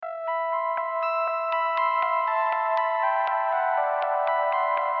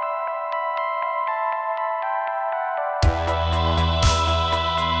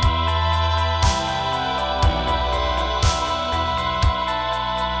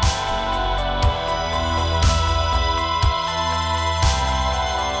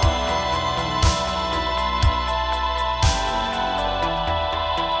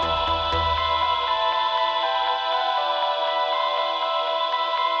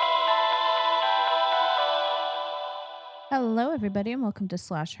Hello, everybody, and welcome to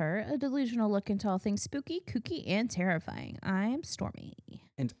Slash Her, a delusional look into all things spooky, kooky, and terrifying. I'm Stormy.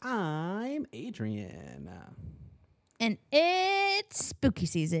 And I'm Adrian. And it's spooky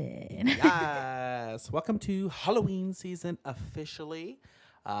season. Yes. Welcome to Halloween season officially.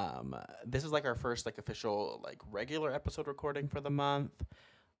 This is like our first official regular episode recording for the month.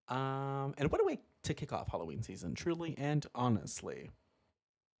 And what a way to kick off Halloween season, truly and honestly.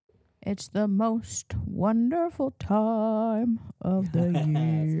 It's the most wonderful time of the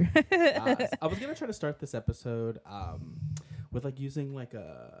year. I was gonna try to start this episode with using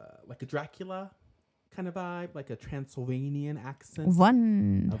a Dracula kind of vibe, like a Transylvanian accent. But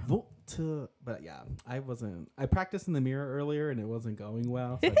yeah, I practiced in the mirror earlier and it wasn't going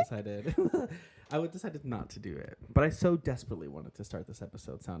well, so I decided not to do it. But I so desperately wanted to start this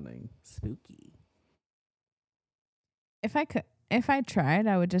episode sounding spooky. If I tried,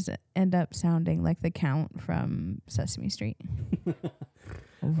 I would just end up sounding like the Count from Sesame Street.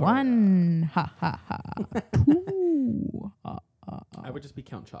 One, ha ha ha. Two, I would just be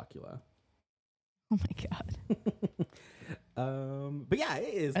Count Chocula. Oh my god. But yeah,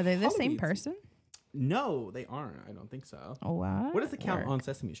 it is. Are they the Halloween same person? No, they aren't. I don't think so. Oh, what? What is the Count on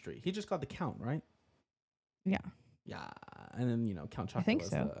Sesame Street? He just got the Count, right? Yeah. Yeah, and then Count Chocula I think is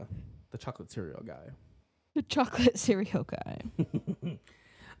so. the chocolate cereal guy. The chocolate cereal guy.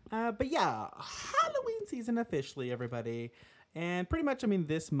 But yeah, Halloween season officially, everybody. And pretty much,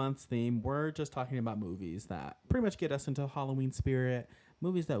 this month's theme, we're just talking about movies that pretty much get us into Halloween spirit,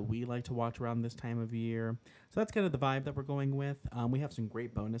 movies that we like to watch around this time of year. So that's kind of the vibe that we're going with. We have some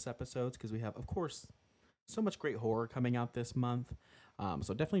great bonus episodes because we have, of course, so much great horror coming out this month.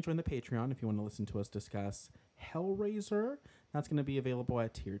 So definitely join the Patreon if you want to listen to us discuss Hellraiser. That's going to be available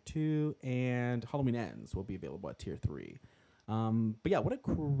at Tier 2, and Halloween Ends will be available at Tier 3. But yeah, what a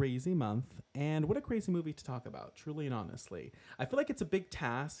crazy month, and what a crazy movie to talk about, truly and honestly. I feel like it's a big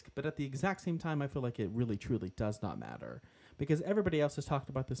task, but at the exact same time, I feel like it really, truly does not matter. Because everybody else has talked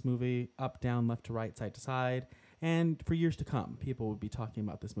about this movie up, down, left to right, side to side, and for years to come, people will be talking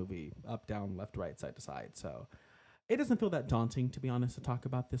about this movie up, down, left, right, side to side. So it doesn't feel that daunting, to be honest, to talk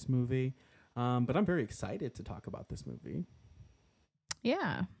about this movie. But I'm very excited to talk about this movie.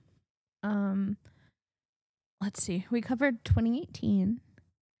 Yeah. Let's see. We covered 2018.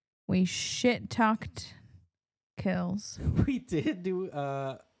 We shit talked Kills. We did do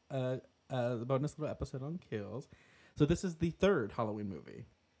a bonus little episode on Kills. So this is the third Halloween movie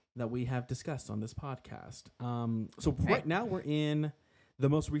that we have discussed on this podcast. So right now we're in the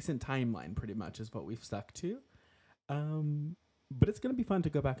most recent timeline, pretty much, is what we've stuck to. But it's going to be fun to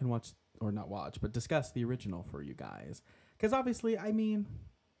go back and watch, or not watch, but discuss the original for you guys. Because obviously,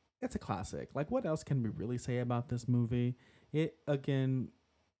 it's a classic. Like, what else can we really say about this movie? It, again,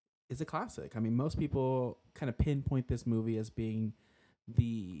 is a classic. Most people kind of pinpoint this movie as being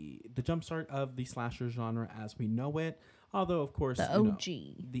the jumpstart of the slasher genre as we know it. Although, of course, the OG.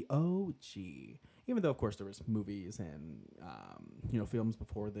 The OG. Even though, of course, there was movies and, films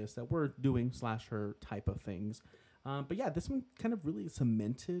before this that were doing slasher type of things. But yeah, this one kind of really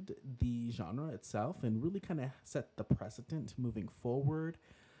cemented the genre itself and really kind of set the precedent moving forward.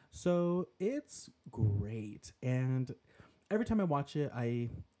 So it's great. And every time I watch it,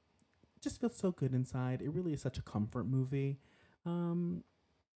 I just feel so good inside. It really is such a comfort movie. And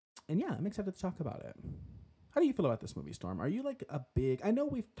yeah, I'm excited to talk about it. How do you feel about this movie, Storm? Are you I know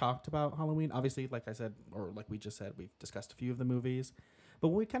we've talked about Halloween. Obviously, like I said, or like we just said, we've discussed a few of the movies. But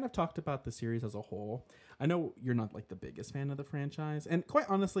when we kind of talked about the series as a whole, I know you're not the biggest fan of the franchise. And quite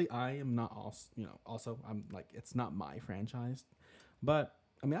honestly, I am not also, I'm it's not my franchise. But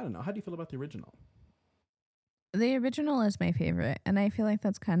I don't know. How do you feel about the original? The original is my favorite. And I feel like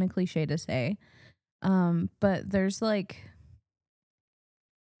that's kind of cliche to say. But there's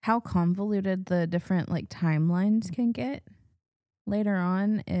how convoluted the different timelines can get later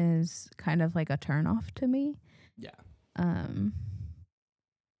on is kind of a turnoff to me. Yeah. And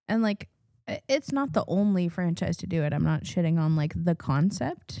it's not the only franchise to do it. I'm not shitting on the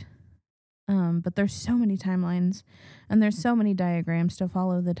concept. But there's so many timelines and there's so many diagrams to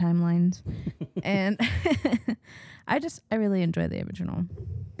follow the timelines. And I really enjoy the original.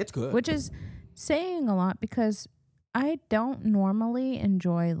 It's good. Which is saying a lot because I don't normally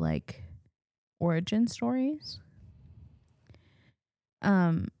enjoy origin stories.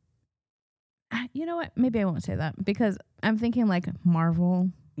 You know what? Maybe I won't say that because I'm thinking Marvel.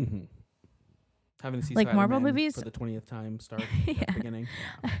 Mm-hmm. Having to see Marvel movies for the 20th time start at the beginning.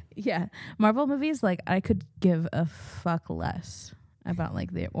 Yeah. Marvel movies, I could give a fuck less about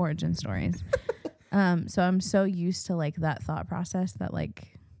the origin stories. So I'm so used to that thought process that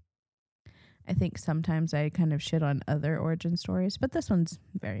I think sometimes I kind of shit on other origin stories, but this one's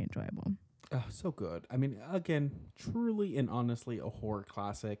very enjoyable. Oh, so good. I mean, again, truly and honestly a horror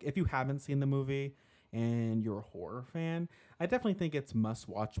classic. If you haven't seen the movie and you're a horror fan, I definitely think it's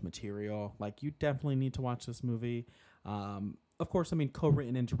must-watch material. Like, you definitely need to watch this movie. Of course, I mean,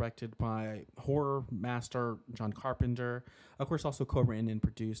 co-written and directed by horror master John Carpenter. Of course, also co-written and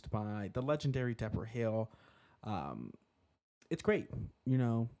produced by the legendary Deborah Hill. Um, it's great. You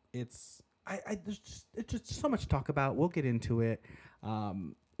know, it's just so much to talk about. We'll get into it.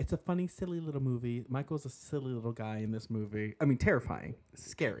 It's a funny, silly little movie. Michael's a silly little guy in this movie. I mean, terrifying,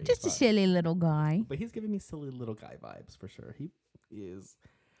 scary. Just a silly little guy. But he's giving me silly little guy vibes for sure. He is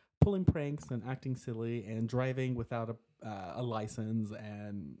pulling pranks and acting silly and driving without a license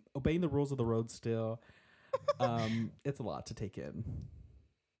and obeying the rules of the road still. It's a lot to take in.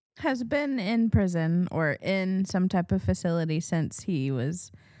 Has been in prison or in some type of facility since he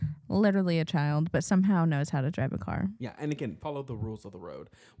was literally a child, but somehow knows how to drive a car. Yeah, and again, follow the rules of the road.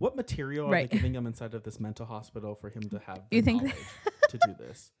 What material are Right. they giving him inside of this mental hospital for him to have the You think knowledge to do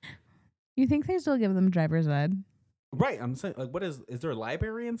this? You think they still give them driver's ed? Right, I'm saying, like, what is there a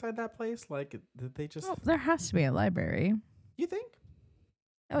library inside that place? Like, did they just? Oh, there has to be a library. You think?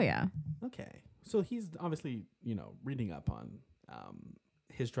 Oh, yeah. Okay, so he's obviously reading up on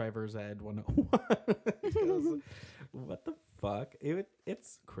his driver's ed 101. Because what the fuck?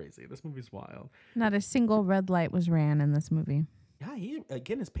 It's crazy. This movie's wild. Not a single red light was ran in this movie. Yeah, he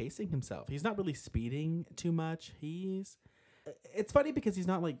again is pacing himself. He's not really speeding too much. It's funny because he's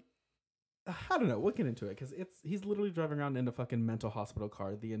not like, I don't know. We'll get into it because he's literally driving around in a fucking mental hospital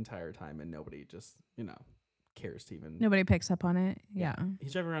car the entire time, and nobody just cares to even. Nobody picks up on it. Yeah.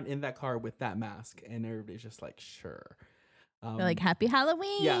 He's driving around in that car with that mask, and everybody's just like, sure. They're like, Happy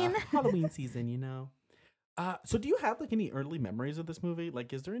Halloween. Yeah, Halloween season, So do you have like any early memories of this movie?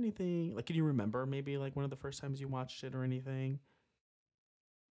 Like, is there anything like, can you remember maybe like one of the first times you watched it or anything?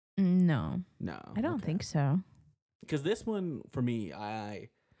 No. No, I don't think so. Because this one for me, I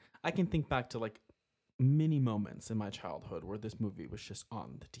can think back to like many moments in my childhood where this movie was just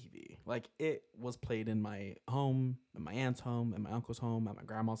on the TV. Like, it was played in my home, in my aunt's home, in my uncle's home, at my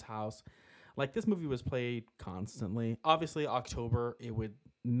grandma's house. Like, this movie was played constantly. Obviously, October, it would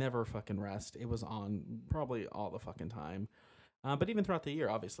never fucking rest. It was on probably all the fucking time. But even throughout the year,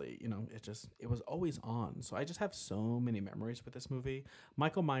 obviously, it was always on. So I just have so many memories with this movie.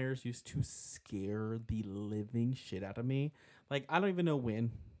 Michael Myers used to scare the living shit out of me. Like, I don't even know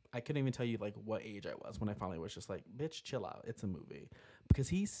when. I couldn't even tell you, like, what age I was when I finally was just like, bitch, chill out. It's a movie. Because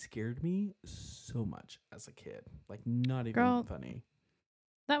he scared me so much as a kid. Like, not even funny.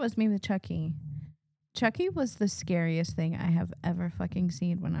 That was me with Chucky. Chucky was the scariest thing I have ever fucking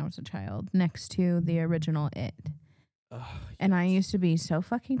seen when I was a child, next to the original It. Yes. And I used to be so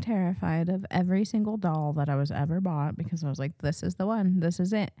fucking terrified of every single doll that I was ever bought because I was like, this is the one. This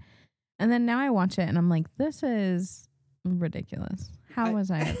is it. And then now I watch it and I'm like, this is ridiculous. How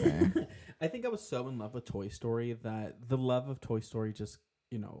was I ever? I think I was so in love with Toy Story that the love of Toy Story just,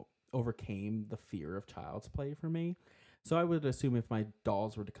 overcame the fear of Child's Play for me. So I would assume if my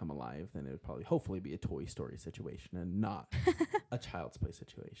dolls were to come alive, then it would probably hopefully be a Toy Story situation and not a Child's Play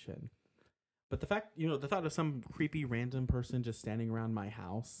situation. But the fact, the thought of some creepy random person just standing around my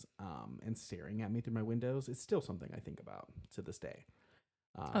house and staring at me through my windows is still something I think about to this day.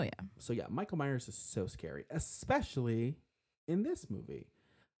 Oh, yeah. So, yeah, Michael Myers is so scary, especially in this movie.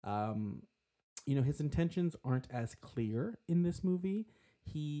 His intentions aren't as clear in this movie.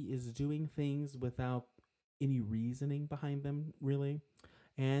 He is doing things without any reasoning behind them, really.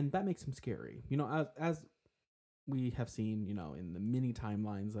 And that makes him scary. As we have seen, in the many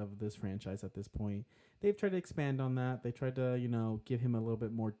timelines of this franchise at this point, they've tried to expand on that. They tried to, give him a little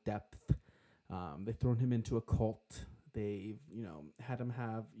bit more depth. They've thrown him into a cult. They've, had him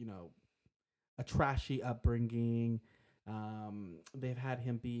have, a trashy upbringing. They've had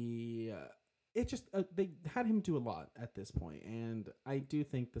him be... they had him do a lot at this point, and I do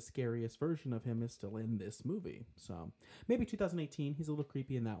think the scariest version of him is still in this movie. So maybe 2018, he's a little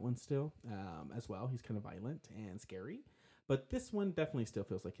creepy in that one still, as well. He's kind of violent and scary, but this one definitely still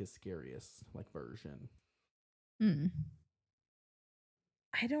feels like his scariest version. I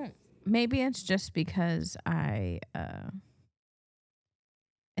don't. Maybe it's just because I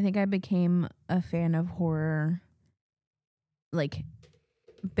think I became a fan of horror, like,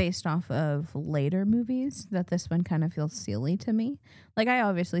 based off of later movies, that this one kind of feels silly to me. Like, I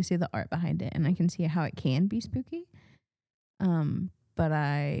obviously see the art behind it and I can see how it can be spooky. But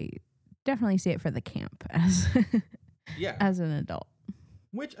I definitely see it for the camp as Yeah, as an adult.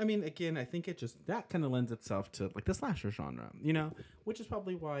 Which, I mean, again, I think it just, that kind of lends itself to like the slasher genre, you know, which is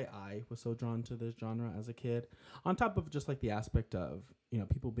probably why I was so drawn to this genre as a kid. On top of just like the aspect of, you know,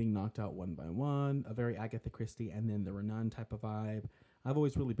 people being knocked out one by one, a very Agatha Christie and then there were none type of vibe. I've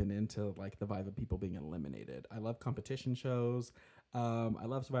always really been into like the vibe of people being eliminated. I love competition shows. I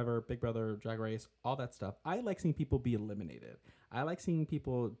love Survivor, Big Brother, Drag Race, all that stuff. I like seeing people be eliminated. I like seeing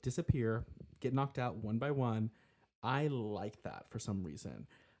people disappear, get knocked out one by one. I like that for some reason.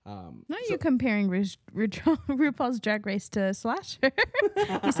 Not you comparing RuPaul's Drag Race to Slasher.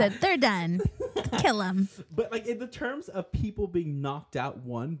 You said they're done. Kill them. But like in the terms of people being knocked out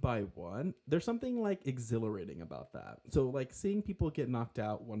one by one, there's something like exhilarating about that. So like seeing people get knocked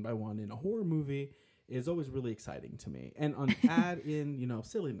out one by one in a horror movie is always really exciting to me. And add in, you know,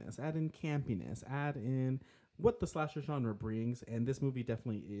 silliness, add in campiness, add in what the slasher genre brings, and this movie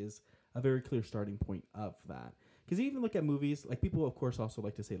definitely is a very clear starting point of that. Because you even look at movies, like people, of course, also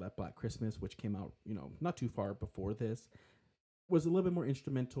like to say like Black Christmas, which came out, you know, not too far before this, was a little bit more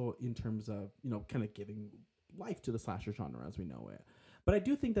instrumental in terms of, you know, kind of giving life to the slasher genre as we know it. But I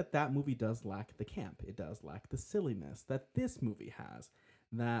do think that that movie does lack the camp. It does lack the silliness that this movie has,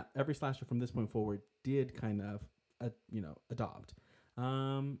 that every slasher from this point forward did kind of, you know, adopt.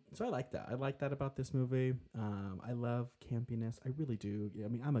 So I like that. I like that about this movie. I love campiness. I really do. I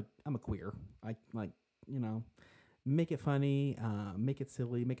mean, I'm a queer. I like, you know, make it funny, make it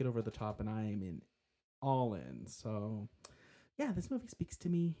silly, make it over the top, and I am in all in. So yeah, this movie speaks to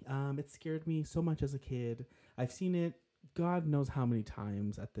me. It scared me so much as a kid. I've seen it God knows how many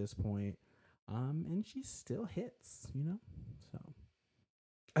times at this point. And she still hits, you know? So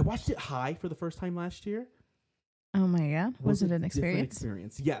I watched it high for the first time last year. Oh my God. Was it an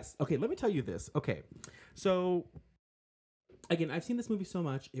experience? Yes. Okay, let me tell you this. Okay. So again, I've seen this movie so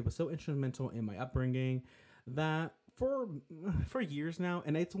much. It was so instrumental in my upbringing that for years now,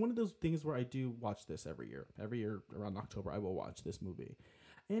 and it's one of those things where I do watch this every year. Every year around October, I will watch this movie.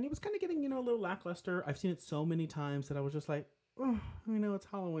 And it was kind of getting, you know, a little lackluster. I've seen it so many times that I was just like, oh, you know, it's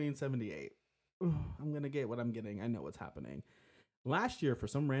Halloween 78. Oh, I'm going to get what I'm getting. I know what's happening. Last year, for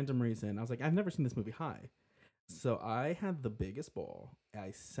some random reason, I was like, I've never seen this movie high. So I had the biggest ball. I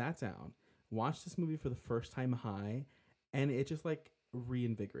sat down, watched this movie for the first time high, and it just like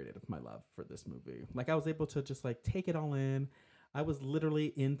reinvigorated my love for this movie. Like I was able to just like take it all in. I was literally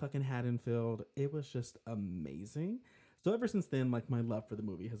in fucking Haddonfield. It was just amazing. So ever since then, like my love for the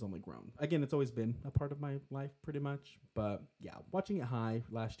movie has only grown. Again, it's always been a part of my life pretty much. But yeah, watching it high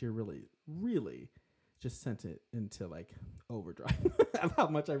last year really just sent it into like overdrive of how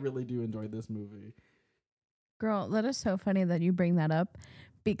much I really do enjoy this movie. Girl, that is so funny that you bring that up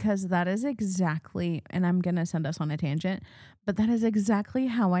because that is exactly, and I'm going to send us on a tangent, but that is exactly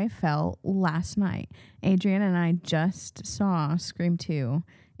how I felt last night. Adrian and I just saw Scream 2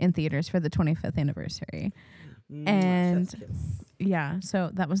 in theaters for the 25th anniversary. And yeah,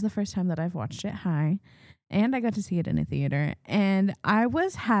 so that was the first time that I've watched it high. And I got to see it in a theater. And I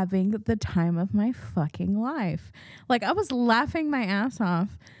was having the time of my fucking life. Like, I was laughing my ass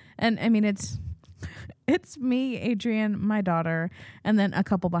off. And I mean, it's me, Adrian, my daughter, and then a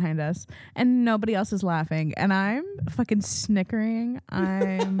couple behind us. And nobody else is laughing. And I'm fucking snickering.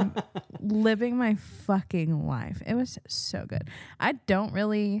 I'm living my fucking life. It was so good. I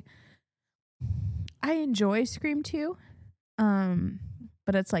enjoy Scream 2.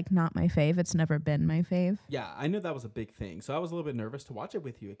 But it's like not my fave. It's never been my fave. Yeah, I knew that was a big thing. So I was a little bit nervous to watch it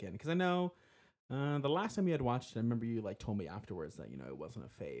with you again because I know the last time you had watched it, I remember you like told me afterwards that, you know, it wasn't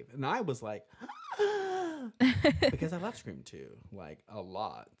a fave. And I was like, because I love Scream 2 like a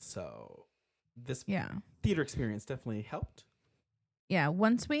lot. So this theater experience definitely helped. Yeah,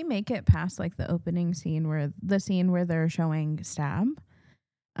 once we make it past like the opening scene where they're showing Stab,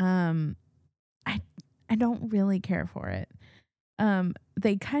 I don't really care for it.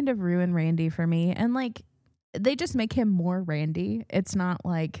 They kind of ruin Randy for me, and like they just make him more Randy. It's not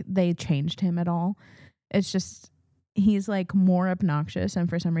like they changed him at all. It's just he's like more obnoxious, and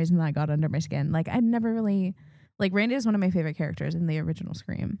for some reason that got under my skin. Like I never really like Randy is one of my favorite characters in the original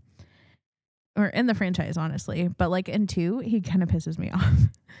Scream. Or in the franchise, honestly. But like in 2, he kind of pisses me off.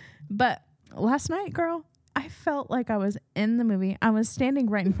 But last night, girl, I felt like I was in the movie. I was standing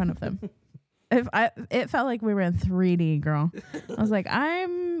right in front of them. It felt like we were in 3D, girl. I was like,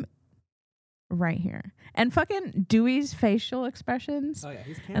 I'm right here. And fucking Dewey's facial expressions. Oh yeah,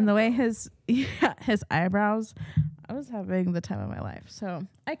 he's and the way his eyebrows. I was having the time of my life. So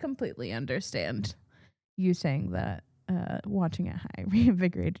I completely understand you saying that watching it high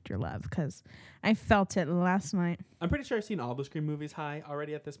reinvigorated your love because I felt it last night. I'm pretty sure I've seen all the Scream movies high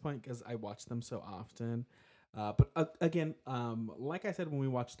already at this point because I watch them so often. But again, like I said when we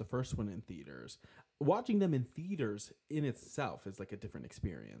watched the first one in theaters, watching them in theaters in itself is like a different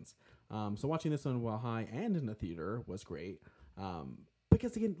experience. So watching this one while high and in a theater was great.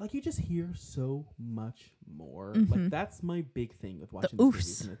 Because again, like you just hear so much more. Like that's my big thing with watching these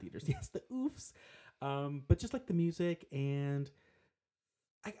movies oofs. in the theaters. Yes, the oofs. But just like the music and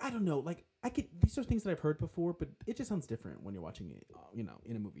I don't know. Like I could these are things that I've heard before, but it just sounds different when you're watching it,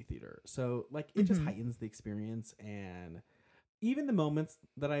 in a movie theater. So like it just heightens the experience, and even the moments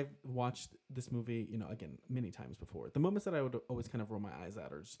that I've watched this movie, again many times before, the moments that I would always kind of roll my eyes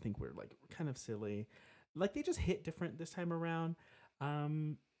at or just think were like kind of silly, like they just hit different this time around.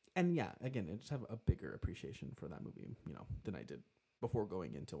 And yeah, again, I just have a bigger appreciation for that movie, than I did before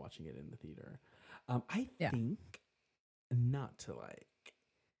going into watching it in the theater. I Yeah. think not to like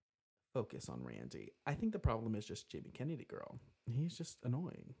focus on Randy. I think the problem is just Jamie Kennedy girl. He's just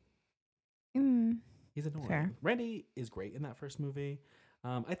annoying. Mm, He's annoying. fair. Randy is great in that first movie.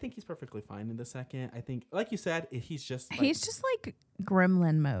 I think he's perfectly fine in the second. I think, like you said, he's just like, He's just like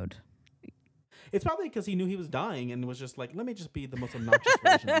gremlin mode. it's probably because he knew he was dying and was just like, let me just be the most obnoxious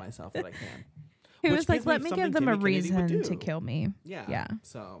version of myself that I can. He Which was like, gives me let me something give them a Jamie Kennedy would reason to do. kill me. Yeah.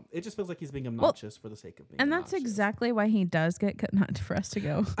 So it just feels like he's being Well, obnoxious for the sake of being and that's obnoxious. exactly why he does get not for us to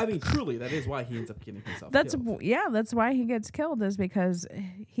go. I mean, truly, that is why he ends up getting himself That's killed. yeah, that's why he gets killed is because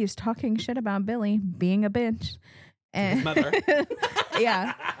he's talking shit about Billy being a bitch. And His mother.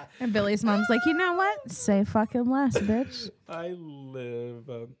 yeah. And Billy's mom's like, you know what? Say fucking less, bitch.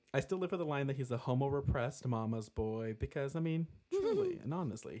 I still live for the line that he's a homo repressed mama's boy because, I mean, truly and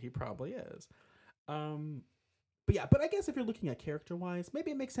honestly, he probably is. But I guess if you're looking at character wise,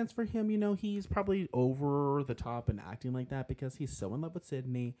 maybe it makes sense for him. He's probably over the top and acting like that because he's so in love with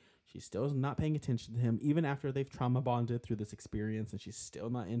Sydney. She's still not paying attention to him, even after they've trauma bonded through this experience, and she's still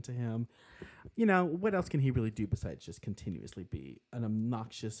not into him. What else can he really do besides just continuously be an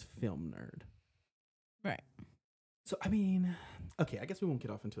obnoxious film nerd? Right. So, I mean, okay, I guess we won't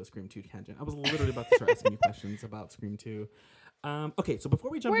get off into a Scream 2 tangent. I was literally about to start asking you questions about Scream 2. Okay, so before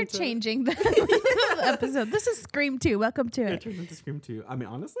we jump We're into changing the episode. This is Scream 2. Welcome to it it. turned into Scream 2. I mean,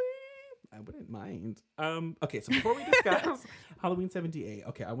 honestly, I wouldn't mind. Okay, so before we discuss Halloween 78,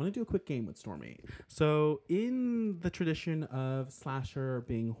 okay, I want to do a quick game with Stormy. So, in the tradition of slasher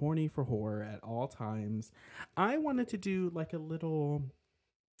being horny for horror at all times, I wanted to do like a little,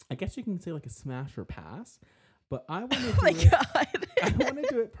 I guess you can say like a smash or pass, but I want to do Oh my it, god. I want to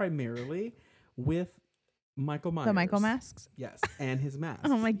do it primarily with Michael Myers. The Michael masks? Yes, and his mask.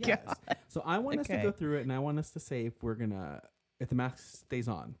 Oh my Yes. god. So I want us to Okay. go through it, and I want us to say if the mask stays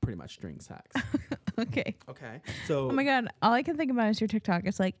on, pretty much during sex. Okay. Okay. So. Oh my god. All I can think about is your TikTok.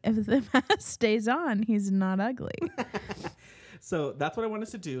 It's like, if the mask stays on, he's not ugly. So that's what I want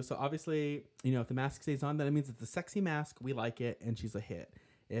us to do. So obviously, if the mask stays on, then it means it's a sexy mask. We like it, and she's a hit.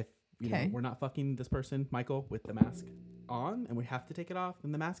 If Okay. we're not fucking this person, Michael, with the mask on, and we have to take it off,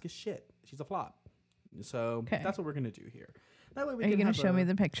 then the mask is shit. She's a flop. So Okay. that's what we're gonna do here. That way we Are you can going to have show me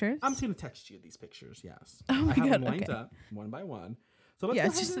the pictures? I'm just gonna text you these pictures. Yes. Oh my I have them God, lined okay. up one by one. So let's Yeah, go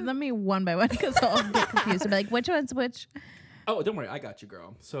it's ahead just and- let me one by one because I'll get confused. I'll be like, which one's which? Oh, don't worry. I got you,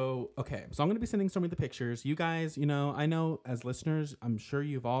 girl. So, okay. So I'm going to be sending Stormy the pictures. You guys, I know as listeners, I'm sure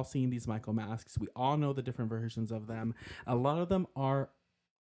you've all seen these Michael masks. We all know the different versions of them. A lot of them are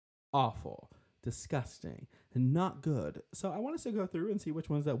awful, disgusting, and not good. So I want us to go through and see which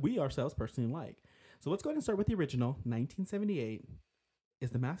ones that we ourselves personally like. So let's go ahead and start with the original, 1978.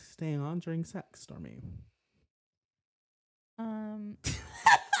 Is the mask staying on during sex, Stormy?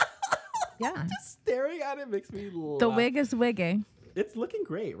 Yeah. Just staring at it makes me laugh. The wig is wigging. It's looking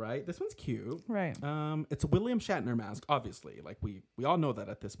great, right? This one's cute. Right. It's a William Shatner mask, obviously. Like we all know that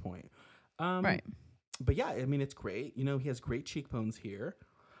at this point. Right. But yeah, I mean, it's great. He has great cheekbones here.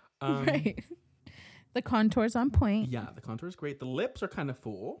 Right. The contours on point. Yeah, the contour is great. The lips are kind of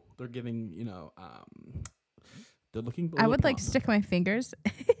full. They're giving, they're looking. I would like plump. stick my fingers.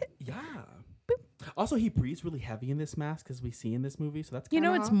 Yeah. Also, he breathes really heavy in this mask, as we see in this movie. So that's You know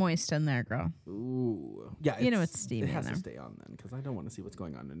kinda it's hot. moist in there, girl. Ooh, yeah. You know it's steamy It has in to there. stay on then, because I don't want to see what's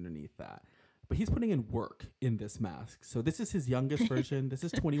going on underneath that. But he's putting in work in this mask. So this is his youngest version. This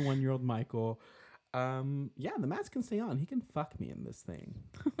is 21-year-old Michael. Yeah, the mask can stay on. He can fuck me in this thing.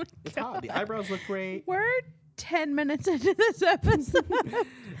 It's hot. The eyebrows look great. We're 10 minutes into this episode.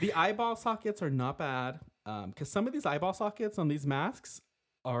 The eyeball sockets are not bad. Because some of these eyeball sockets on these masks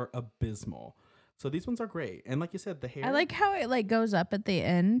are abysmal. So these ones are great. And like you said, the hair. I like how it like goes up at the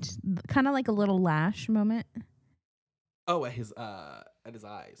end, kind of like a little lash moment. Oh, at his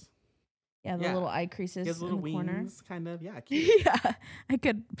eyes. Yeah, the Yeah. little eye creases He has in little the corner. wings, kind of. Yeah, cute. Yeah, I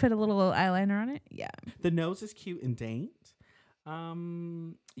could put a little eyeliner on it. Yeah, The nose is cute and daint.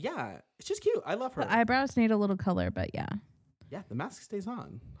 Yeah, it's just cute. I love her. the eyebrows need a little color, but yeah. Yeah, the mask stays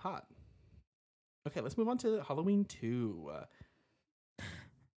on. Hot. Okay, let's move on to Halloween 2.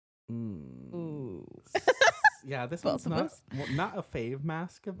 Ooh. Yeah, this Both one's of not us. not a fave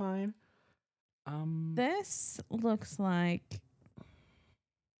mask of mine. This looks like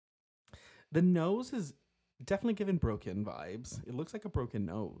The nose is definitely giving broken vibes. It looks like a broken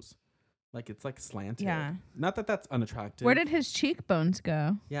nose. Like it's like slanted. Yeah. Not that that's unattractive. where did his cheekbones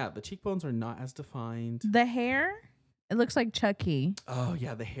go? Yeah, the cheekbones are not as defined. The hair, it looks like Chucky. Oh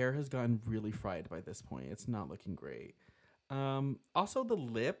yeah, the hair has gotten really fried by this point. It's not looking great. Also the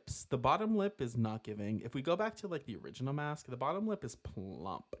lips, the bottom lip is not giving. If we go back to like the original mask, the bottom lip is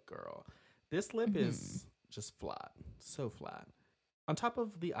plump, girl. This lip is just flat, so flat. On top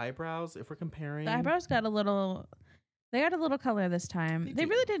of the eyebrows, if we're comparing, The eyebrows got a little. They got a little color this time. They They do.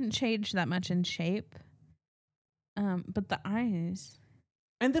 really didn't change that much in shape. But the eyes.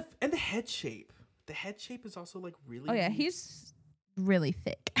 and the head shape. The head shape is also like really. Oh yeah, he's really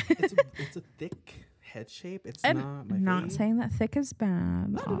thick. it's a thick head shape. It's I'm not my not fave. saying that thick is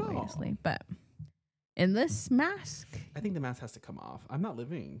bad, Not at all. obviously, but in this mask, I think the mask has to come off. I'm not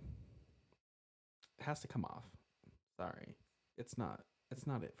living. It has to come off. Sorry, it's not. It's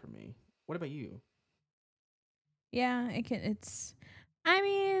not it for me. What about you? yeah, it's. I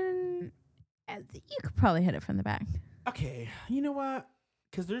mean, you could probably hit it from the back. Okay, you know what?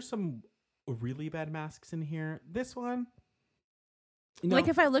 Because there's some really bad masks in here. This one, you know, Like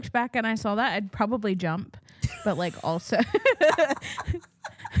if I looked back and I saw that, I'd probably jump, but like also,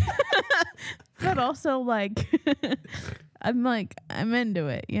 but also like, I'm into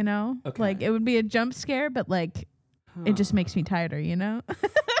it, you know. Okay. Like it would be a jump scare, but like it just makes me tighter, you know.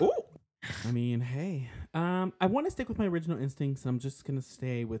 Ooh. I mean, hey, I want to stick with my original instincts. I'm just gonna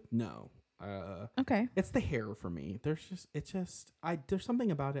stay with no. Okay. It's the hair for me. There's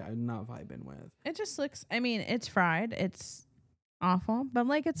something about it I'm not vibing with. It just looks. I mean, it's fried. It's awful, but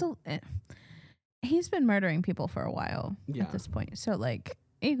like he's been murdering people for a while Yeah. at this point. So like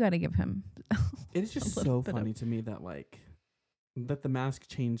you got to give him. It is just little so bit of- funny to me that the mask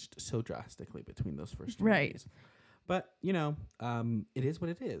changed so drastically between those first two Right. movies. But, it is what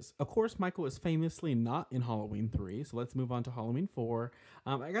it is. Of course, Michael is famously not in Halloween 3, so let's move on to Halloween 4.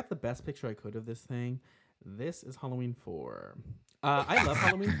 I got the best picture I could of this thing. This is Halloween 4. I love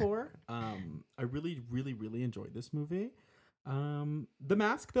Halloween 4. I really, really, really enjoyed this movie. The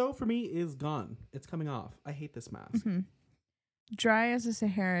mask, though, for me is gone. It's coming off. I hate this mask. Dry as a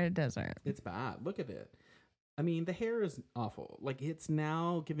Sahara desert. It's bad. Look at it. I mean, the hair is awful. Like, it's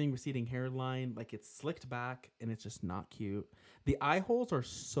now giving receding hairline. Like, it's slicked back, and it's just not cute. The eye holes are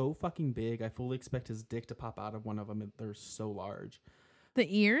so fucking big. I fully expect his dick to pop out of one of them. They're so large. The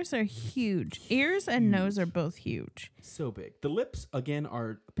ears are huge. Ears and nose are both huge. So big. The lips, again,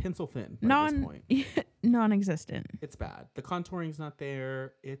 are pencil thin by this point. Non-existent. It's bad. The contouring's not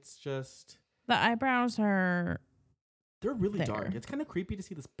there. It's just... The eyebrows are. They're really There. dark. It's kind of creepy to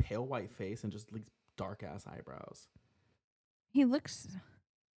see this pale white face and just like dark-ass eyebrows. He looks.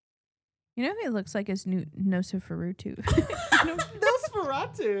 You know who he looks like is Nosferatu.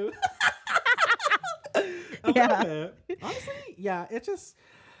 Nosferatu. I Yeah. love it. Honestly, yeah, it just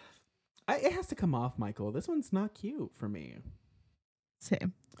it has to come off, Michael. This one's not cute for me.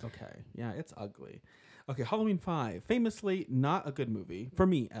 Same. Okay, yeah, it's ugly. Okay, Halloween 5, famously not a good movie for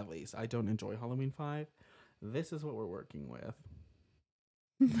me, at least. I don't enjoy Halloween 5. This is what we're working with.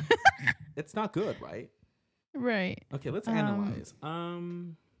 It's not good, right? Right. Okay, let's analyze.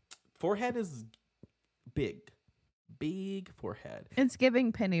 Forehead is big forehead. It's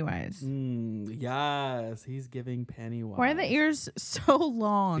giving Pennywise. Yes, he's giving Pennywise. Why are the ears so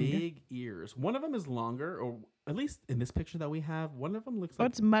long? Big ears. One of them is longer, or at least in this picture that we have, one of them looks Oh,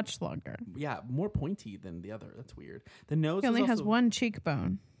 like it's much longer. more pointy than the other. That's weird. The nose He only is has also one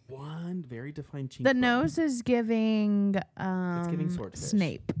cheekbone. one very defined cheekbone. The nose is giving giving swordfish.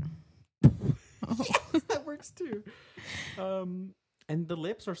 Snape. Yes, that works too. And the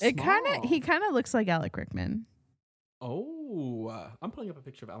lips are small. He kind of looks like Alec Rickman. Oh, I'm pulling up a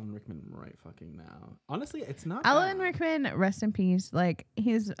picture of Alan Rickman right fucking now. Honestly, it's not Alan bad. Rickman, rest in peace. Like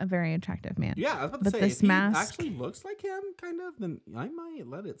he's a very attractive man. Yeah, I was about to But say, this if he mask- actually looks like him, kind of, then I might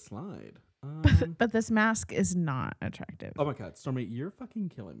let it slide. But this mask is not attractive. Oh my god, Stormy, you're fucking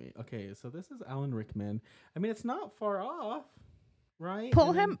killing me. Okay, so this is Alan Rickman. I mean, it's not far off, right?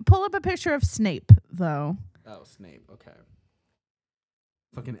 Pull up a picture of Snape though. Oh, Snape. Okay.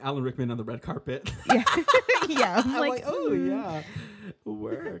 Fucking Alan Rickman on the red carpet. Yeah. Yeah. I'm I'm like, like, oh yeah,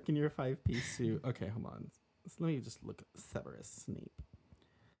 word. Eric in your 5-piece suit. Okay, hold on. Let me just look at Severus Snape.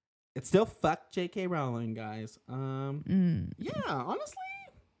 It's still fuck J.K. Rowling, guys. Yeah, honestly.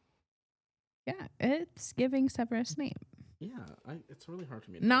 Yeah, it's giving Severus Snape. Yeah, it's really hard for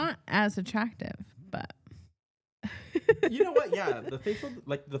me to Not as attractive, but you know what? Yeah, the facial,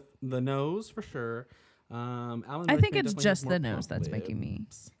 like the nose for sure. Alan I think Rickman it's definitely has just more the nose plump that's making me.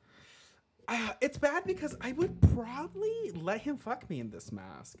 lips. It's bad because I would probably let him fuck me in this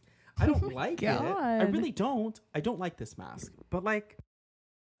mask. I don't like it. I God. really don't. I don't like this mask. But like,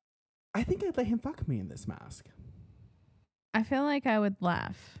 I think I'd let him fuck me in this mask. I feel like I would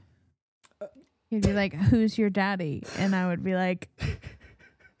laugh. He'd be like, "Who's your daddy?" And I would be like,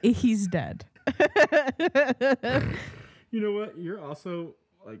 "He's dead." You know what? You're also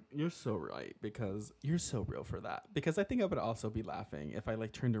like, you're so right because you're so real for that. Because I think I would also be laughing if I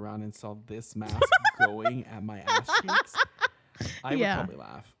like turned around and saw this mask going at my ass cheeks. I would probably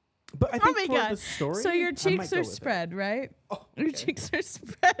laugh. But I think my for God. the story, So your I might cheeks go are with it. spread, right? Oh, Your okay. cheeks are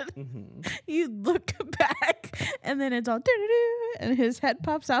spread. Mhm. You look back, and then it's all doo-doo-doo, and his head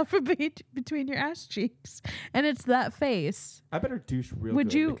pops out from between your ass cheeks, and it's that face. I better douche real Would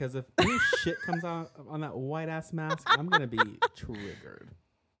good you- because if any shit comes out on that white ass mask, I'm gonna be triggered.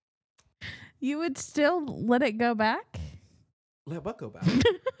 You would still let it go back? Let what go back?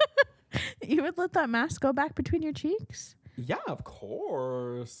 You would let that mask go back between your cheeks? Yeah, of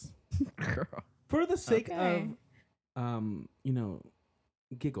course. Girl. For the sake Okay. of,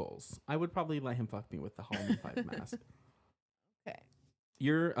 giggles, I would probably let him fuck me with the Halloween 5 mask. Okay.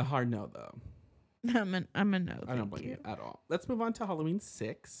 You're a hard no, though. I'm a no. I don't blame you at all. Let's move on to Halloween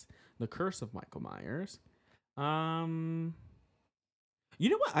 6, The Curse of Michael Myers. You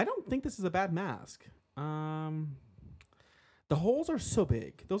know what? I don't think this is a bad mask. The holes are so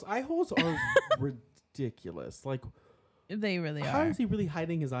big. Those eye holes are ridiculous. Like, They really how are. is he really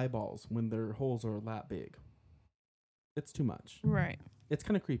hiding his eyeballs when their holes are that big? It's too much. Right. It's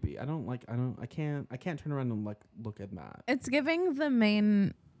kind of creepy. I can't turn around and like look at that. It's giving the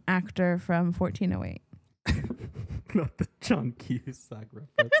main actor from 1408. Not the John Cusack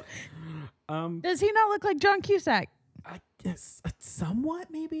reference. Does he not look like John Cusack? I guess somewhat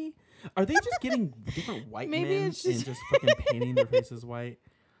maybe. Are they just getting different white Maybe men it's just- and just fucking painting their faces white?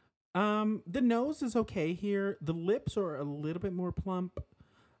 The nose is okay here. The lips are a little bit more plump.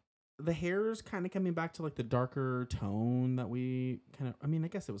 The hair is kind of coming back to like the darker tone that we kind of. I mean, I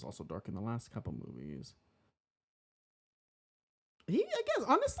guess it was also dark in the last couple movies. I guess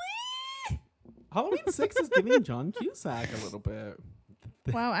honestly, Halloween 6 is giving John Cusack a little bit.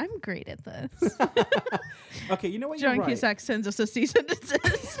 Wow, I'm great at this. Okay, you know what? John You're right. Cusack sends us a cease and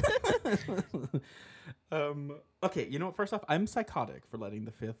desist. Okay, you know what? First off, I'm psychotic for letting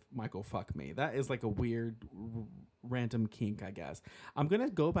the 5th Michael fuck me. That is like a weird, random kink, I guess. I'm gonna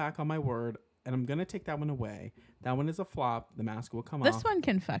go back on my word, and I'm gonna take that one away. That one is a flop. The mask will come off. This one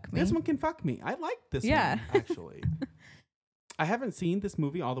can fuck me. This one can fuck me. I like this Yeah. one, actually. I haven't seen this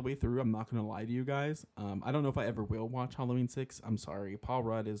movie all the way through. I'm not going to lie to you guys. I don't know if I ever will watch Halloween 6. I'm sorry. Paul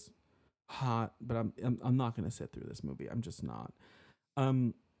Rudd is hot, but I'm not going to sit through this movie. I'm just not.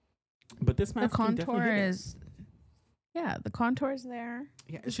 But this The mask can definitely contour hit it. is, yeah, the contour's there.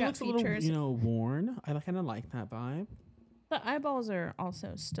 Yeah, It's she got looks a little, features. worn. I kind of like that vibe. The eyeballs are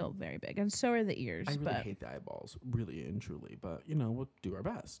also still very big, and so are the ears. I really but hate the eyeballs, really and truly. But we'll do our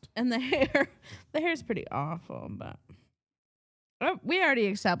best. and the hair's pretty awful. But we already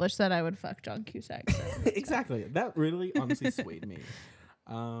established that I would fuck John Cusack. So Exactly. That really honestly swayed me.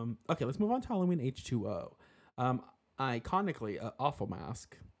 Okay, let's move on to Halloween H2O. Iconically, awful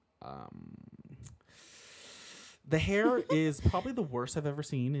mask. The hair is probably the worst I've ever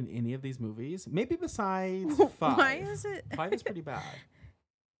seen in any of these movies. Maybe besides 5. Why is it? 5 is pretty bad.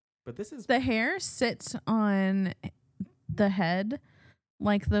 But this is The hair sits on the head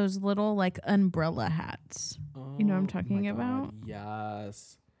like those little like umbrella hats. You know what I'm Oh talking my about? God,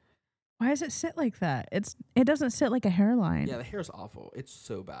 yes. Why does it sit like that? It doesn't sit like a hairline. Yeah, the hair's awful. It's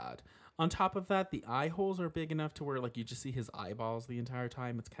so bad. On top of that, the eye holes are big enough to where like you just see his eyeballs the entire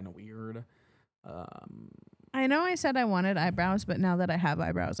time. It's kind of weird. I know I said I wanted eyebrows, but now that I have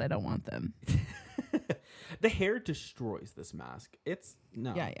eyebrows, I don't want them. The hair destroys this mask. It's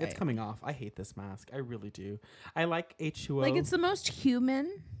Yeah, coming off. I hate this mask. I really do. I like H2O. Like it's the most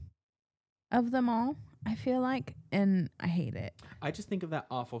human of them all, I feel like, and I hate it. I just think of that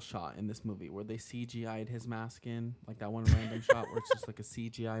awful shot in this movie where they CGI'd his mask in, like that one random shot where it's just like a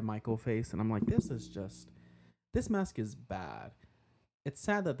CGI Michael face, and I'm like, this mask is bad. It's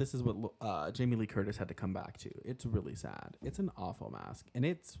sad that this is what Jamie Lee Curtis had to come back to. It's really sad. It's an awful mask, and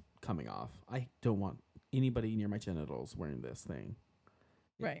it's coming off. I don't want anybody near my genitals wearing this thing.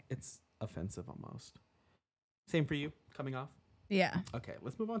 Right. It's offensive almost. Same for you, coming off? Yeah. Okay,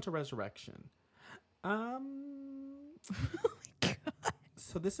 let's move on to Resurrection. Oh my God.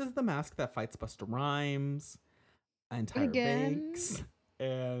 So this is the mask that fights Busta Rhymes, entire Again? Banks,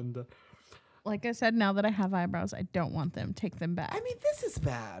 and Like I said, now that I have eyebrows, I don't want them. Take them back. I mean, this is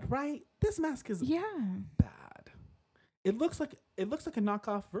bad, right? This mask is yeah. bad. It looks like a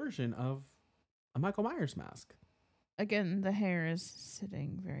knockoff version of a Michael Myers mask. Again, the hair is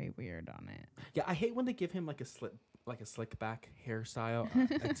sitting very weird on it. Yeah, I hate when they give him like a slick back hairstyle.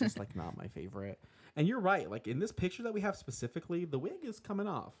 It's just like not my favorite. And you're right. Like in this picture that we have specifically, the wig is coming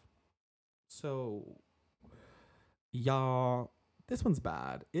off. So, y'all, this one's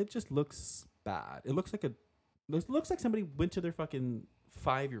bad. It just looks bad. It looks like somebody went to their fucking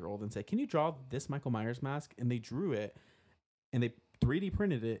 5-year-old and said, "Can you draw this Michael Myers mask?" And they drew it, and they 3D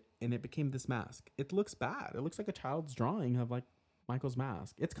printed it, and it became this mask. It looks bad. It looks like a child's drawing of like Michael's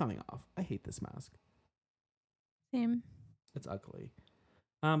mask. It's coming off. I hate this mask. Same. It's ugly.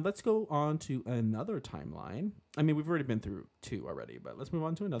 Let's go on to another timeline. I mean, we've already been through 2 already, but let's move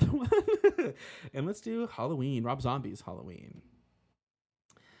on to another one. And let's do Halloween. Rob Zombie's Halloween.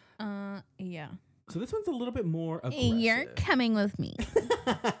 Yeah. So this one's a little bit more aggressive. You're coming with me.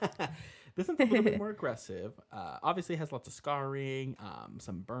 This one's a little bit more aggressive. Obviously, it has lots of scarring,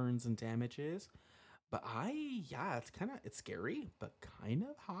 some burns and damages. But it's scary, but kind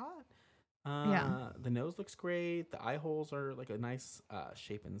of hot. Yeah. The nose looks great. The eye holes are like a nice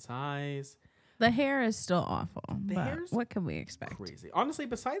shape and size. The hair is still awful. The but hair's what can we expect? Crazy. Honestly,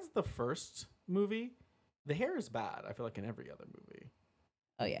 besides the first movie, the hair is bad. I feel like in every other movie.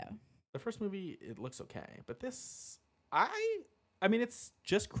 Oh yeah. The first movie, it looks okay, but this, I mean, it's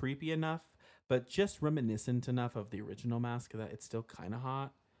just creepy enough, but just reminiscent enough of the original mask that it's still kind of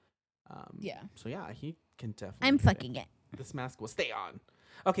hot. Yeah. So yeah, he can definitely. I'm hit fucking it. This mask will stay on.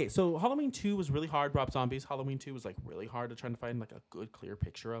 Okay, so Halloween 2 was really hard. Rob Zombie's Halloween 2 was like really hard to try to find like a good clear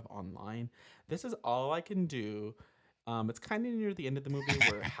picture of online. This is all I can do. It's kind of near the end of the movie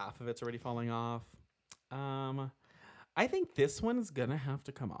where half of it's already falling off. I think this one's gonna have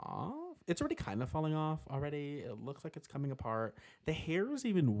to come off. It's already kind of falling off already. It looks like it's coming apart. The hair is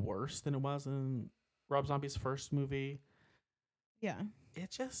even worse than it was in Rob Zombie's first movie. Yeah.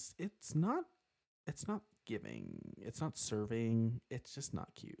 It's not giving. It's not serving. It's just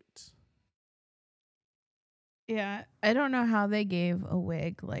not cute. Yeah. I don't know how they gave a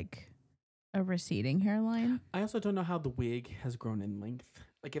wig like a receding hairline. I also don't know how the wig has grown in length.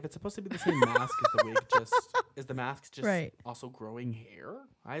 Like if it's supposed to be the same mask as the wig, is the mask just Right. also growing hair?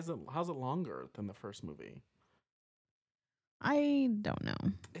 How's it longer than the first movie? I don't know.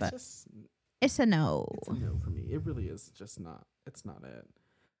 But It's a no. It's a no for me. It really is just not. It's not it.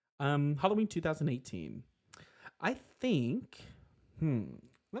 Halloween 2018. I think.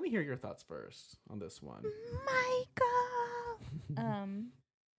 Let me hear your thoughts first on this one. Michael.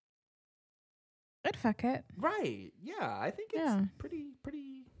 I'd fuck it. Right. Yeah. I think it's pretty.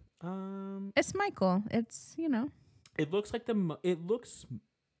 It's Michael. It's, It looks like it looks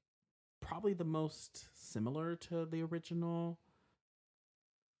probably the most similar to the original.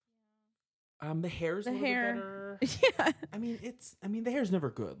 The hair's a little bit better. Yeah. I mean, the hair's never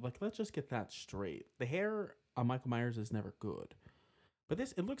good. Like, let's just get that straight. The hair on Michael Myers is never good. But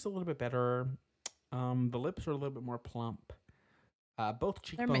it looks a little bit better. The lips are a little bit more plump. Both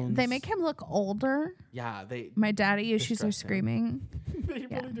cheekbones. They make him look older. Yeah, My daddy issues are screaming. They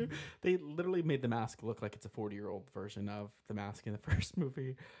really do. They literally made the mask look like it's a 40-year-old version of the mask in the first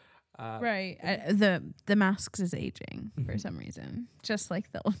movie. Right. The masks is aging for some reason. Just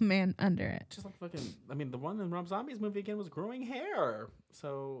like the old man under it. Just like fucking, the one in Rob Zombie's movie again was growing hair.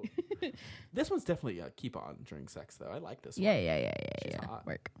 So this one's definitely keep on during sex though. I like this one. Yeah. She's hot.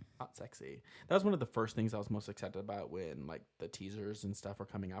 Work. Hot, sexy. That was one of the first things I was most excited about when like the teasers and stuff were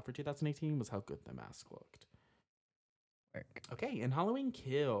coming out for 2018 was how good the mask looked. Work. Okay, and Halloween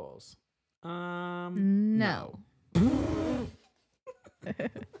Kills. No.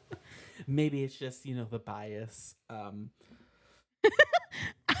 Maybe it's just, the bias.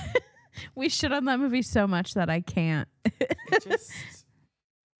 We shit on that movie so much that I can't. It just,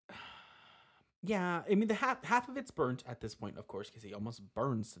 yeah. The half of it's burnt at this point, of course, because he almost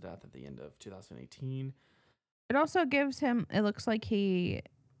burns to death at the end of 2018. It also gives him. It looks like he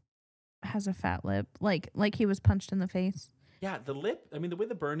has a fat lip, like he was punched in the face. Yeah, the lip. The way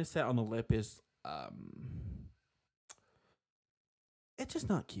the burn is set on the lip is, it's just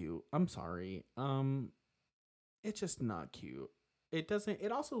not cute. I'm sorry. It's just not cute. It doesn't.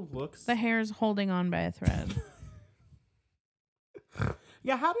 It also looks. The hair's holding on by a thread.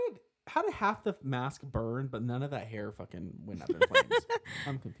 Yeah. how did half the mask burn, but none of that hair fucking went up in flames?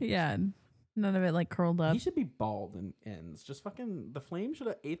 I'm confused. Yeah. None of it like curled up. He should be bald and ends. Just fucking the flame should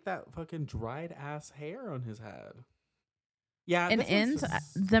have ate that fucking dried ass hair on his head. Yeah, And this one's ends,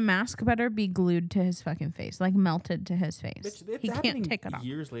 just, the mask better be glued to his fucking face, like melted to his face. bitch, it's He can't happening take it off.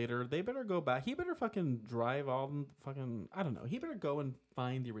 years later. They better go back. He better fucking drive all them fucking. I don't know. He better go and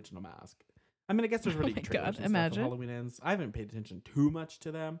find the original mask. I mean, I guess there's already Oh my trailers God, and stuff imagine. of Halloween Ends. I haven't paid attention too much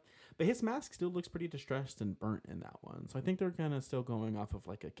to them, but his mask still looks pretty distressed and burnt in that one. So I think they're kind of still going off of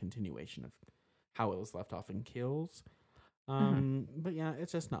like a continuation of how it was left off in Kills. But yeah,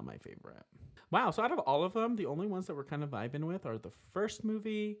 it's just not my favorite. Wow. So out of all of them, the only ones that we're kind of vibing with are the first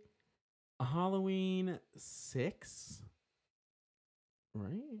movie, Halloween 6,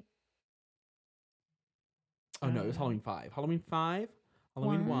 right? Oh no, it was Halloween 5. Halloween 5,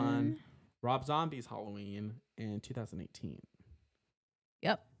 Halloween 1, Rob Zombie's Halloween, and 2018.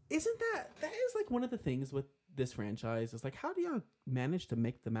 Yep. Isn't that is like one of the things with this franchise is like, how do y'all manage to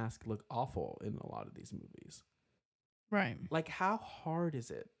make the mask look awful in a lot of these movies? Right. Like, how hard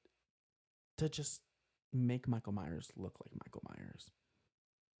is it to just make Michael Myers look like Michael Myers?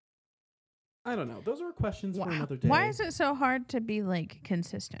 I don't know. Those are questions for another day. Why is it so hard to be like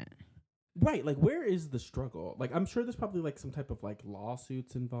consistent? Right, like where is the struggle? Like I'm sure there's probably like some type of like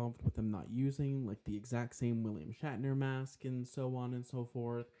lawsuits involved with them not using like the exact same William Shatner mask and so on and so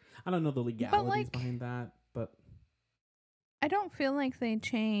forth. I don't know the legalities behind that, but I don't feel like they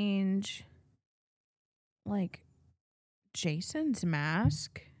change like Jason's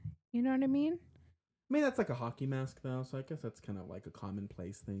mask. You know what I mean? I mean that's like a hockey mask though, so I guess that's kind of like a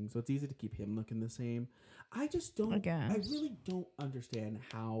commonplace thing. So it's easy to keep him looking the same. I just don't. I really don't understand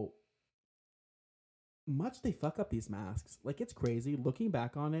how much they fuck up these masks. Like it's crazy looking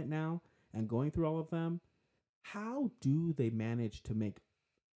back on it now and going through all of them. How do they manage to make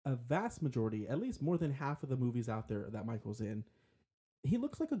a vast majority, at least more than half of the movies out there that Michael's in, he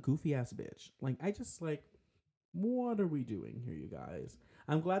looks like a goofy ass bitch. Like I just like, what are we doing here, you guys?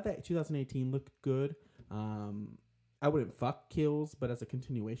 I'm glad that 2018 looked good. I wouldn't fuck Kills, but as a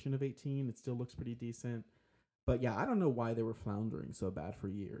continuation of 18, it still looks pretty decent. But yeah, I don't know why they were floundering so bad for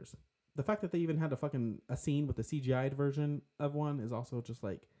years. The fact that they even had a scene with the CGI'd version of one is also just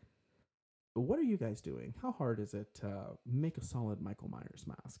like, what are you guys doing? How hard is it to make a solid Michael Myers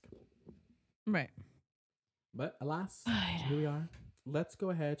mask? Right. But alas, here we are. Let's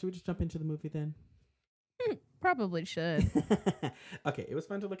go ahead. Should we just jump into the movie then? Probably should. Okay, it was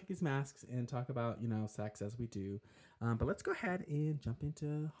fun to look at these masks and talk about, sex as we do. But let's go ahead and jump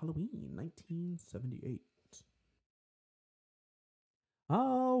into Halloween 1978.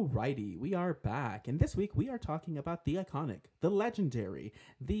 Alrighty, we are back, and this week we are talking about the iconic, the legendary,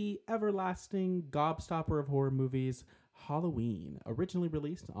 the everlasting gobstopper of horror movies, Halloween. Originally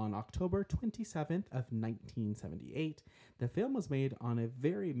released on October 27th of 1978, the film was made on a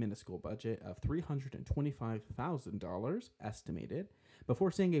very minuscule budget of $325,000 estimated,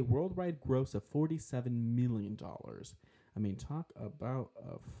 before seeing a worldwide gross of $47 million. I mean, talk about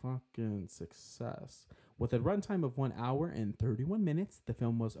a fucking success. With a runtime of 1 hour and 31 minutes, the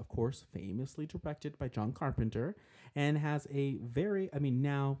film was, of course, famously directed by John Carpenter and has a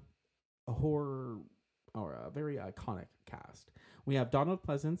now a horror or a very iconic cast. We have Donald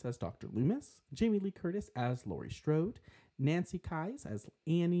Pleasance as Dr. Loomis, Jamie Lee Curtis as Laurie Strode, Nancy Kyes as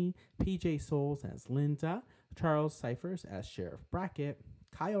Annie, PJ Souls as Linda, Charles Cyphers as Sheriff Brackett,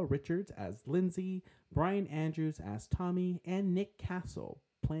 Kyle Richards as Lindsay, Brian Andrews as Tommy, and Nick Castle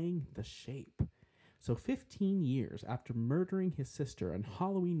playing the Shape. So 15 years after murdering his sister on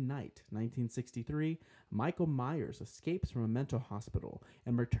Halloween night, 1963, Michael Myers escapes from a mental hospital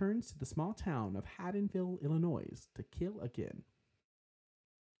and returns to the small town of Haddonfield, Illinois to kill again.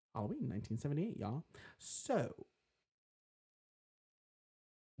 Halloween 1978, y'all. So,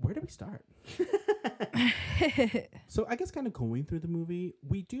 where do we start? So I guess kind of going through the movie,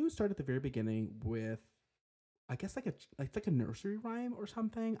 we do start at the very beginning with, I guess it's like a nursery rhyme or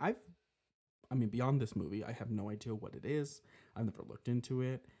something. Beyond this movie, I have no idea what it is. I've never looked into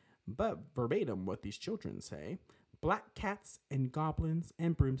it. But verbatim, what these children say: black cats and goblins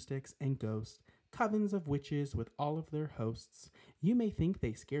and broomsticks and ghosts, covens of witches with all of their hosts. You may think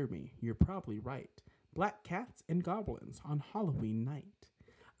they scare me. You're probably right. Black cats and goblins on Halloween night.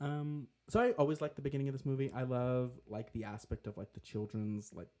 So I always like the beginning of this movie. I love like the aspect of like the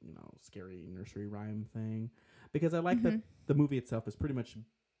children's scary nursery rhyme thing, because I like that the movie itself is pretty much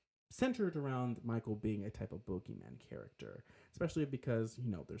centered around Michael being a type of boogeyman character, especially because,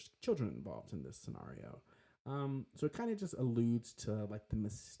 there's children involved in this scenario. So it kind of just alludes to like the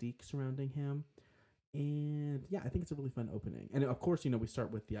mystique surrounding him. And yeah, I think it's a really fun opening. And of course, we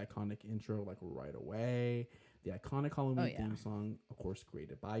start with the iconic intro like right away. The iconic Oh Halloween yeah. theme song, of course,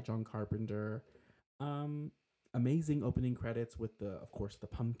 created by John Carpenter. Um, Amazing opening credits with of course, the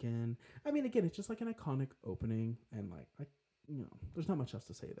pumpkin. I mean, again, it's just like an iconic opening, and there's not much else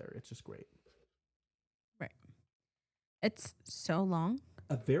to say there. It's just great. Right. It's so long.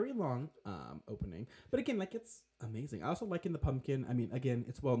 A very long opening, but again, like it's amazing. I also like in the pumpkin. I mean, again,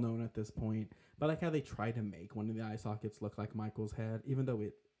 it's well known at this point, but like how they try to make one of the eye sockets look like Michael's head, even though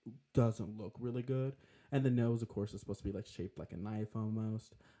it doesn't look really good. And the nose, of course, is supposed to be like shaped like a knife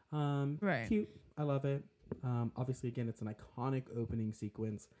almost. Right. Cute. I love it. Obviously, again, it's an iconic opening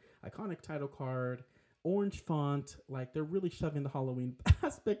sequence, iconic title card, orange font. Like they're really shoving the Halloween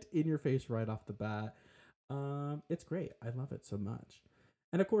aspect in your face right off the bat. It's great. I love it so much.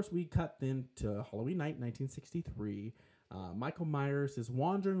 And of course, we cut then to Halloween night, 1963. Michael Myers is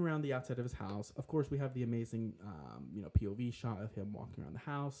wandering around the outside of his house. Of course, we have the amazing, POV shot of him walking around the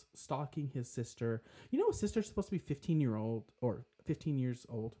house, stalking his sister. His sister's supposed to be 15-year-old or 15 years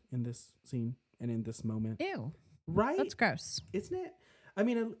old in this scene and in this moment, Ew. right? That's gross. Isn't it? I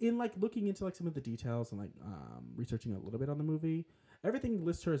mean, in like looking into like some of the details and like researching a little bit on the movie, everything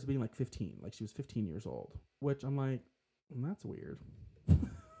lists her as being like 15, like she was 15 years old, which I'm like, that's weird.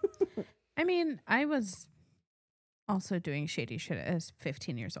 I mean, I was also doing shady shit as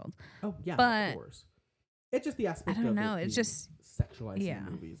 15 years old. Oh yeah, But of course. It's just the aspect I don't of know. it It's being just sexualized yeah. in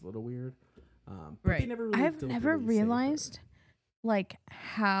the movie is a little weird. But they Right. never really I've never deliberately say her. realized like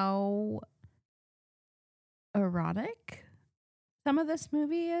how erotic some of this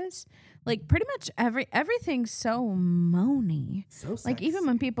movie is. Like pretty much everything's so moany. So Like even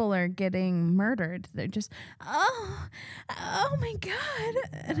when sexy. people are getting murdered, they're just oh my god,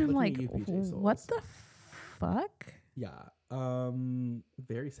 and I'm Looking like, at you, PJ what Souls. the fuck? Yeah.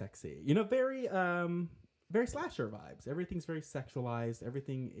 Very sexy. Very slasher vibes. Everything's very sexualized.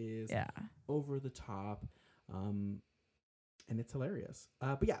 Everything is Yeah. over the top. And it's hilarious.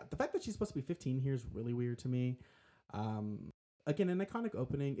 But yeah, the fact that she's supposed to be 15 here is really weird to me. Again, an iconic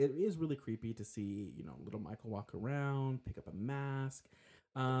opening. It is really creepy to see, little Michael walk around, pick up a mask.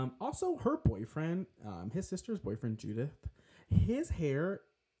 Also, her boyfriend, his sister's boyfriend, Judith, his hair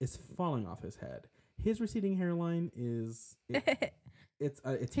is falling off his head. His receding hairline it's here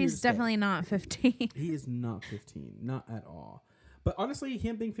to He's stay. definitely not 15. He is not 15, not at all. But honestly,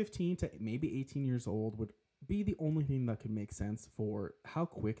 him being 15 to maybe 18 years old would be the only thing that could make sense for how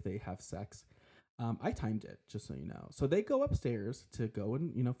quick they have sex. I timed it, just so you know. So they go upstairs to go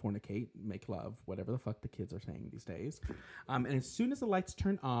and, fornicate, make love, whatever the fuck the kids are saying these days. And as soon as the lights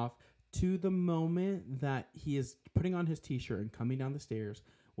turn off, to the moment that he is putting on his t-shirt and coming down the stairs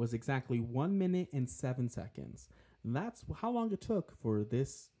was exactly 1 minute and 7 seconds. That's how long it took for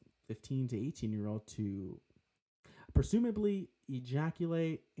this 15 to 18-year-old to presumably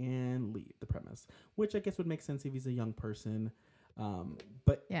ejaculate and leave the premise, which I guess would make sense if he's a young person.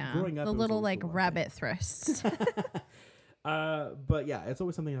 But Yeah. growing up, The it was little always like the one rabbit thrusts. thing. But yeah, it's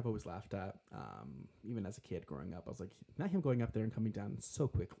always something I've always laughed at. Even as a kid growing up, I was like, not him going up there and coming down so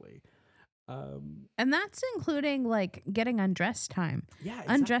quickly. And that's including like getting undressed time. Yeah,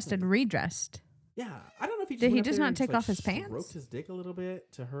 Undressed and exactly. redressed. Yeah, I don't know if he just Did he went up just there not and take off his stroked pants? his dick a little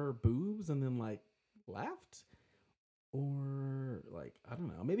bit to her boobs and then like left, or like I don't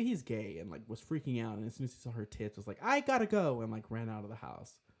know. Maybe he's gay and like was freaking out, and as soon as he saw her tits, was like, I gotta go, and like ran out of the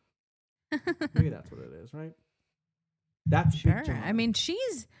house. Maybe that's what it is, right? That's Sure. Big John. I mean,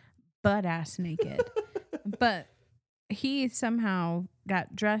 she's butt ass naked, but he somehow got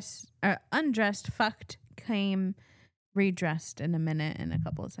undressed, fucked, came redressed in a minute and a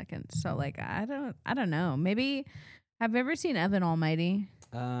couple of seconds. So like, I don't know. Maybe have you ever seen Evan Almighty?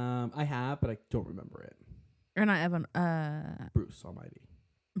 I have, but I don't remember it. Or not Evan, Bruce Almighty.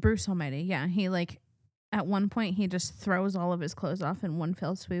 Bruce Almighty. Yeah. He like at one point he just throws all of his clothes off in one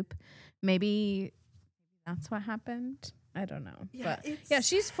fell swoop. Maybe that's what happened. I don't know. Yeah, But yeah,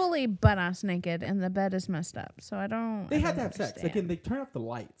 she's fully butt ass naked and the bed is messed up. So I don't. They I had don't to have sex. understand. Again, they turn off the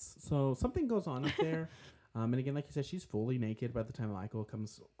lights. So something goes on up there. And again, like you said, she's fully naked by the time Michael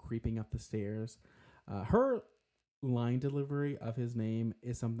comes creeping up the stairs. Her line delivery of his name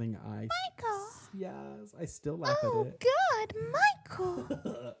is something Michael. Yes, I still laugh at it. God,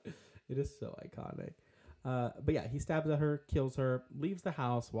 Michael. It is so iconic. But yeah, he stabs at her, kills her, leaves the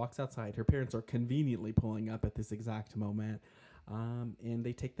house, walks outside. Her parents are conveniently pulling up at this exact moment. And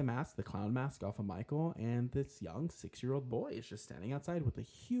they take the clown mask off of Michael, and this young 6-year-old boy is just standing outside with a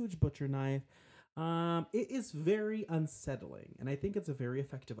huge butcher knife. It is very unsettling, and I think it's a very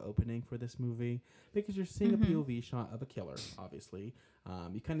effective opening for this movie because you're seeing a POV shot of a killer. Obviously,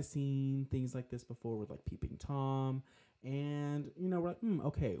 you kind of seen things like this before with like Peeping Tom, and we're like,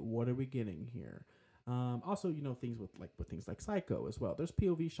 okay, what are we getting here? Also, things with things like Psycho as well. There's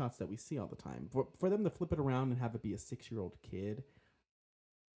POV shots that we see all the time. For them to flip it around and have it be a 6-year-old kid,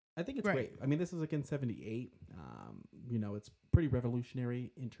 I think it's Right. great. I mean, this is again 78. It's pretty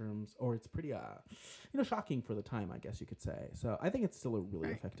revolutionary in terms, or it's pretty, shocking for the time, I guess you could say. So I think it's still a really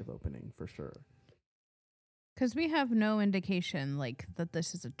Right. effective opening for sure. Because we have no indication like that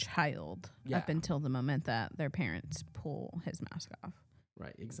this is a child Yeah. up until the moment that their parents pull his mask off.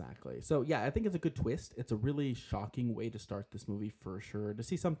 Right, exactly. So yeah, I think it's a good twist. It's a really shocking way to start this movie for sure. To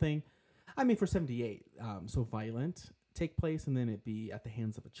see something, I mean, for 78, so violent take place and then it be at the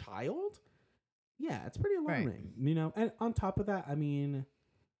hands of a child. Yeah, it's pretty Right. alarming, And on top of that, I mean,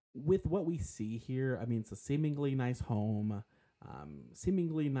 with what we see here, I mean, it's a seemingly nice home,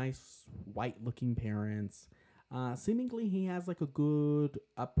 seemingly nice white-looking parents. Seemingly, he has like a good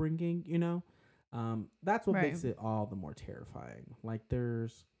upbringing. That's what Right. makes it all the more terrifying. Like,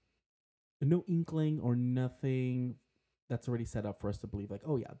 there's no inkling or nothing that's already set up for us to believe, like,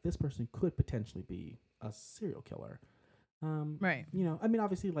 oh yeah, this person could potentially be a serial killer. Right. I mean,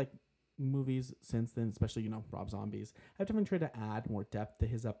 obviously, like movies since then, especially Rob Zombies, have definitely tried to add more depth to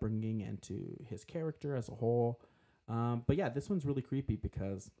his upbringing and to his character as a whole. But yeah, this one's really creepy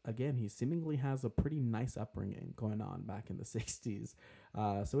because again, he seemingly has a pretty nice upbringing going on back in the '60s.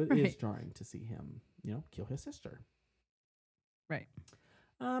 So it is Right. jarring to see him, kill his sister. Right.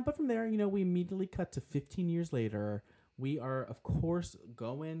 But from there, we immediately cut to 15 years later. We are, of course,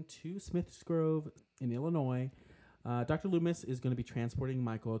 going to Smith's Grove in Illinois. Dr. Loomis is going to be transporting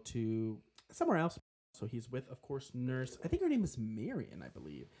Michael to somewhere else. So he's with, of course, nurse, I think her name is Marion, I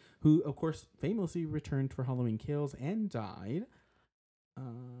believe, who, of course, famously returned for Halloween Kills and died. But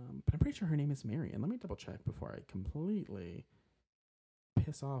I'm pretty sure her name is Marion. Let me double check before I completely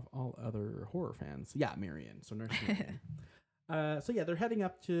piss off all other horror fans. Yeah, Marion. So nurse Marion. So yeah, they're heading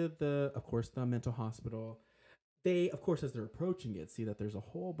up to the mental hospital. They, of course, as they're approaching it, see that there's a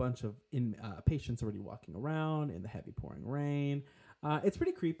whole bunch of patients already walking around in the heavy pouring rain. It's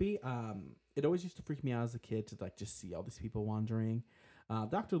pretty creepy. It always used to freak me out as a kid to like just see all these people wandering.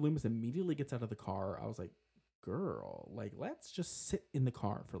 Dr. Loomis immediately gets out of the car. I was like, girl, like, let's just sit in the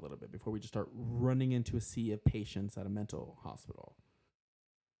car for a little bit before we just start running into a sea of patients at a mental hospital.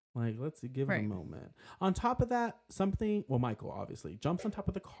 Like, let's give it a moment. On top of that, Michael obviously jumps on top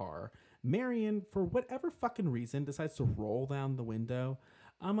of the car. Marion, for whatever fucking reason, decides to roll down the window.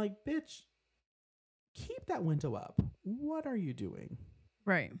 I'm like, bitch, keep that window up. What are you doing?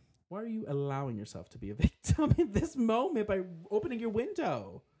 Right. Why are you allowing yourself to be a victim in this moment by opening your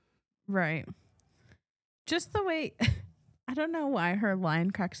window? Right. Just the way, I don't know why her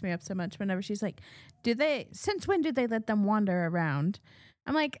line cracks me up so much whenever she's like, since when did they let them wander around?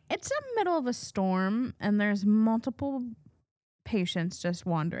 I'm like, it's the middle of a storm and there's multiple patients just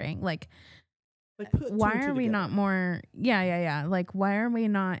wandering. Like why are we not more? Yeah. Like, why are we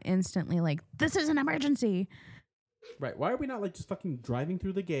not instantly like, this is an emergency? Right. Why are we not like just fucking driving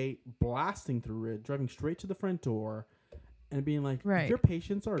through the gate, blasting through it, driving straight to the front door, and being like, your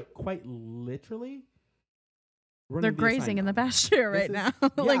patients are quite literally they're grazing in the pasture right now.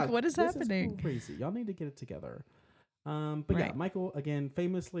 Like, what is happening? Is crazy. Y'all need to get it together. But yeah, Michael again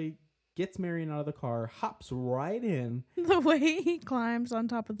famously gets Marion out of the car, hops right in. The way he climbs on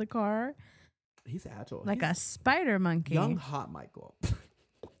top of the car, he's agile, like a spider monkey. Young hot Michael.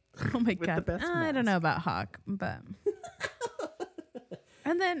 Oh my god! I don't know about Hawk, but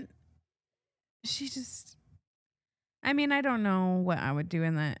and then she just. I mean, I don't know what I would do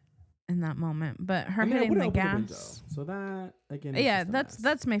in that moment, but her hitting the gas. So that again, yeah,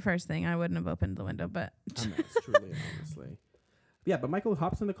 that's my first thing. I wouldn't have opened the window, but a mess, truly and honestly. Yeah, but Michael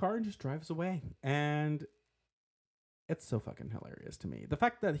hops in the car and just drives away, and it's so fucking hilarious to me. The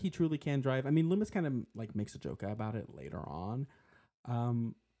fact that he truly can drive. I mean, Loomis kind of like makes a joke about it later on,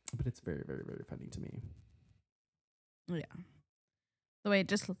 but it's very, very, very funny to me. Yeah, the way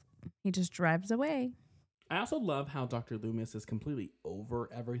he just drives away. I also love how Dr. Loomis is completely over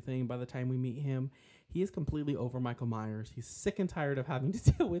everything by the time we meet him. He is completely over Michael Myers. He's sick and tired of having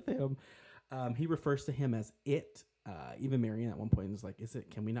to deal with him. He refers to him as it. Even Marion at one point is like,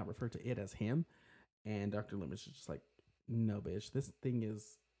 can we not refer to it as him? And Dr. Loomis is just like, no, bitch, this thing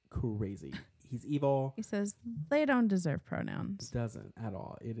is crazy. He's evil. He says they don't deserve pronouns. Doesn't at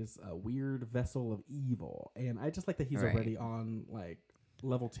all. It is a weird vessel of evil. And I just like that he's already on like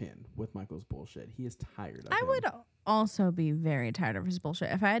level 10 with Michael's bullshit. He is tired of I him. would also be very tired of his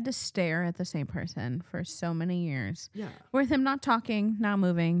bullshit if I had to stare at the same person for so many years Yeah. with him not talking, not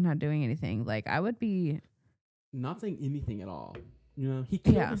moving, not doing anything. Like, I would be. Not saying anything at all. You know, he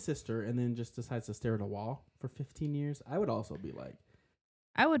killed Yeah. his sister and then just decides to stare at a wall for 15 years. I would also be like,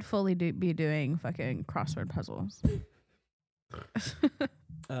 I would fully be doing fucking crossword puzzles.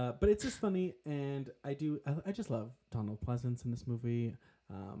 but it's just funny, and I just love Donald Pleasance in this movie.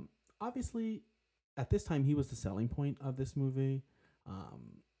 Obviously, at this time, he was the selling point of this movie,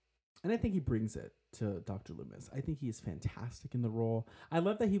 and I think he brings it to Dr. Loomis. I think he is fantastic in the role. I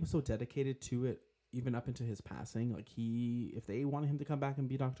love that he was so dedicated to it, even up into his passing. Like, if they wanted him to come back and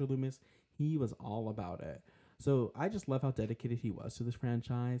be Dr. Loomis, he was all about it. So I just love how dedicated he was to this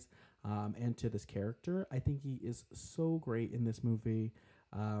franchise and to this character. I think he is so great in this movie.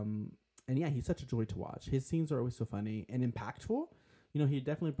 And yeah, he's such a joy to watch. His scenes are always so funny and impactful. You know, he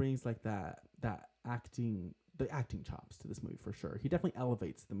definitely brings like the acting chops to this movie for sure. He definitely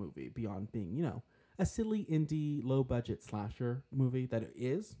elevates the movie beyond being, you know, a silly indie low budget slasher movie that it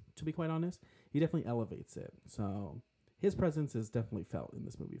is, to be quite honest. He definitely elevates it. So his presence is definitely felt in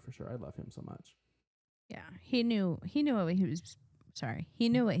this movie for sure. I love him so much. Yeah, he knew what he was. Sorry, he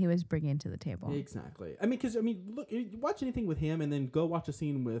knew what he was bringing to the table. Exactly. Look, watch anything with him, and then go watch a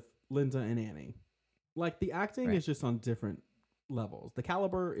scene with Linda and Annie. Like, the acting is just on different levels. The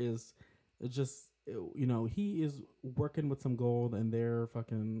caliber is just, you know, he is working with some gold, and they're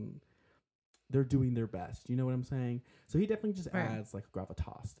doing their best. You know what I'm saying? So he definitely just adds like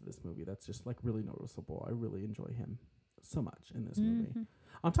gravitas to this movie. That's just like really noticeable. I really enjoy him so much in this movie.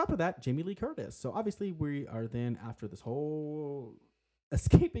 On top of that, Jamie Lee Curtis. So obviously we are then, after this whole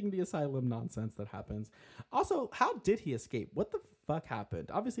escaping the asylum nonsense that happens. Also, how did he escape? What the fuck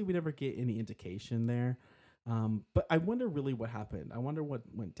happened? Obviously we never get any indication there. But I wonder really what happened. I wonder what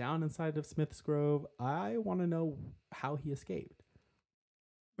went down inside of Smith's Grove. I want to know how he escaped.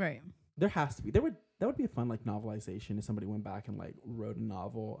 Right. There has to be. That would be a fun like novelization if somebody went back and like wrote a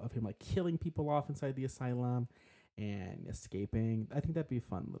novel of him like killing people off inside the asylum and escaping. I think that'd be a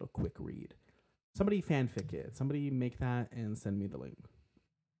fun little quick read. Somebody fanfic it. Somebody make that and send me the link.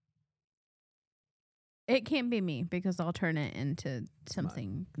 It can't be me because I'll turn it into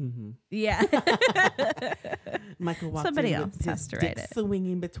something. Mm-hmm. Yeah. Michael walked Somebody in else with has his to dick write it.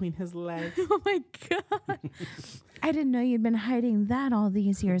 swinging between his legs. Oh my God. I didn't know you'd been hiding that all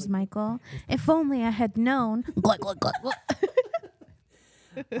these years, Michael. If only I had known. Gluck, gluck, gluck, gluck.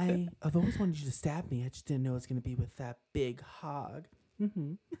 I've always wanted you to stab me. I just didn't know it was going to be with that big hog.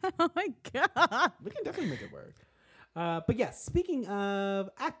 Mm-hmm. Oh my God. We can definitely make it work. But yes, speaking of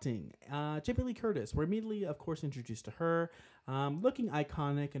acting, Jamie Lee Curtis, we're immediately, of course, introduced to her, looking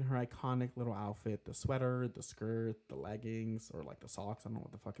iconic in her iconic little outfit, the sweater, the skirt, the leggings, or like the socks. I don't know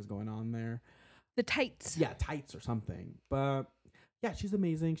what the fuck is going on there. The tights. Yeah, tights or something. But yeah, she's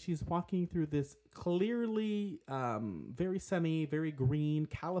amazing. She's walking through this clearly very sunny, very green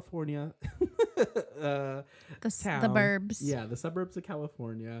California The town. burbs. Yeah, the suburbs of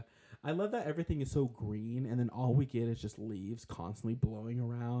California. I love that everything is so green, and then all we get is just leaves constantly blowing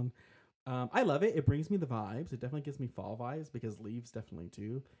around. I love it. It brings me the vibes. It definitely gives me fall vibes because leaves definitely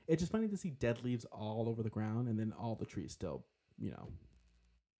do. It's just funny to see dead leaves all over the ground, and then all the trees still, you know,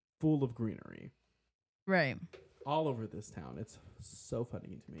 full of greenery. Right. All over this town. It's so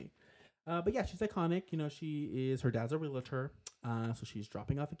funny to me. But yeah, she's iconic. You know, her dad's a realtor. So she's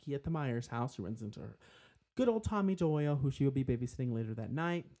dropping off a key at the Myers house. She runs into her good old Tommy Doyle, who she will be babysitting later that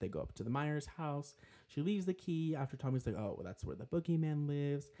night. They go up to the Myers house. She leaves the key after Tommy's like, oh, well, that's where the boogeyman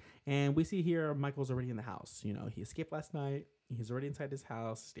lives. And we see here Michael's already in the house. You know, he escaped last night. He's already inside his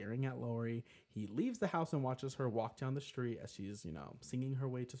house staring at Lori. He leaves the house and watches her walk down the street as she's, you know, singing her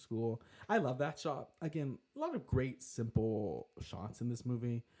way to school. I love that shot. Again, a lot of great, simple shots in this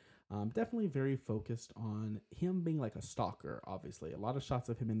movie. Definitely very focused on him being like a stalker, obviously. A lot of shots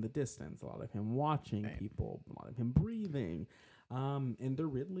of him in the distance, a lot of him watching people, a lot of him breathing. And they're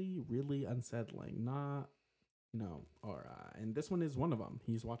really, really unsettling. Not, you know, and this one is one of them.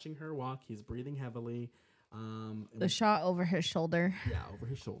 He's watching her walk. He's breathing heavily. The shot over his shoulder. Yeah, over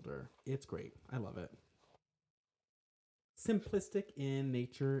his shoulder. It's great. I love it. Simplistic in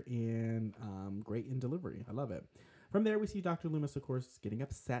nature and great in delivery. I love it. From there, we see Dr. Loomis, of course, getting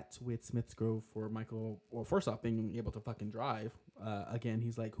upset with Smith's Grove for Michael. Well, first off, being able to fucking drive. Again,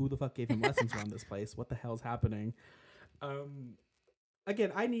 he's like, who the fuck gave him lessons around this place? What the hell's happening?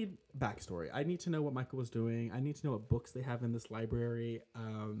 Again, I need backstory. I need to know what Michael was doing. I need to know what books they have in this library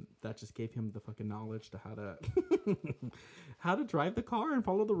that just gave him the fucking knowledge to how to drive the car and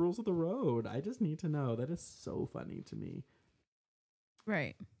follow the rules of the road. I just need to know. That is so funny to me.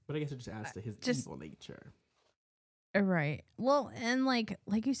 Right. But I guess it just adds to his Just evil nature. right. Well, and like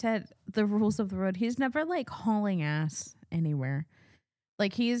you said, the rules of the road. He's never like hauling ass anywhere.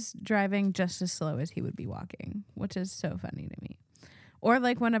 Like he's driving just as slow as he would be walking, which is so funny to me. Or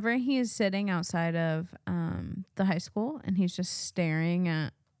like whenever he is sitting outside of the high school and he's just staring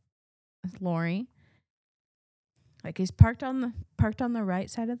at Lori. Like he's parked on the right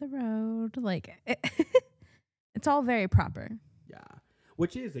side of the road. Like it's all very proper. Yeah.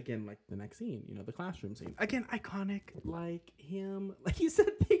 Which is, again, like the next scene, the classroom scene. Again, iconic, like him, like you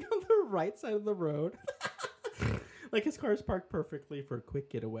said, being on the right side of the road. Like his car's parked perfectly for a quick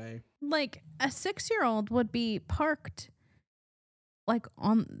getaway. Like a 6-year-old would be parked like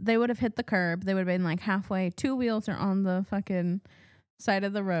they would have hit the curb. They would have been like halfway. 2 wheels are on the fucking side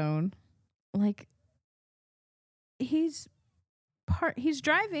of the road. Like he's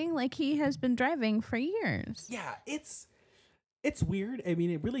driving like he has been driving for years. Yeah, it's weird. I mean,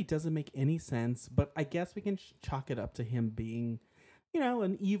 it really doesn't make any sense, but I guess we can chalk it up to him being,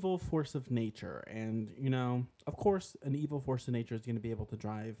 an evil force of nature. And, of course, an evil force of nature is going to be able to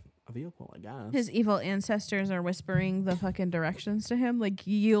drive a vehicle, I guess. His evil ancestors are whispering the fucking directions to him, like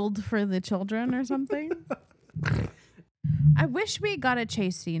yield for the children or something. I wish we got a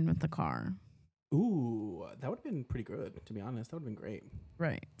chase scene with the car. Ooh, that would have been pretty good, to be honest. That would have been great.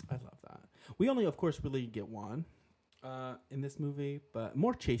 Right. I love that. We only, of course, really get one in this movie, but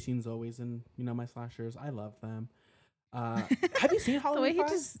more chase scenes always in, my slashers. I love them. Have you seen Halloween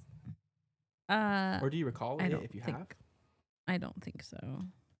 5? Or do you recall it if you have? I don't think so.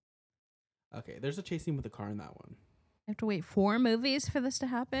 Okay, there's a chase scene with a car in that one. I have to wait 4 movies for this to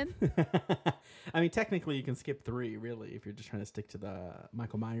happen? I mean, technically, you can skip 3, really, if you're just trying to stick to the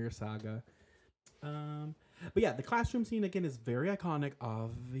Michael Myers saga. But yeah, the classroom scene, again, is very iconic,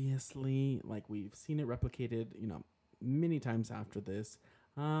 obviously. Like, we've seen it replicated, many times after this.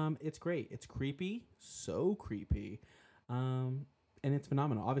 It's great. It's creepy. So creepy. And it's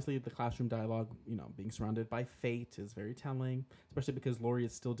phenomenal. Obviously, the classroom dialogue, being surrounded by fate is very telling, especially because Laurie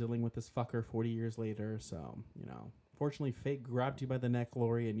is still dealing with this fucker 40 years later. So, fortunately, fate grabbed you by the neck,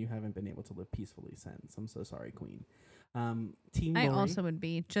 Laurie, and you haven't been able to live peacefully since. I'm so sorry, Queen. Team Laurie. I also would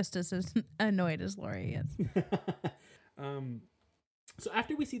be just as annoyed as Laurie is. So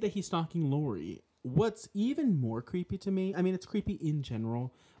after we see that he's stalking Laurie, what's even more creepy to me, I mean, it's creepy in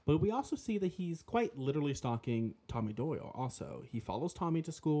general, but we also see that he's quite literally stalking Tommy Doyle also. He follows Tommy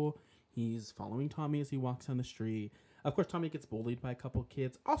to school. He's following Tommy as he walks down the street. Of course, Tommy gets bullied by a couple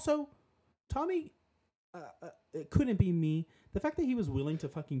kids. Also, Tommy, it couldn't be me. The fact that he was willing to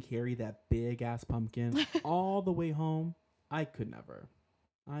fucking carry that big-ass pumpkin all the way home, I could never.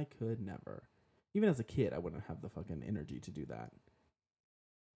 Even as a kid, I wouldn't have the fucking energy to do that.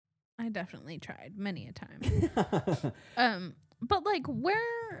 I definitely tried many a time. But like why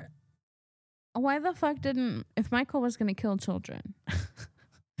the fuck didn't, if Michael was going to kill children,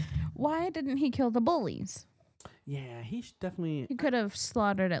 why didn't he kill the bullies? Yeah, he should definitely. He could have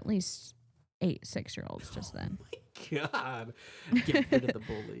slaughtered at least 8 6-year-olds just then. Oh my God. Get rid of the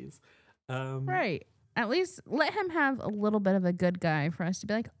bullies. Right. At least let him have a little bit of a good guy for us to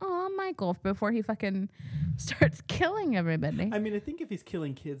be like, oh, Michael, before he fucking starts killing everybody. I mean, I think if he's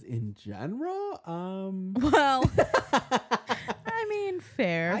killing kids in general, well, I mean,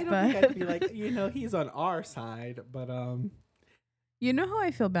 fair. I don't think I'd be like, he's on our side, but you know who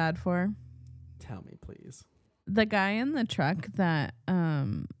I feel bad for? Tell me, please. The guy in the truck that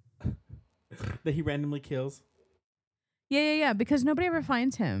that he randomly kills. Yeah, because nobody ever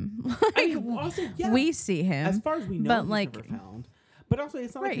finds him. We see him. As far as we know, but he's like, never found. But also,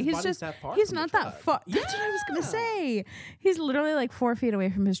 it's not right, like his he's body's just that far. he's from not the that truck. far. Yeah. That's what I was gonna say. He's literally like 4 feet away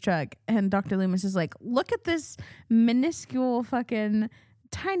from his truck, and Dr. Loomis is like, "Look at this minuscule fucking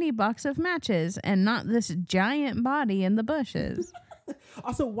tiny box of matches, and not this giant body in the bushes."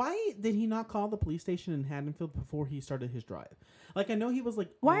 Also, why did he not call the police station in Haddonfield before he started his drive? Like, I know he was like,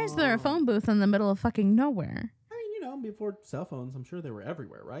 why is there a phone booth in the middle of fucking nowhere? I mean, before cell phones, I'm sure they were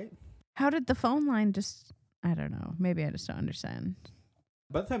everywhere, right? How did the phone line just? I don't know. Maybe I just don't understand.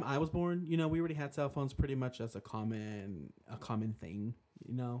 By the time I was born, we already had cell phones pretty much as a common thing,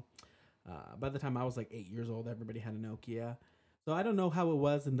 By the time I was like 8 years old, everybody had a Nokia. So I don't know how it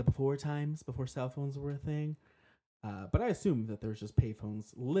was in the before times, before cell phones were a thing. But I assume that there's just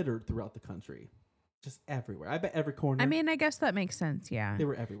payphones littered throughout the country. Just everywhere. I bet every corner. I mean, I guess that makes sense, yeah. They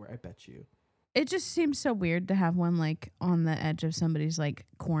were everywhere, I bet you. It just seems so weird to have one like on the edge of somebody's like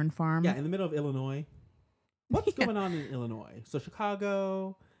corn farm. Yeah, in the middle of Illinois. What's going on in Illinois? So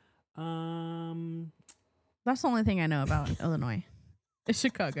Chicago. That's the only thing I know about Illinois. It's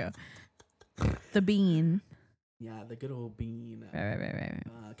Chicago. The bean. Yeah, the good old bean. Right.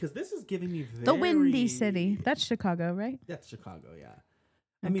 Because this is giving me The Windy City. That's Chicago, right? That's Chicago, yeah.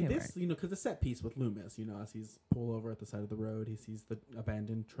 I mean, Okay, this, because the set piece with Loomis, as he's pull over at the side of the road, he sees the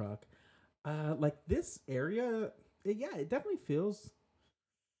abandoned truck. Like this area, it definitely feels.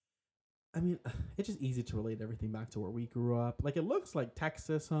 I mean, it's just easy to relate everything back to where we grew up. Like it looks like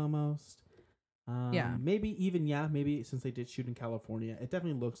Texas almost. Yeah. Maybe since they did shoot in California, it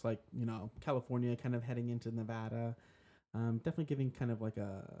definitely looks like California, kind of heading into Nevada. Definitely giving kind of like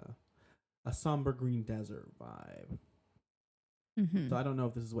a somber green desert vibe. Mm-hmm. So I don't know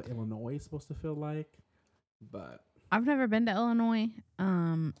if this is what Illinois is supposed to feel like, but I've never been to Illinois.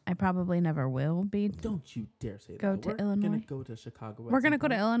 I probably never will be. Don't you dare say Go that. to We're Illinois. gonna go to Chicago. We're gonna go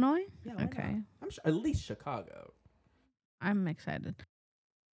to Illinois. Yeah. why Okay. not? I'm sure at least Chicago. I'm excited.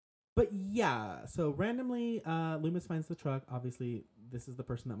 But yeah, so randomly, Loomis finds the truck. Obviously, this is the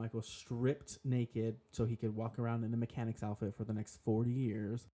person that Michael stripped naked so he could walk around in a mechanic's outfit for the next 40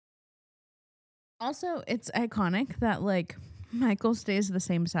 years. Also, it's iconic that like Michael stays the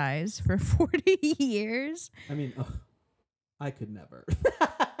same size for 40 years. I mean, I could never.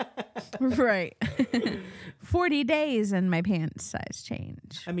 Right. 40 days and my pants size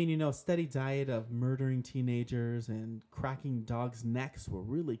change. I mean, steady diet of murdering teenagers and cracking dogs' necks will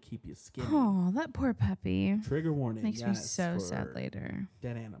really keep you skinny. Oh, that poor puppy. Trigger warning. Makes me yes, so for sad later.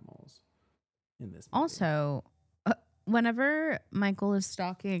 Dead animals in this movie. Also, whenever Michael is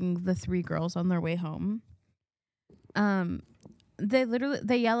stalking the three girls on their way home,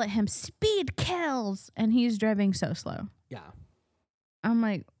 they yell at him, "Speed kills," and he's driving so slow. Yeah. I'm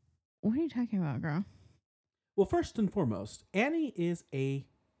like, what are you talking about, girl? Well, first and foremost, Annie is a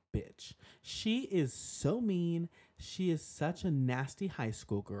bitch. She is so mean. She is such a nasty high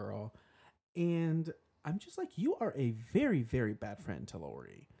school girl. And I'm just like, you are a very, very bad friend to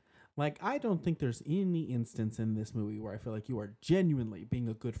Lori. Like, I don't think there's any instance in this movie where I feel like you are genuinely being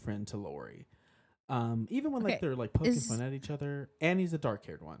a good friend to Lori. Even when they're like poking fun at each other. Annie's the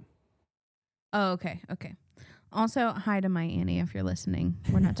dark-haired one. Oh, okay. Also, hi to my Annie if you're listening.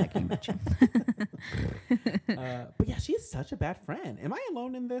 We're not talking about you. But yeah, she is such a bad friend. Am I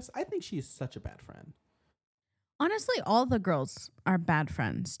alone in this? I think she is such a bad friend. Honestly, all the girls are bad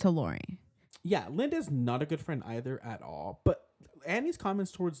friends to Lori. Yeah, Linda's not a good friend either at all. But Annie's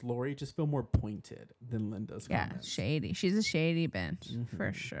comments towards Lori just feel more pointed than Linda's comments. Yeah, shady. She's a shady bitch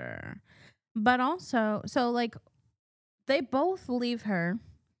for sure. But also, so like, they both leave her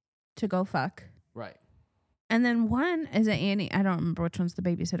to go fuck. Right. And then one is it Annie. I don't remember which one's the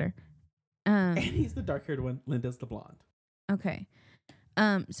babysitter. Annie's the dark-haired one. Linda's the blonde. Okay.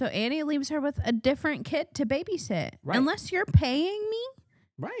 So Annie leaves her with a different kid to babysit. Right. Unless you're paying me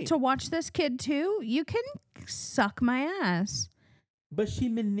Right. to watch this kid too, you can suck my ass. But she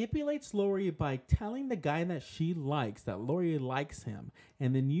manipulates Lori by telling the guy that she likes that Lori likes him,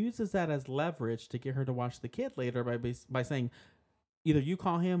 and then uses that as leverage to get her to watch the kid later by saying, either you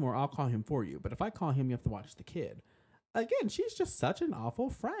call him or I'll call him for you. But if I call him, you have to watch the kid. Again, she's just such an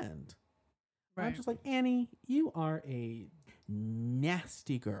awful friend. Right. I'm just like, Annie, you are a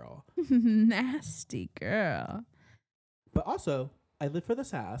nasty girl. Nasty girl. But also, I live for the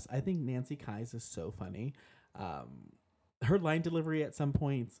sass. I think Nancy Kyes is so funny. Her line delivery at some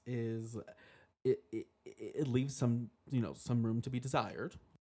points is it leaves some room to be desired.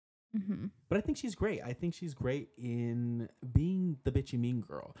 Mm-hmm. But I think she's great. I think she's great in being the bitchy mean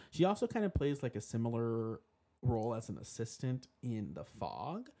girl. She also kind of plays like a similar role as an assistant in The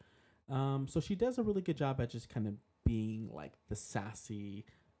Fog. So she does a really good job at just kind of being like the sassy,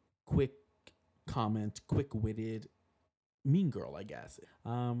 quick comment, quick-witted mean girl, I guess.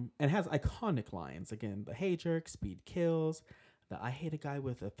 And has iconic lines. Again, the hey jerk, speed kills, the I hate a guy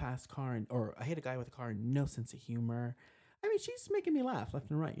with a fast car or I hate a guy with a car and no sense of humor. I mean, she's making me laugh left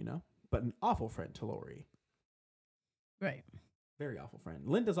and right, but an awful friend to Lori. Right. Very awful friend.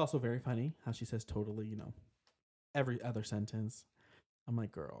 Linda's also very funny, how she says totally, every other sentence. I'm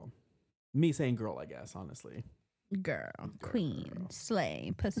like, girl. Me saying girl, I guess, honestly. Girl. Queen.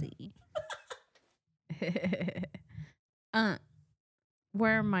 Slay. Pussy.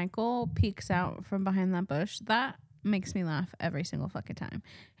 Where Michael peeks out from behind that bush, that makes me laugh every single fucking time.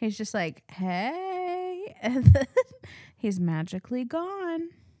 He's just like, hey, and then he's magically gone.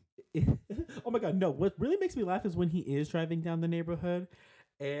 Oh my god, no. What really makes me laugh is when he is driving down the neighborhood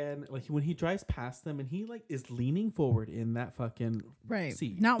and like when he drives past them and he like is leaning forward in that fucking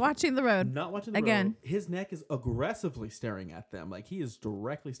seat. Not watching the road. Not watching the road. His neck is aggressively staring at them. Like he is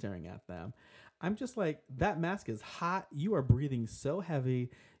directly staring at them. I'm just like, that mask is hot. You are breathing so heavy.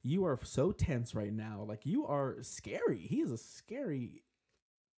 You are so tense right now. Like you are scary. He is a scary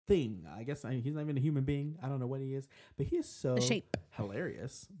thing. I guess he's not even a human being. I don't know what he is, but he is so The shape.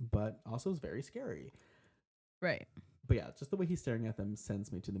 hilarious, but also is very scary. Right. But yeah, just the way he's staring at them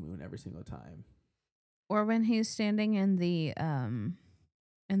sends me to the moon every single time. Or when he's standing in the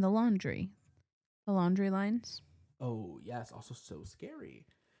laundry. The laundry lines. Oh, yes, also so scary.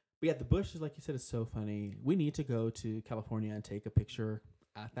 But yeah, the bush is, like you said, is so funny. We need to go to California and take a picture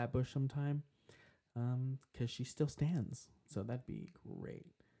at that bush sometime. Because she still stands. So that'd be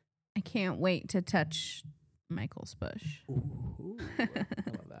great. I can't wait to touch Michael's bush. Ooh, I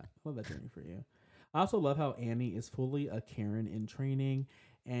love that. I love that journey for you. I also love how Annie is fully a Karen in training,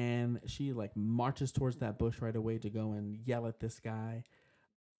 and she like marches towards that bush right away to go and yell at this guy.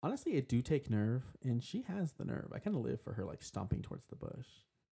 Honestly, it do take nerve, and she has the nerve. I kind of live for her like stomping towards the bush.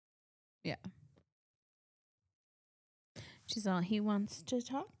 Yeah. She's all, he wants to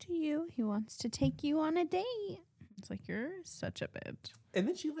talk to you. He wants to take you on a date. It's like, you're such a bitch. And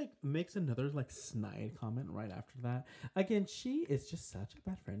then she like makes another like snide comment right after that. Again, she is just such a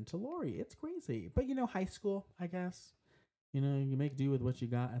bad friend to Lori. It's crazy. But you know, high school, I guess. You know, you make do with what you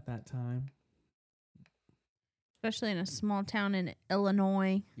got at that time. Especially in a small town in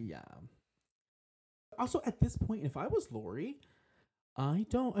Illinois. Yeah. Also, at this point, if I was Lori, I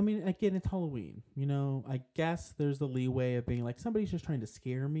mean, again, it's Halloween. You know, I guess there's the leeway of being like, somebody's just trying to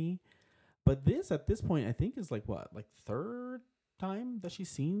scare me. But this, at this point, I think is like what? Like third time that she's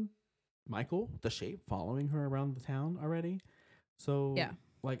seen Michael, the shape, following her around the town already. So, Yeah.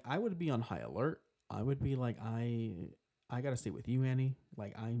 like, I would be on high alert. I would be like, I got to stay with you, Annie.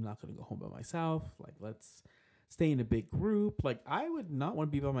 Like, I'm not going to go home by myself. Like, let's stay in a big group. Like, I would not want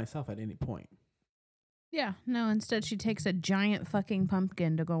to be by myself at any point. Yeah, no, instead she takes a giant fucking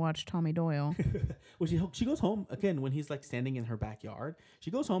pumpkin to go watch Tommy Doyle. Well, she goes home again when he's like standing in her backyard.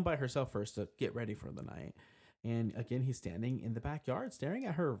 She goes home by herself first to get ready for the night. And again, he's standing in the backyard staring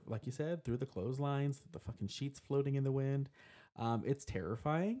at her, like you said, through the clotheslines, the fucking sheets floating in the wind. It's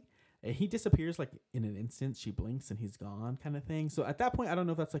terrifying. And he disappears like in an instant. She blinks and he's gone, kind of thing. So at that point, I don't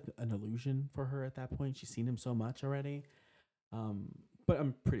know if that's like an illusion for her at that point. She's seen him so much already. But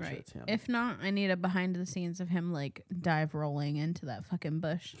I'm pretty sure it's him. If not, I need a behind the scenes of him like dive rolling into that fucking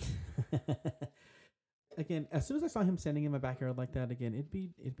bush. Again, as soon as I saw him standing in my backyard like that again,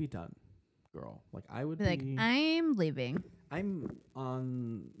 it'd be done, girl. Like I would be like, I'm leaving. I'm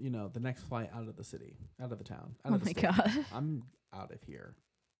on, the next flight out of the city, out of the town. Oh my god. I'm out of here.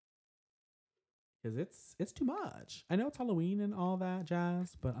 Because it's too much. I know it's Halloween and all that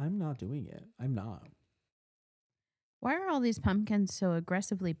jazz, but I'm not doing it. I'm not. Why are all these pumpkins so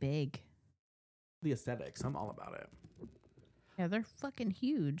aggressively big? The aesthetics, I'm all about it. Yeah, they're fucking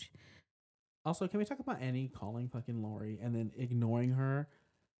huge. Also, can we talk about Annie calling fucking Lori and then ignoring her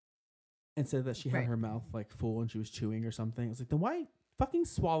and said that she had her mouth like full and she was chewing or something? It's like, then why fucking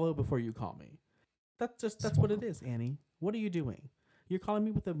swallow before you call me? That's what it is, Annie. What are you doing? You're calling me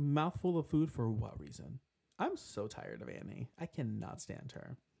with a mouthful of food for what reason? I'm so tired of Annie. I cannot stand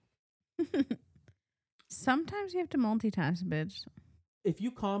her. Sometimes you have to multitask, bitch. If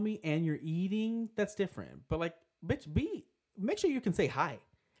you call me and you're eating, that's different. But like, bitch, make sure you can say hi.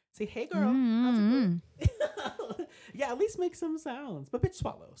 Say, hey girl, how's it going? Yeah, at least make some sounds. But bitch,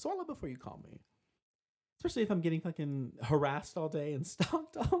 swallow before you call me. Especially if I'm getting fucking harassed all day and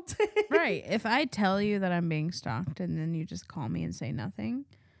stalked all day. Right. If I tell you that I'm being stalked and then you just call me and say nothing.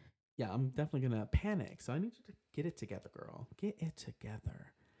 Yeah, I'm definitely gonna panic. So I need you to get it together, girl. Get it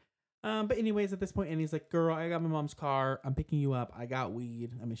together. But anyways, at this point, Annie's like, girl, I got my mom's car. I'm picking you up. I got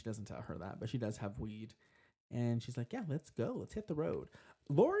weed. I mean, she doesn't tell her that, but she does have weed. And she's like, yeah, let's go. Let's hit the road.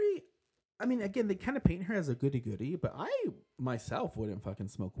 Lori, I mean, again, they kind of paint her as a goody-goody, but I myself wouldn't fucking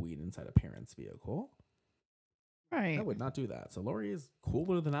smoke weed inside a parent's vehicle. Right. I would not do that. So Lori is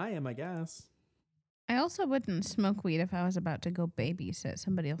cooler than I am, I guess. I also wouldn't smoke weed if I was about to go babysit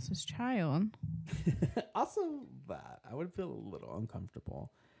somebody else's child. Also that. I would feel a little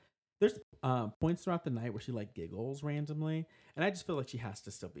uncomfortable. There's points throughout the night where she like giggles randomly, and I just feel like she has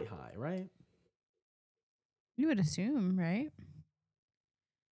to still be high, right? You would assume, right?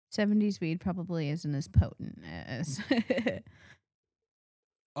 70s weed probably isn't as potent as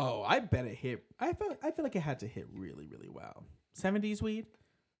Oh, I bet it hit. I feel like it had to hit really, really well. 70s weed.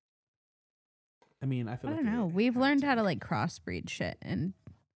 I mean, I feel. I don't know. We've learned how to like crossbreed shit, and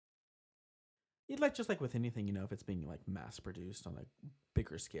you'd like just like with anything, if it's being like mass produced on a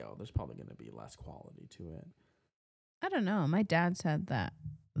bigger scale, there's probably going to be less quality to it. I don't know. My dad said that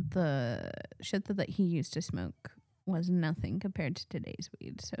the shit that he used to smoke was nothing compared to today's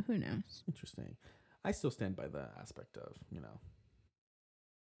weed. So who knows? Interesting. I still stand by the aspect of,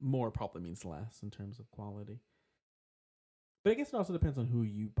 more probably means less in terms of quality. But I guess it also depends on who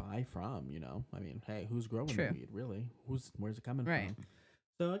you buy from, you know? I mean, hey, who's growing True. the weed, really? Where's it coming Right. from?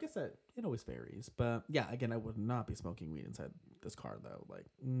 So I guess that it always varies. But yeah, again, I would not be smoking weed inside this car, though. Like,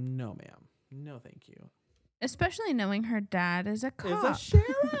 no, ma'am. No, thank you. Especially knowing her dad is a Is cop. a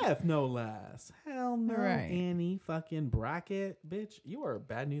sheriff, no less. Hell no, Right. Annie fucking Brackett, bitch. You are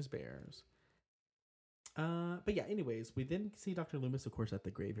bad news bears. But yeah, anyways, we then see Dr. Loomis, of course, at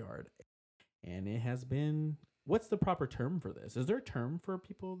the graveyard. And it has been, what's the proper term for this? Is there a term for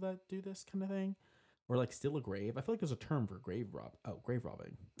people that do this kind of thing? Or like steal a grave? I feel like there's a term for grave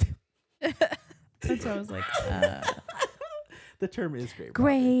robbing. That's why I was like, The term is grave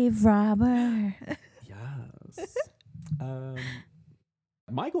robbing. grave robber. Yes.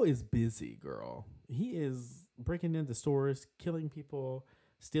 Michael is busy, girl. He is breaking into stores, killing people,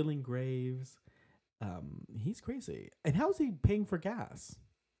 stealing graves. He's crazy. And how is he paying for gas?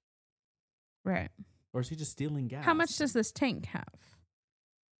 Right. Or is he just stealing gas? How much does this tank have?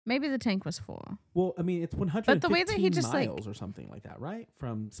 Maybe the tank was full. Well, I mean, it's 115 But the way that he just, like- miles or something like that, right?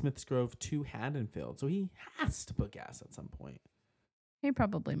 From Smiths Grove to Haddonfield. So he has to put gas at some point. He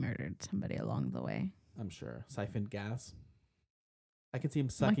probably murdered somebody along the way. I'm sure. Siphoned gas. I can see him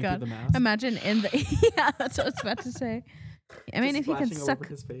My sucking through God. the mask. Imagine in the yeah, that's what I was about to say. I mean, Just if he can splashing suck, over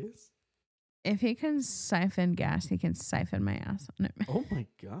his face. if he can siphon gas, he can siphon my ass on it. Oh my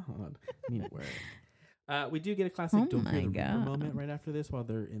God. I mean, word. We do get a classic Oh Don't my Fear the Reaper God. moment right after this while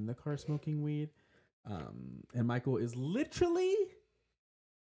they're in the car smoking weed. And Michael is literally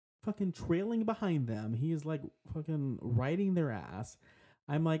fucking trailing behind them. He is like fucking riding their ass.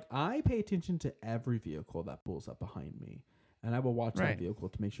 I'm like, I pay attention to every vehicle that pulls up behind me. And I will watch that Right. vehicle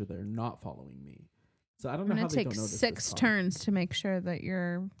to make sure they're not following me. So I don't know I'm how gonna they take don't notice 6 this car. turns to make sure that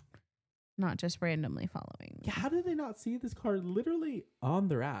you're not just randomly following me. Yeah, how did they not see this car literally on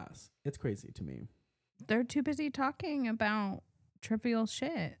their ass? It's crazy to me. They're too busy talking about trivial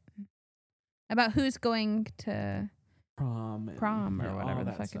shit. About who's going to Prom and, Prom or yeah, whatever all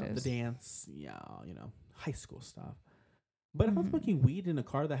the that fuck it stuff. is. The dance, yeah, high school stuff. But if I'm Mhm. smoking weed in a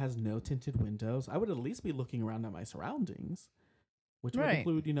car that has no tinted windows, I would at least be looking around at my surroundings, which would Right.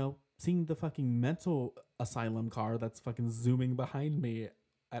 include, seeing the fucking mental asylum car that's fucking zooming behind me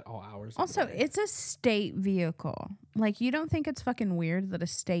at all hours. of the Also, day. it's a state vehicle. Like, you don't think it's fucking weird that a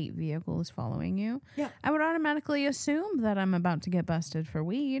state vehicle is following you? Yeah. I would automatically assume that I'm about to get busted for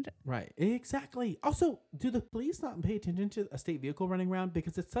weed. Right, exactly. Also, do the police not pay attention to a state vehicle running around?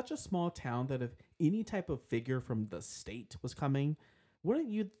 Because it's such a small town that if any type of figure from the state was coming, wouldn't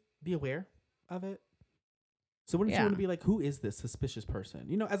you be aware of it? So wouldn't you Yeah. want to be like, who is this suspicious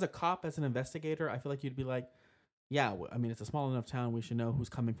person? As a cop, as an investigator, I feel like you'd be like, yeah, I mean, it's a small enough town. We should know who's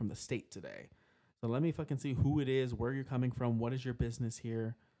coming from the state today. So let me fucking see who it is, where you're coming from, what is your business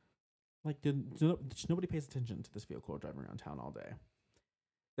here. Like, nobody pays attention to this vehicle driving around town all day.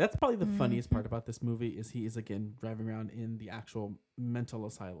 That's probably the funniest Mhm. part about this movie is he is, again, driving around in the actual mental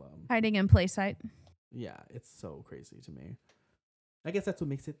asylum. Hiding in plain sight. Yeah, it's so crazy to me. I guess that's what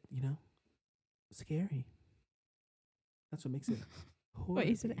makes it, scary. That's what makes it What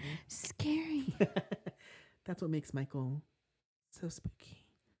you said. horror-y. Scary. That's what makes Michael so spooky.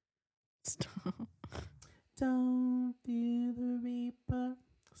 Stop. Don't fear the Reaper.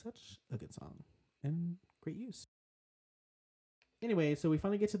 Such a good song and great use. Anyway, so we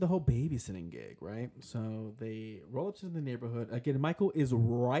finally get to the whole babysitting gig, right? So they roll up to the neighborhood. Again, Michael is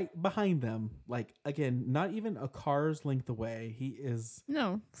right behind them. Like, again, not even a car's length away. He is,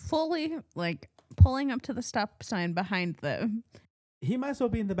 No, fully, like, pulling up to the stop sign behind them. he might as well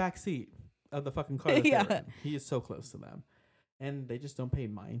be in the back seat of the fucking car that Yeah. they're in. He is so close to them. And they just don't pay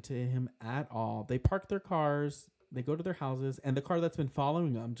mind to him at all. They park their cars, they go to their houses, and the car that's been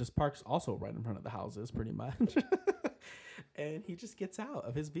following them just parks also right in front of the houses, pretty much. And he just gets out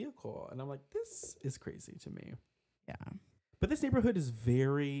of his vehicle. And I'm like, this is crazy to me. Yeah. But this neighborhood is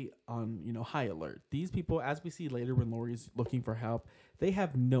very on, high alert. These people, as we see later when Lori's looking for help, they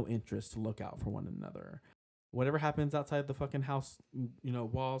have no interest to look out for one another. Whatever happens outside the fucking house,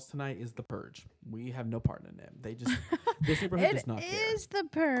 walls tonight is the purge. We have no part in it. They just, this neighborhood does not care. It is the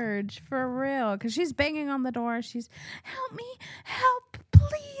purge, for real. Because she's banging on the door. She's, help me, help,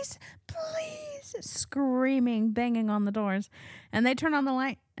 please, please. Screaming, banging on the doors. And they turn on the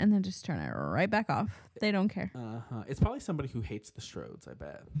light and then just turn it right back off. They don't care. Uh-huh. It's probably somebody who hates the Strodes, I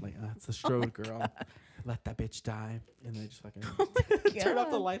bet. Like, it's the Strode girl. God. Let that bitch die. And they just fucking Oh my turn off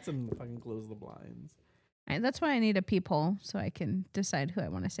the God. lights and fucking close the blinds. That's why I need a peephole so I can decide who I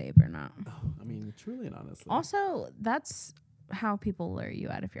want to save or not. Oh, I mean, truly and honestly. Also, that's how people lure you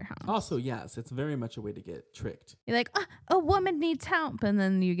out of your house. Also, yes, it's very much a way to get tricked. You're like, a woman needs help. And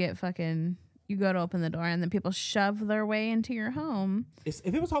then you You go to open the door and then people shove their way into your home. If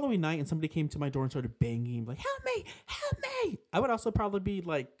it was Halloween night and somebody came to my door and started banging, like, help me, I would also probably be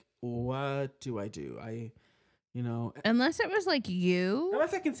like, what do? Unless it was like you.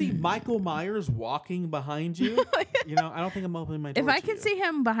 Unless I can see Michael Myers walking behind you, I don't think I'm opening my door. If I can see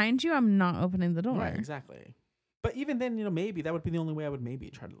him behind you, I'm not opening the door. Right, exactly. But even then, maybe that would be the only way I would maybe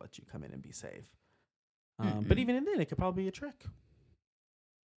try to let you come in and be safe. But even then, it could probably be a trick.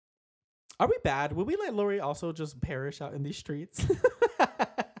 Are we bad? Would we let Lori also just perish out in these streets?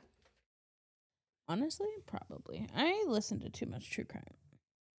 Honestly, probably. I listen to too much true crime.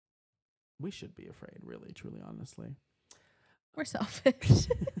 We should be afraid, really, truly, honestly. We're selfish.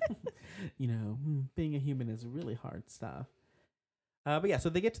 Being a human is really hard stuff. But yeah, so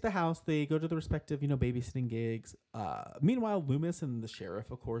they get to the house. They go to the respective, babysitting gigs. Meanwhile, Loomis and the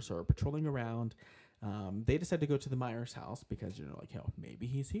sheriff, of course, are patrolling around. They decide to go to the Myers house because, maybe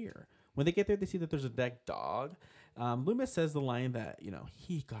he's here. When they get there, they see that there's a dead dog. Loomis says the line that,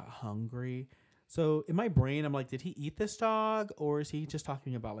 he got hungry. So in my brain, I'm like, did he eat this dog? Or is he just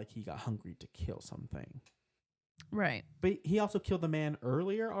talking about like he got hungry to kill something? Right. But he also killed the man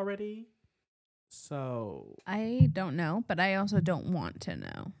earlier already. So I don't know, but I also don't want to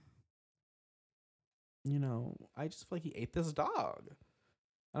know. I just feel like he ate this dog.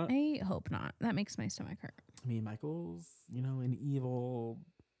 I hope not. That makes my stomach hurt. I mean, Michael's, an evil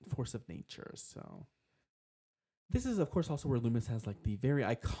force of nature. So this is, of course, also where Loomis has like the very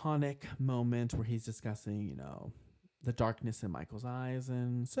iconic moment where he's discussing, the darkness in Michael's eyes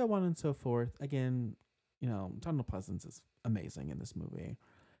and so on and so forth. Again, Donald Pleasance is amazing in this movie.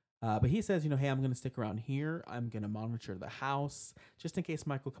 But he says, hey, I'm going to stick around here. I'm going to monitor the house just in case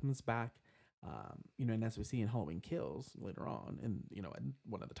Michael comes back. And as we see in Halloween Kills later on, and in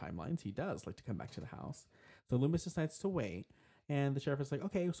one of the timelines, he does like to come back to the house. So Loomis decides to wait, and the sheriff is like,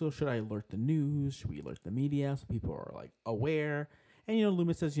 okay, so should I alert the news? Should we alert the media so people are like aware? And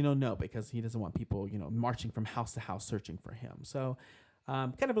Loomis says, no, because he doesn't want people, marching from house to house searching for him. So,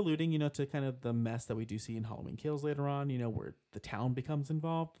 kind of alluding, to kind of the mess that we do see in Halloween Kills later on, where the town becomes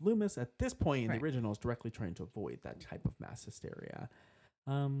involved. Loomis, at this point in the original, is directly trying to avoid that type of mass hysteria.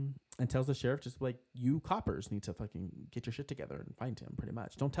 And tells the sheriff just like, you coppers need to fucking get your shit together and find him, pretty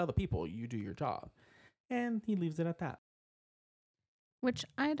much. Don't tell the people, you do your job. And he leaves it at that. Which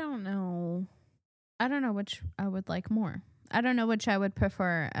I don't know. I don't know which I would like more. I don't know which I would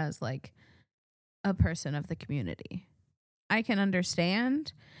prefer as like a person of the community. I can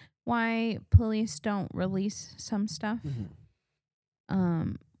understand why police don't release some stuff.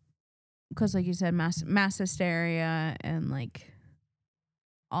 Mm-hmm. Because like you said, mass hysteria and like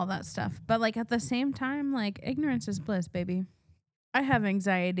all that stuff. But like at the same time, like ignorance is bliss, baby. I have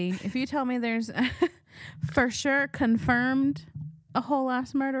anxiety. If you tell me there's for sure confirmed a whole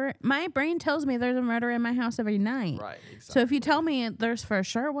ass murder, my brain tells me there's a murder in my house every night. Right, exactly. So if you tell me there's for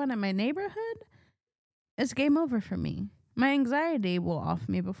sure one in my neighborhood, it's game over for me. My anxiety will off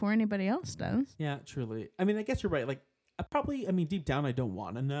me before anybody else does. Yeah, truly. I mean, I guess you're right. Like, deep down, I don't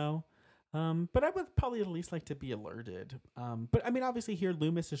want to know. But I would probably at least like to be alerted. But I mean, obviously here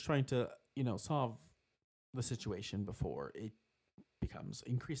Loomis is trying to, solve the situation before it becomes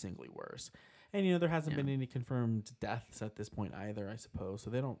increasingly worse. And, there hasn't been any confirmed deaths at this point either, I suppose. So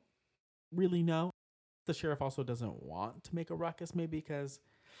they don't really know. The sheriff also doesn't want to make a ruckus, maybe because,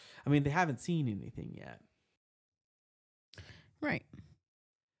 they haven't seen anything yet. Right.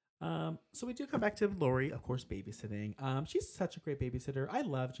 So we do come back to Lori, of course, babysitting. She's such a great babysitter. I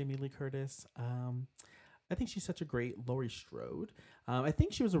love Jamie Lee Curtis. I think she's such a great Laurie Strode. I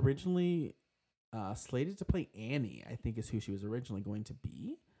think she was originally slated to play Annie, I think is who she was originally going to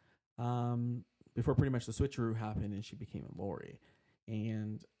be. Before pretty much the switcheroo happened and she became a Laurie.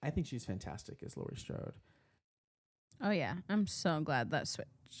 And I think she's fantastic as Laurie Strode. Oh, yeah. I'm so glad that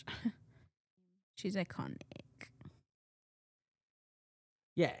switched. She's iconic.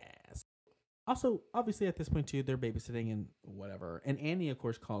 Yes. Also, obviously, at this point, too, they're babysitting and whatever. And Annie, of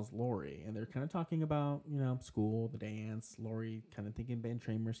course, calls Lori. And they're kind of talking about, school, the dance. Lori kind of thinking Ben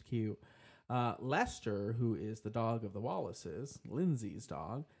Tramer's cute. Lester, who is the dog of the Wallaces, Lindsay's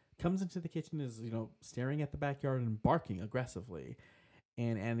dog, comes into the kitchen, is, staring at the backyard and barking aggressively.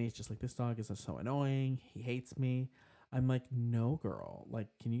 And Annie's just like, this dog is so annoying. He hates me. I'm like, no, girl. Like,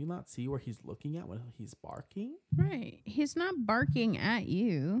 can you not see where he's looking at when he's barking? Right. He's not barking at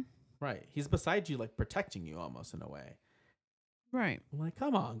you. Right. He's beside you, like, protecting you almost in a way. Right. I'm like,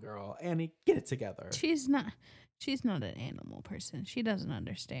 come on, girl. Annie, get it together. She's not an animal person. She doesn't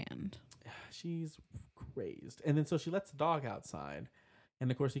understand. She's crazed. And then so she lets the dog outside.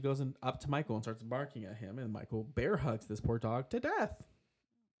 And, of course, he goes up to Michael and starts barking at him. And Michael bear hugs this poor dog to death.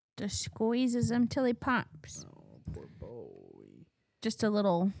 Just squeezes him till he pops. Oh, poor boy. Just a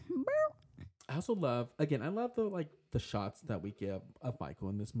little. I also love, again, I love the shots that we get of Michael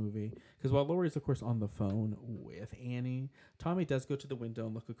in this movie, because while Laurie's of course on the phone with Annie, Tommy does go to the window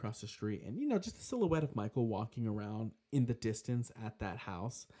and look across the street, and just the silhouette of Michael walking around in the distance at that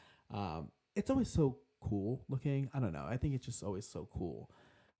house. It's always so cool looking. I don't know. I think it's just always so cool.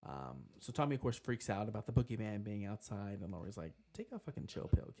 So Tommy of course freaks out about the boogeyman being outside, and Laurie's like, "Take a fucking chill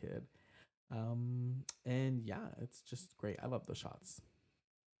pill, kid." And yeah, it's just great. I love those shots.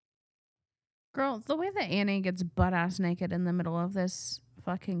 Girl, the way that Annie gets butt ass naked in the middle of this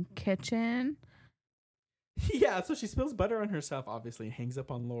fucking kitchen. Yeah, so she spills butter on herself, obviously, hangs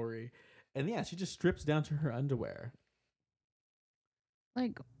up on Laurie. And yeah, she just strips down to her underwear.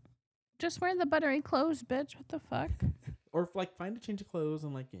 Like, just wear the buttery clothes, bitch. What the fuck? Or find a change of clothes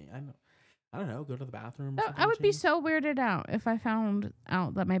and I don't know, go to the bathroom or something. I would be so weirded out if I found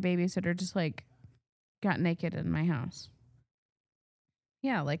out that my babysitter just got naked in my house.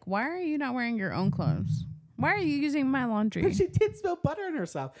 Yeah, why are you not wearing your own clothes? Why are you using my laundry? But she did spill butter on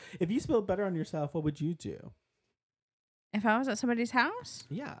herself. If you spilled butter on yourself, what would you do? If I was at somebody's house?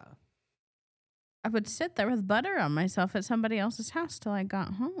 Yeah. I would sit there with butter on myself at somebody else's house till I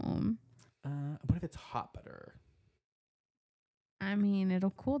got home. What if it's hot butter? I mean, it'll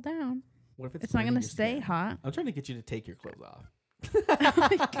cool down. What if it's not going to stay hot? I'm trying to get you to take your clothes off. Oh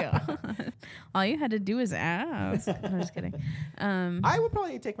my God. All you had to do is ask. I'm just kidding. I would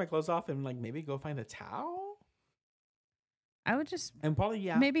probably take my clothes off and maybe go find a towel. I would just, and probably,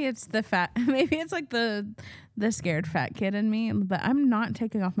 yeah. Maybe it's maybe it's like the scared fat kid in me, but I'm not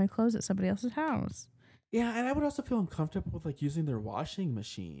taking off my clothes at somebody else's house. Yeah, and I would also feel uncomfortable with using their washing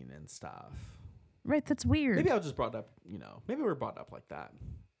machine and stuff. Right, that's weird. Maybe I was just brought up, maybe we're brought up like that.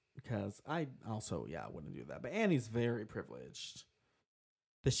 Because I also, wouldn't do that. But Annie's very privileged.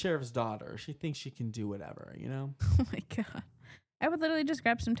 The sheriff's daughter. She thinks she can do whatever, Oh my God. I would literally just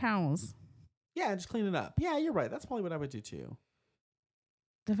grab some towels. Yeah, just clean it up. Yeah, you're right. That's probably what I would do too.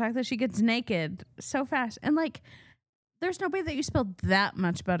 The fact that she gets naked so fast. And there's no way that you spilled that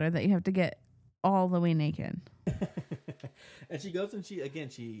much butter that you have to get all the way naked. And she goes and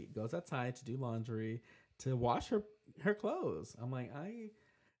she goes outside to do laundry, to wash her clothes. I'm like,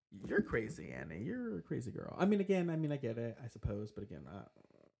 you're crazy, Annie. You're a crazy girl. I get it, I suppose. But again,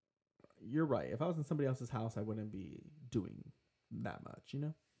 you're right. If I was in somebody else's house, I wouldn't be doing that much,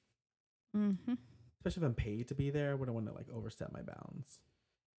 Mm-hmm. Especially if I'm paid to be there, I wouldn't want to overstep my bounds.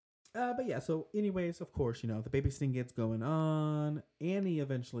 But yeah, so anyways, of course, the babysitting gets going on. Annie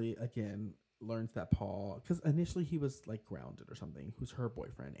eventually, again, learns that Paul, because initially he was grounded or something, who's her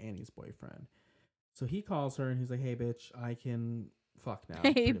boyfriend, Annie's boyfriend. So he calls her and he's like, "Hey, bitch, I can fuck now."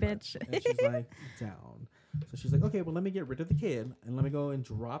 Hey, bitch. And she's like, down. So she's like, "Okay, well, let me get rid of the kid and let me go and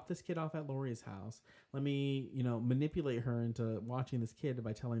drop this kid off at Laurie's house. Let me, manipulate her into watching this kid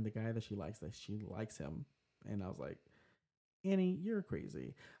by telling the guy that she likes him." And I was like, Annie, you're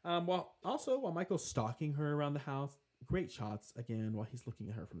crazy. While Michael's stalking her around the house, great shots again while he's looking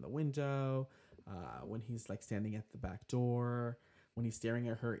at her from the window, when he's standing at the back door, when he's staring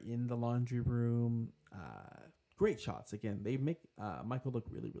at her in the laundry room. Great shots. Again, they make Michael look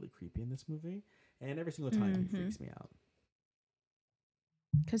really, really creepy in this movie. And every single time he freaks me out.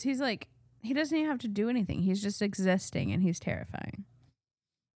 Because he's he doesn't even have to do anything. He's just existing and he's terrifying.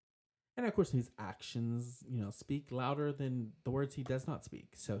 And of course, his actions, speak louder than the words he does not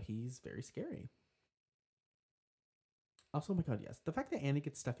speak. So he's very scary. Also, oh my God, yes. The fact that Annie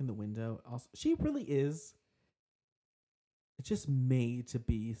gets stuck in the window, also, she really is just made to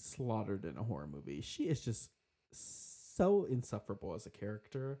be slaughtered in a horror movie. She is just so insufferable as a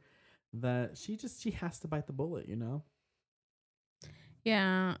character that she has to bite the bullet,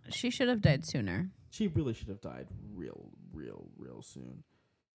 Yeah, she should have died sooner. She really should have died real soon.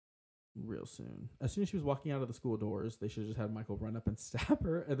 Real soon. As soon as she was walking out of the school doors, they should have just had Michael run up and stab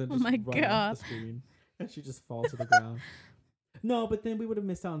her and then just run off the screen. And she just falls to the ground. No, but then we would have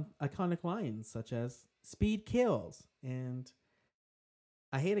missed out on iconic lines such as "Speed kills" and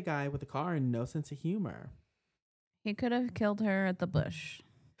 "I hate a guy with a car and no sense of humor." He could have killed her at the bush.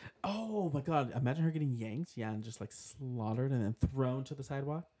 Oh my God. Imagine her getting yanked, and just slaughtered and then thrown to the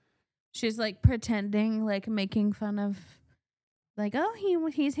sidewalk. She's pretending, making fun of,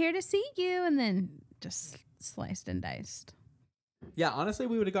 he's here to see you, and then just sliced and diced. Yeah, honestly,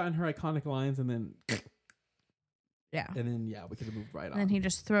 we would have gotten her iconic lines and then... Yeah. And then, we could have moved right on. And then he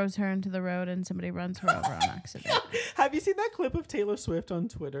just throws her into the road and somebody runs her over on accident. Have you seen that clip of Taylor Swift on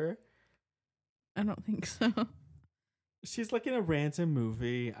Twitter? I don't think so. She's in a random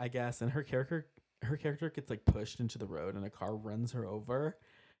movie, I guess, and her character gets pushed into the road and a car runs her over.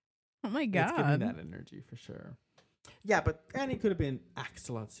 Oh my It's giving God. that energy for sure. Yeah, but Annie could have been axed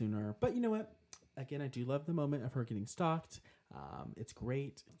a lot sooner. But you know what? Again, I do love the moment of her getting stalked. It's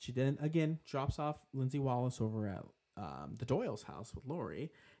great. She then again drops off Lindsay Wallace over at the Doyle's house with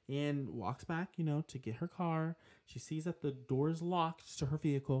Lori and walks back, to get her car. She sees that the door is locked to her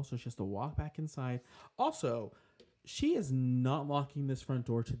vehicle, so she has to walk back inside. Also, she is not locking this front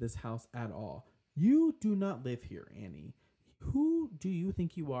door to this house at all. You do not live here, Annie. Who do you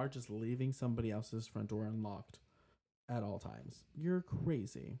think you are just leaving somebody else's front door unlocked at all times? You're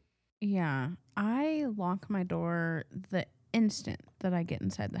crazy. Yeah. I lock my door the instant that I get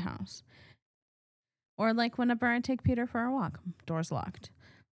inside the house. Or like whenever I take Peter for a walk, door's locked.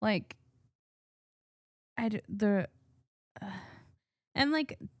 Like the and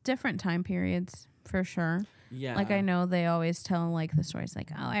like different time periods for sure. Yeah. Like I know they always tell like the stories like,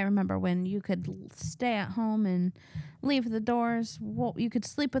 oh, I remember when you could stay at home and leave the doors. Well, you could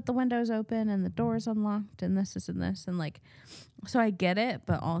sleep with the windows open and the doors unlocked and this and this and like. So I get it,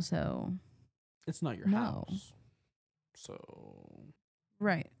 but also It's not your no. house. So.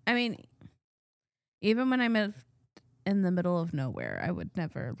 Right. I mean, even when I'm in the middle of nowhere, I would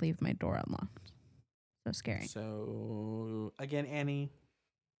never leave my door unlocked. So scary. So again, Annie,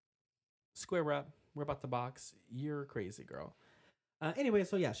 square up. We're about the box. You're a crazy girl. Anyway,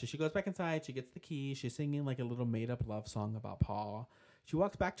 so yeah, she goes back inside. She gets the key. She's singing like a little made up love song about Paul. She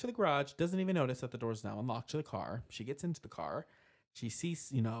walks back to the garage, doesn't even notice that the door's now unlocked to the car. She gets into the car. She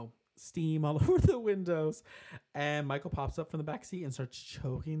sees, steam all over the windows. And Michael pops up from the back seat and starts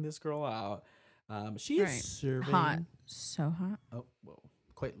choking this girl out. She is serving. Hot. So hot. Oh, well,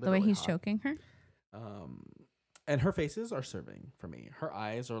 quite The literally way he's hot. choking her. And her faces are serving for me. Her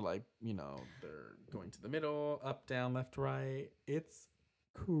eyes are like, they're going to the middle, up, down, left, right. It's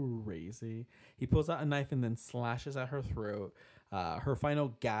crazy. He pulls out a knife and then slashes at her throat. Her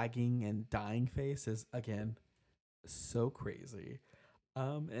final gagging and dying face is, again, so crazy.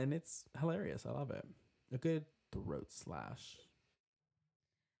 And it's hilarious. I love it. A good throat slash.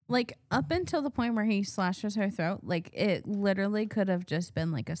 Like up until the point where he slashes her throat, like it literally could have just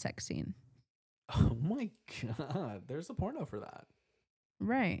been like a sex scene. Oh my God. There's a porno for that.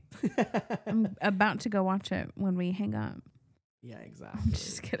 Right. I'm about to go watch it when we hang up. Yeah, exactly. I'm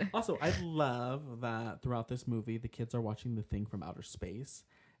just kidding. Also, I love that throughout this movie, the kids are watching The Thing from outer space.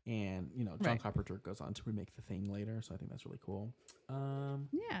 And, John Carpenter goes on to remake The Thing later. So I think that's really cool.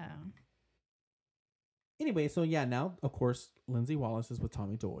 Yeah. Anyway, so yeah, now, of course, Lindsay Wallace is with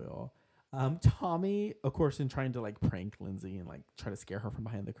Tommy Doyle. Tommy, of course, in trying to like prank Lindsay and like try to scare her from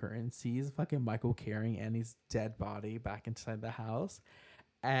behind the curtain, sees fucking Michael carrying Annie's dead body back inside the house.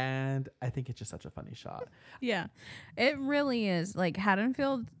 And I think it's just such a funny shot. Yeah, it really is. Like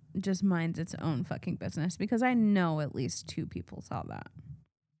Haddonfield just minds its own fucking business because I know at least 2 people saw that.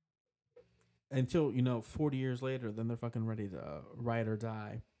 Until, 40 years later, then they're fucking ready to ride or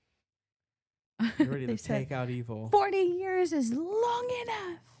die. They're ready to take out evil. 40 years is long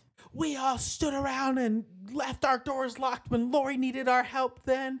enough. We all stood around and left our doors locked when Lori needed our help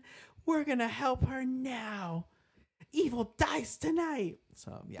then. We're going to help her now. Evil dies tonight.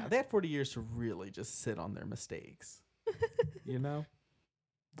 So, yeah, they had 40 years to really just sit on their mistakes.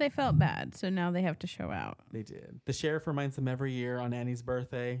 They felt bad, so now they have to show out. They did. The sheriff reminds them every year on Annie's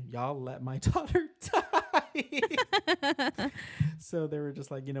birthday, y'all let my daughter die. So they were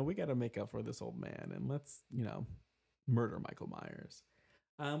just like, we got to make up for this old man and let's, murder Michael Myers.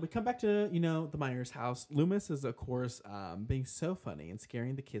 We come back to, the Myers house. Loomis is, of course, being so funny and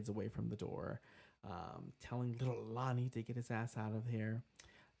scaring the kids away from the door, telling little Lonnie to get his ass out of here.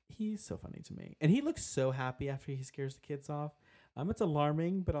 He's so funny to me. And he looks so happy after he scares the kids off. It's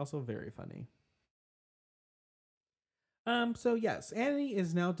alarming, but also very funny. So yes, Annie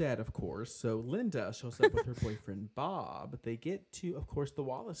is now dead, of course. So Linda shows up with her boyfriend, Bob. They get to, of course, the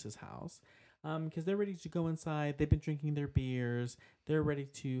Wallace's house. Because they're ready to go inside. They've been drinking their beers. They're ready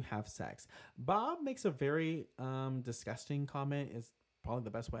to have sex. Bob makes a very disgusting comment, is probably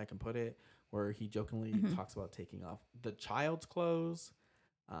the best way I can put it, where he jokingly talks about taking off the child's clothes.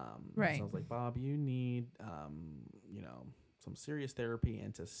 Right. So I was like, Bob, you need, some serious therapy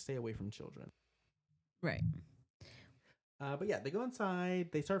and to stay away from children. Right. But yeah, they go inside.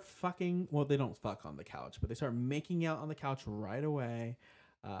 They start fucking. Well, they don't fuck on the couch, but they start making out on the couch right away.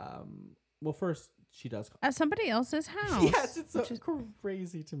 Well, first, she does. At somebody else's house. Yes, it's so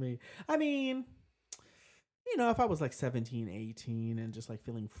crazy to me. I mean, if I was like 17, 18 and just like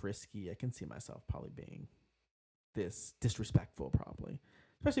feeling frisky, I can see myself probably being this disrespectful, probably.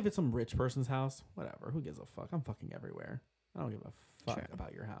 Especially if it's some rich person's house. Whatever. Who gives a fuck? I'm fucking everywhere. I don't give a fuck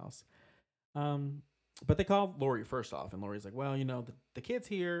about your house. But they call Lori first off, and Lori's like, well, the kid's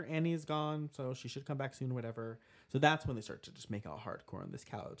here, Annie's gone, so she should come back soon, whatever. So that's when they start to just make out hardcore on this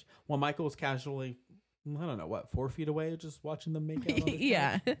couch. While Michael's casually, I don't know, 4 feet away, just watching them make out on this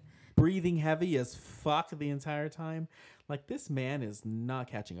Yeah. couch. Breathing heavy as fuck the entire time. Like, this man is not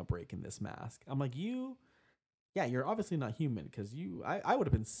catching a break in this mask. I'm like, you're obviously not human, because I would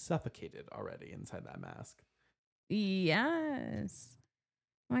have been suffocated already inside that mask. Yes.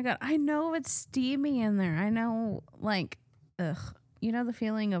 Oh my God. I know it's steamy in there. I know, like, ugh. You know the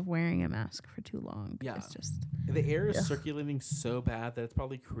feeling of wearing a mask for too long? Yeah. It's just. The air is circulating so bad that it's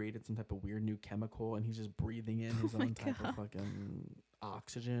probably created some type of weird new chemical, and he's just breathing in his own type of fucking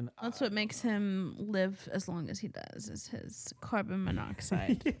oxygen. That's what makes him live as long as he does, is his carbon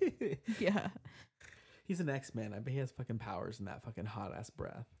monoxide. Yeah. He's an X-Man. I bet he has fucking powers in that fucking hot ass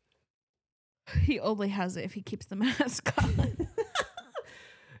breath. He only has it if he keeps the mask on.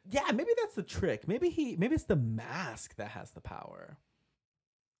 Yeah, maybe that's the trick. Maybe it's the mask that has the power.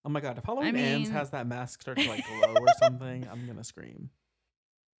 Oh my God, if Halloween Ends has that mask start to like glow or something, I'm gonna scream.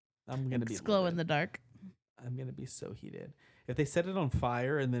 I'm gonna be glow in the dark. I'm gonna be so heated. If they set it on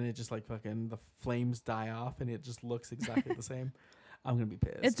fire and then it just like fucking the flames die off and it just looks exactly the same, I'm gonna be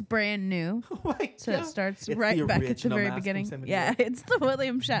pissed. It's brand new. Oh my God. So it starts right back at the very beginning. Yeah, it's the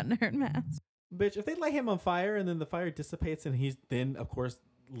William Shatner mask. Bitch, if they light him on fire and then the fire dissipates and he's then, of course,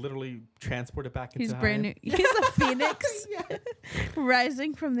 literally transported back into He's brand new. He's a phoenix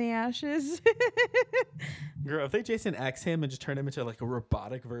rising from the ashes. Girl, if they Jason X him and just turn him into like a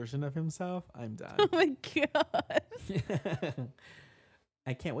robotic version of himself, I'm done. Oh my God.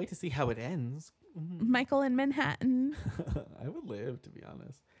 I can't wait to see how it ends. Michael in Manhattan. I would live, to be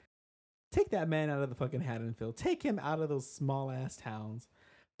honest. Take that man out of the fucking Haddonfield. Take him out of those small ass towns.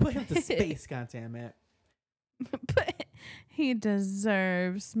 Put him to space, goddammit. But he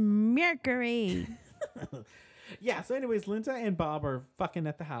deserves Mercury. Yeah, so anyways, Linda and Bob are fucking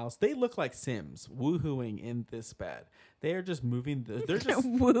at the house. They look like Sims, woohooing in this bed. They are just moving. They're just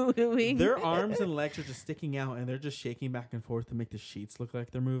woohooing. Their arms and legs are just sticking out, and they're just shaking back and forth to make the sheets look like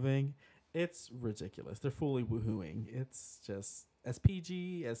they're moving. It's ridiculous. They're fully woohooing. It's just as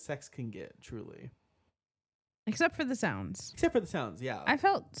PG as sex can get, truly. Except for the sounds. Except for the sounds, yeah. I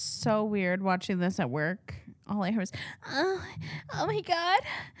felt so weird watching this at work. All I heard was, oh my God.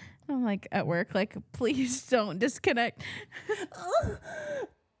 I'm like, at work, like, please don't disconnect. Oh,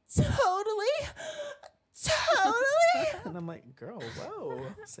 totally. And I'm like, girl, whoa,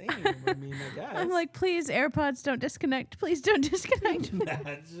 same. I mean, I guess. I'm like, please, AirPods, don't disconnect. Please don't disconnect.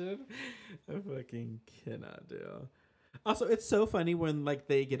 Imagine. I fucking cannot do. Also, it's so funny when like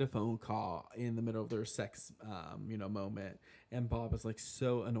they get a phone call in the middle of their sex, moment, and Bob is like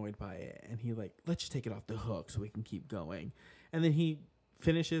so annoyed by it, and he like, let's just take it off the hook so we can keep going, and then he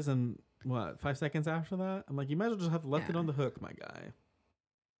finishes, and 5 seconds after that, I'm like, you might as well just have left it on the hook, my guy.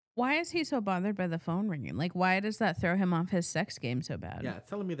 Why is he so bothered by the phone ringing? Like, why does that throw him off his sex game so bad? Yeah, it's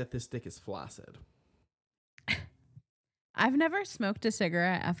telling me that this dick is flaccid. I've never smoked a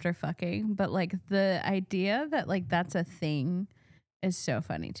cigarette after fucking, but like the idea that like that's a thing is so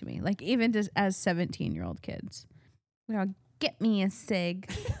funny to me. Like even just as 17-year-old kids, get me a cig.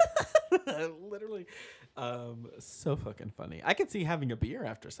 Literally, so fucking funny. I could see having a beer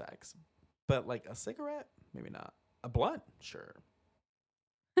after sex, but like a cigarette, maybe not. A blunt, sure.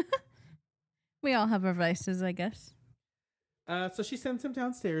 We all have our vices, I guess. So she sends him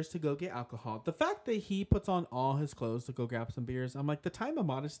downstairs to go get alcohol. The fact that he puts on all his clothes to go grab some beers, I'm like, the time of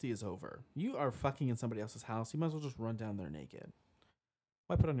modesty is over. You are fucking in somebody else's house. You might as well just run down there naked.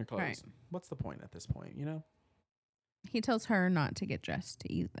 Why put on your clothes? Right. What's the point at this point, you know? He tells her not to get dressed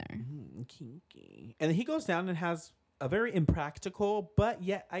either. Kinky. And he goes down and has a very impractical, but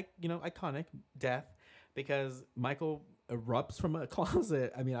yet iconic death, because Michael erupts from a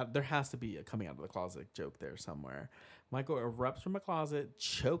closet. I mean, there has to be a coming out of the closet joke there somewhere. Michael erupts from a closet,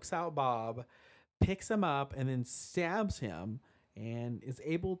 chokes out Bob, picks him up, and then stabs him, and is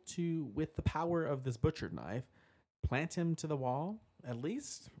able to, with the power of this butcher knife, plant him to the wall, at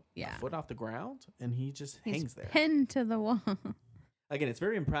least a foot off the ground, and he just hangs there. Pinned to the wall. Again, it's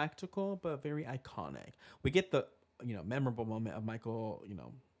very impractical, but very iconic. We get the memorable moment of Michael,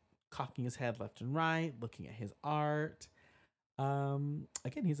 cocking his head left and right, looking at his art.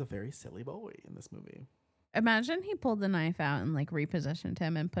 Again, he's a very silly boy in this movie. Imagine he pulled the knife out and like repositioned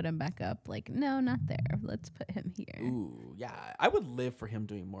him and put him back up. Like, no, not there. Let's put him here. Ooh, yeah. I would live for him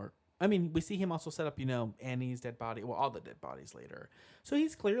doing more. I mean, we see him also set up, Annie's dead body. Well, all the dead bodies later. So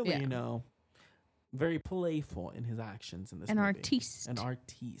he's clearly, very playful in his actions in this movie. An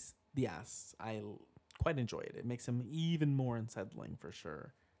artiste. Yes. I quite enjoy it. It makes him even more unsettling for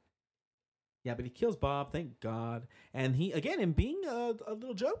sure. Yeah, but he kills Bob, thank God. And he, again, in being a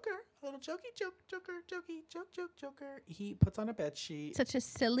little joker, a little joker, he puts on a bed sheet. Such a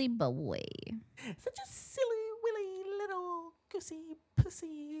silly boy. Such a silly, willy, little goosey,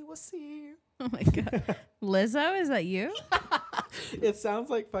 pussy, wussy. Oh my God. Lizzo, is that you? It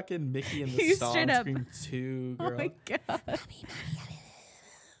sounds like fucking Mickey in the You Song straight up- Scream 2, Oh girl. my God.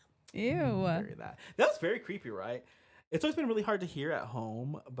 Ew. Very that was very creepy, right? It's always been really hard to hear at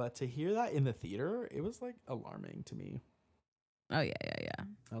home, but to hear that in the theater, it was like alarming to me. Oh, yeah.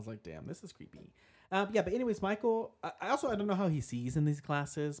 I was like, damn, this is creepy. Yeah, but anyways, Michael, I don't know how he sees in these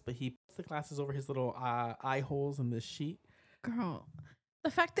glasses, but he puts the glasses over his little eye holes in this sheet. Girl,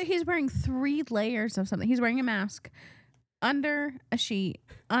 the fact that he's wearing 3 layers of something. He's wearing a mask under a sheet,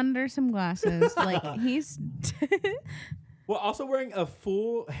 under some glasses. Like, he's... Well, also wearing a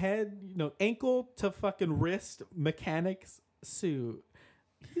full head, ankle to fucking wrist mechanics suit.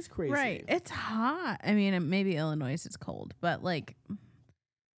 He's crazy. Right. It's hot. I mean, maybe Illinois is cold, but like,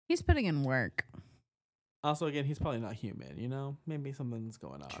 he's putting in work. Also, again, he's probably not human, Maybe something's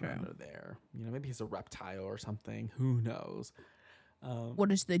going on True. under there. Maybe he's a reptile or something. Who knows? What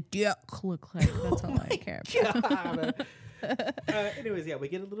does the dick look like? That's all I care about. Anyways, yeah, we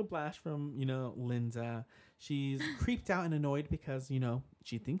get a little blast from, Linda. She's creeped out and annoyed because,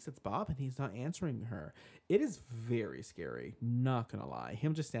 she thinks it's Bob and he's not answering her. It is very scary, not gonna lie.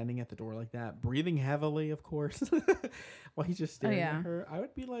 Him just standing at the door like that, breathing heavily, of course, while he's just staring at her. I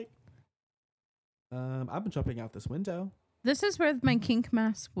would be like, I've been jumping out this window. This is where my kink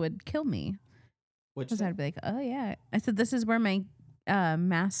mask would kill me. Because I'd be like, oh, yeah. I said, this is where my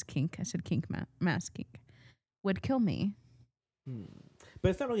mask kink, I said kink mask kink, would kill me. But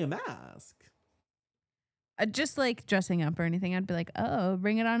it's not really a mask. Just like dressing up or anything, I'd be like, oh,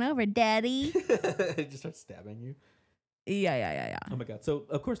 bring it on over, daddy. It just starts stabbing you. Yeah. Oh my God. So,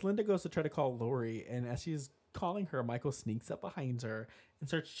 of course, Linda goes to try to call Lori. And as she's calling her, Michael sneaks up behind her and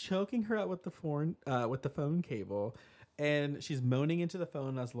starts choking her out with the phone cable. And she's moaning into the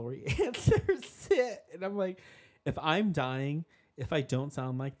phone as Lori answers it. And I'm like, if I'm dying, if I don't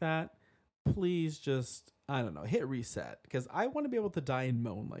sound like that, please just, I don't know, hit reset. Because I want to be able to die and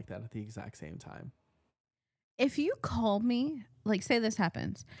moan like that at the exact same time. If you call me, like, say this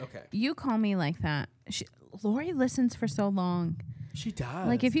happens. Okay. You call me like that. Lori listens for so long. She does.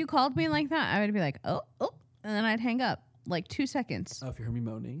 Like, if you called me like that, I would be like, oh, and then I'd hang up like 2 seconds. Oh, if you heard me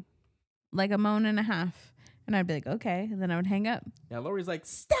moaning. Like a moan and a half. And I'd be like, okay. And then I would hang up. Yeah, Lori's like,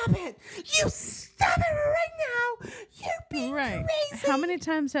 stop it. You stop it right now. You're being crazy. How many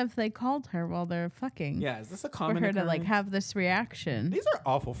times have they called her while they're fucking? Yeah, is this a For common her to like occurrence? have this reaction. These are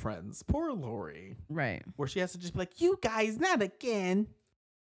awful friends. Poor Lori. Right. Where she has to just be like, you guys, not again.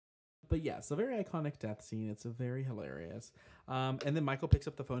 But yes, a very iconic death scene. It's very hilarious. And then Michael picks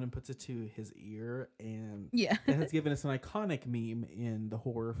up the phone and puts it to his ear. And Yeah. it has given us an iconic meme in the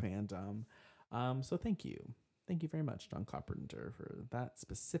horror fandom. So thank you. Thank you very much, John Carpenter, for that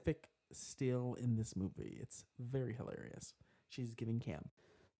specific still in this movie. It's very hilarious. She's giving Cam.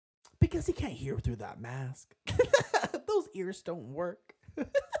 Because he can't hear through that mask. Those ears don't work.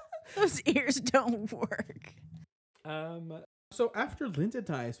 Those ears don't work. So after Linda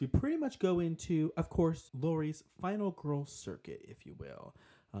dies, we pretty much go into, of course, Lori's final girl circuit, if you will.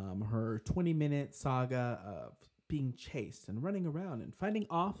 Her 20-minute saga of being chased and running around and fighting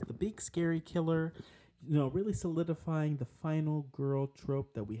off the big scary killer, really solidifying the final girl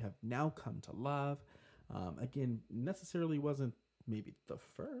trope that we have now come to love. Again, necessarily wasn't maybe the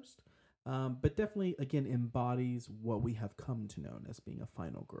first, but definitely, again, embodies what we have come to know as being a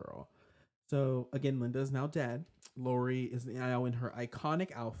final girl. So, again, Linda is now dead. Lori is now in her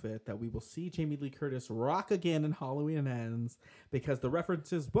iconic outfit that we will see Jamie Lee Curtis rock again in Halloween Ends because the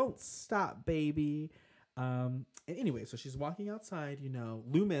references won't stop, baby. Anyway, so she's walking outside,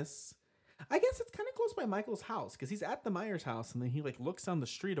 Loomis. I guess it's kind of close by Michael's house because he's at the Myers house and then he looks down the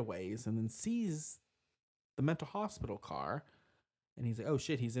street a ways and then sees the mental hospital car and he's like, oh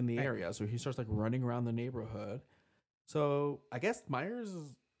shit, he's in the area. So he starts running around the neighborhood. So I guess Myers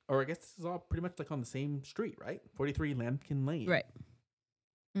is, or I guess this is all pretty much on the same street, right? 43 Lambkin Lane. Right.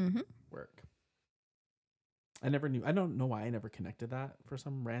 Mm-hmm. Work. I never knew. I don't know why I never connected that for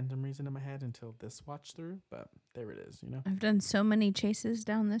some random reason in my head until this watch through, but there it is, I've done so many chases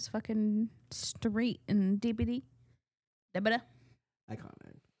down this fucking street in DBD.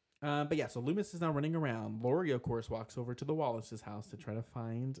 Iconic. But yeah, so Loomis is now running around. Lori, of course, walks over to the Wallace's house to try to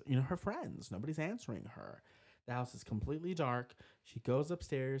find, her friends. Nobody's answering her. The house is completely dark. She goes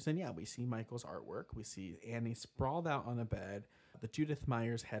upstairs, and yeah, we see Michael's artwork. We see Annie sprawled out on a bed. the Judith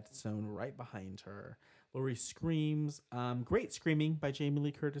Myers headstone right behind her. Laurie screams. Great screaming by Jamie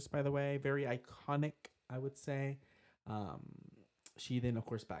Lee Curtis, by the way. Very iconic, I would say. Um, she then, of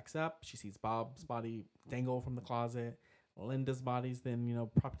course, backs up. She sees Bob's body dangle from the closet. Linda's body's then,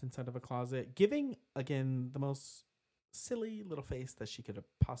 propped inside of a closet, giving, again, the most silly little face that she could have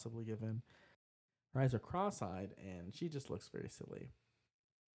possibly given. Her eyes are cross-eyed, and she just looks very silly.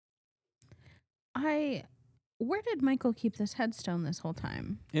 Where did Michael keep this headstone this whole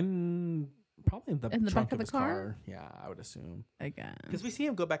time? Probably in the In the trunk back of the his car? Yeah, I would assume. Again. Because we see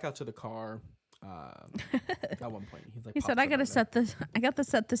him go back out to the car. At one point, he's like, he said, "I got to set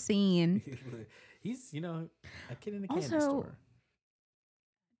the scene." He's, a kid in a candy Also, store.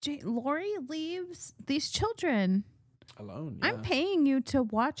 Laurie leaves these children Alone, yeah. I'm paying you to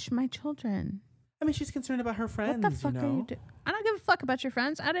watch my children. I mean, she's concerned about her friends. What the fuck are you doing? I don't give a fuck about your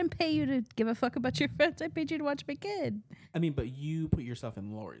friends. I didn't pay you to give a fuck about your friends. I paid you to watch my kid. I mean, but you put yourself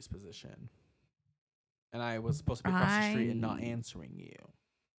in Laurie's position. And I was supposed to be across the street and not answering you.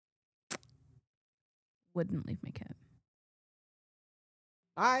 Wouldn't leave my kid.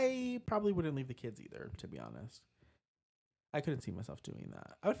 I probably wouldn't leave the kids either, to be honest. I couldn't see myself doing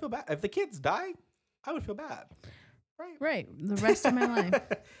that. I would feel bad. If the kids die, I would feel bad. Right. The rest of my life.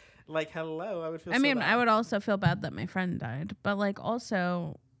 Like, hello, I would feel I mean, bad. I would also feel bad that my friend died. But,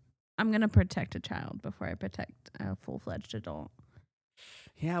 also, I'm going to protect a child before I protect a full-fledged adult.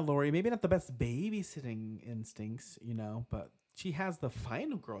 Yeah, Laurie, maybe not the best babysitting instincts, but she has the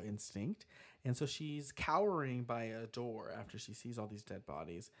final girl instinct. And so she's cowering by a door after she sees all these dead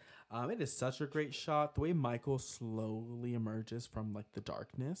bodies. It is such a great shot. The way Michael slowly emerges from the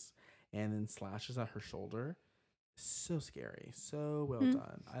darkness and then slashes at her shoulder. So scary. So well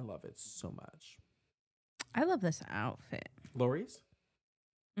done. I love it so much. I love this outfit. Laurie's?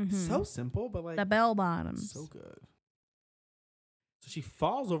 Mm-hmm. So simple, but the bell bottoms. So good. So she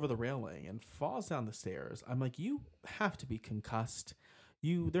falls over the railing and falls down the stairs. I'm like, you have to be concussed.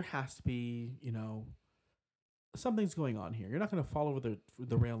 There has to be, something's going on here. You're not going to fall over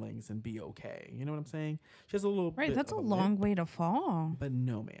the railings and be okay. You know what I'm saying? She has a little right. bit That's of a long way to fall. But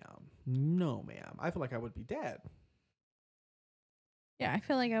no, ma'am. I feel like I would be dead. Yeah, I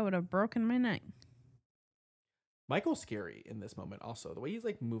feel like I would have broken my neck. Michael's scary in this moment also. The way he's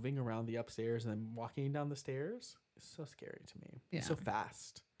moving around the upstairs and then walking down the stairs is so scary to me. Yeah. He's so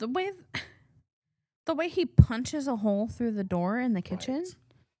fast. The way he punches a hole through the door in the kitchen. Right.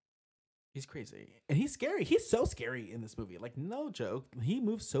 He's crazy. And he's scary. He's so scary in this movie. No joke. He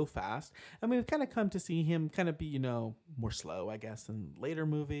moves so fast. I mean, we've kind of come to see him kind of be, more slow, I guess, in later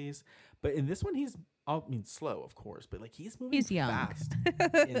movies. But in this one, he's, slow, of course. But, he's moving fast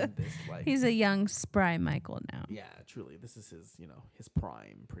in this, He's a young, spry Michael now. Yeah, truly. This is his, his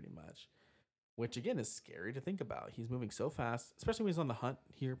prime, pretty much. Which, again, is scary to think about. He's moving so fast, especially when he's on the hunt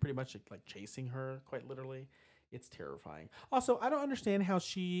here, pretty much, chasing her, quite literally. It's terrifying. Also, I don't understand how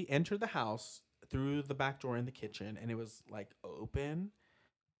she entered the house through the back door in the kitchen and it was open.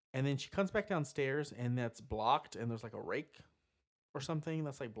 And then she comes back downstairs and that's blocked and there's a rake or something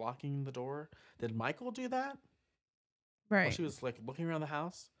that's blocking the door. Did Michael do that? Right. While she was looking around the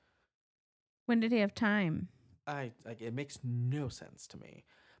house? When did he have time? It makes no sense to me.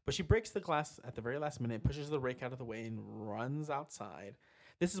 But she breaks the glass at the very last minute, pushes the rake out of the way and runs outside.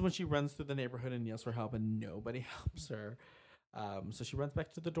 This is when she runs through the neighborhood and yells for help, and nobody helps her. So she runs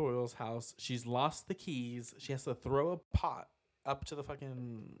back to the Doyle's house. She's lost the keys. She has to throw a pot up to the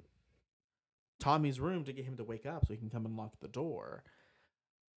fucking Tommy's room to get him to wake up so he can come and lock the door.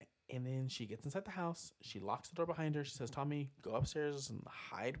 And then she gets inside the house. She locks the door behind her. She says, Tommy, go upstairs and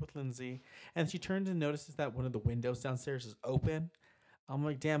hide with Lindsay. And she turns and notices that one of the windows downstairs is open. I'm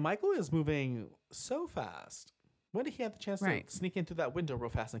like, damn, Michael is moving so fast. When did he have the chance to sneak in through that window real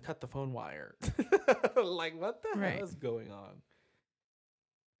fast and cut the phone wire? What the hell is going on?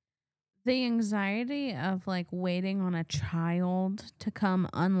 The anxiety of waiting on a child to come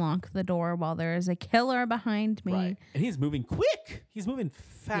unlock the door while there is a killer behind me. Right. And he's moving quick. He's moving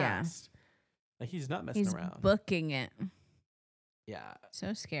fast. Yeah. He's not messing around. He's booking it. Yeah.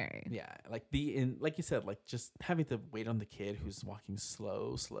 So scary. Yeah. Like you said, just having to wait on the kid who's walking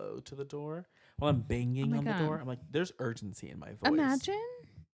slow to the door while I'm banging on the door. I'm like, there's urgency in my voice. Imagine.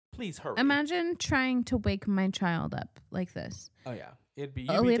 Please hurry. Imagine trying to wake my child up like this. Oh, yeah. You'd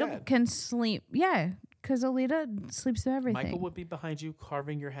Alita be dead. can sleep. Yeah. Because Alita sleeps through everything. Michael would be behind you,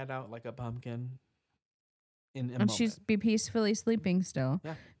 carving your head out like a pumpkin. And she's be peacefully sleeping still.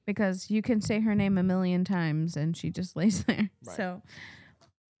 Yeah. Because you can say her name a million times and she just lays there. Right. So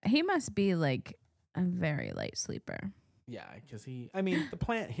he must be a very light sleeper. Yeah, because the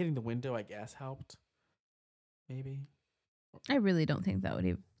plant hitting the window, I guess, helped. Maybe. I really don't think that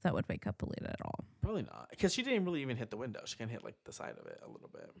would wake up Alita at all. Probably not, because she didn't really even hit the window. She can hit like the side of it a little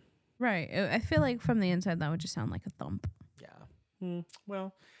bit. Right. I feel like from the inside that would just sound like a thump. Yeah.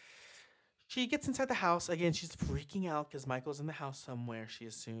 Well, she gets inside the house again. She's freaking out because Michael's in the house somewhere. She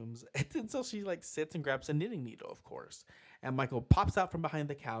assumes, and so she like sits and grabs a knitting needle, of course. And Michael pops out from behind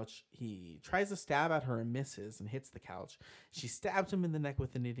the couch. He tries to stab at her and misses and hits the couch. She stabs him in the neck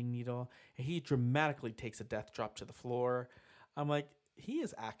with the knitting needle, and he dramatically takes a death drop to the floor. I'm like, he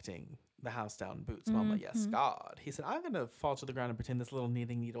is acting the house down boots. And I'm like, yes, God. He said, I'm gonna fall to the ground and pretend this little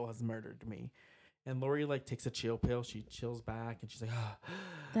knitting needle has murdered me. And Lori like takes a chill pill. She chills back and she's like, ah.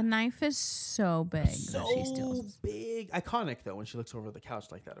 The knife is so big. So that she steals. big. Iconic though when she looks over the couch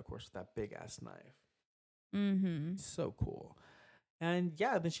like that, of course, with that big ass knife. Mm-hmm. So cool. And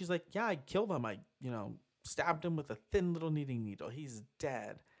yeah, then she's like, yeah, I killed him. I, stabbed him with a thin little knitting needle. He's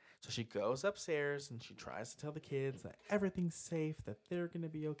dead. So she goes upstairs and she tries to tell the kids that everything's safe, that they're going to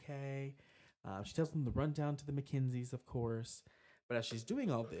be okay. She tells them to run down to the Mackenzies, of course. But as she's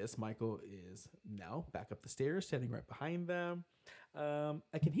doing all this, Michael is now back up the stairs, standing right behind them.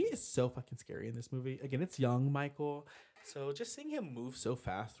 Again, he is so fucking scary in this movie. Again, it's young Michael. So just seeing him move so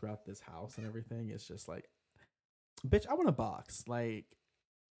fast throughout this house and everything is just like, bitch, I want a box. Like,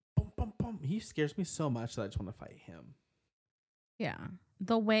 boom, boom, boom. He scares me so much that I just want to fight him. Yeah.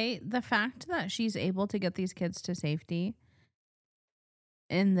 The fact that she's able to get these kids to safety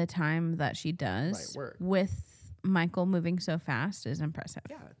in the time that she does with Michael moving so fast is impressive.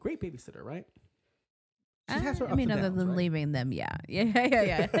 Yeah, great babysitter, right? She has her other than leaving them, yeah.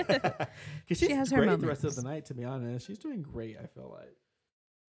 Because she has her moments. The rest of the night, to be honest. She's doing great, I feel like.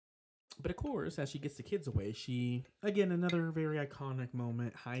 But of course, as she gets the kids away, she, again, another very iconic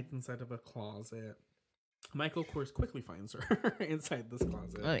moment, hides inside of a closet. Michael, of course, quickly finds her inside this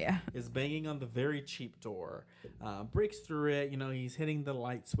closet. Oh, yeah. Is banging on the very cheap door. Breaks through it. He's hitting the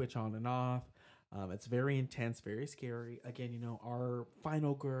light switch on and off. It's very intense, very scary. Again, our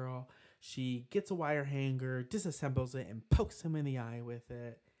final girl, she gets a wire hanger, disassembles it, and pokes him in the eye with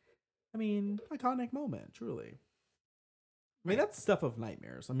it. I mean, iconic moment, truly. I mean, that's stuff of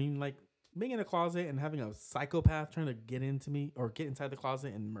nightmares. I mean, like, being in a closet and having a psychopath trying to get into me or get inside the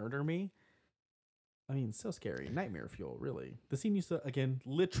closet and murder me. I mean, so scary. Nightmare fuel, really. The scene used to, again,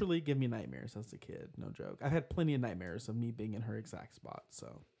 literally give me nightmares as a kid. No joke. I've had plenty of nightmares of me being in her exact spot,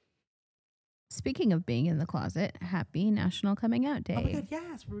 so. Speaking of being in the closet, happy National Coming Out Day. Oh my God,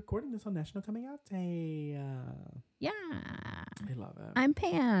 yes. We're recording this on National Coming Out Day. Yeah. I love it. I'm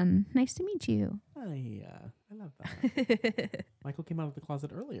Pan. Nice to meet you. I love that. Michael came out of the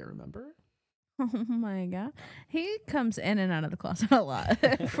closet earlier, remember? Oh my God. He comes in and out of the closet a lot,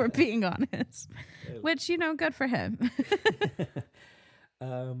 for being honest. Which, good for him.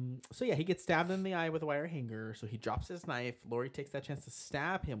 So yeah, he gets stabbed in the eye with a wire hanger. So he drops his knife. Lori takes that chance to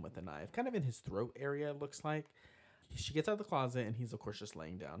stab him with the knife, kind of in his throat area, it looks like. She gets out of the closet and he's, of course, just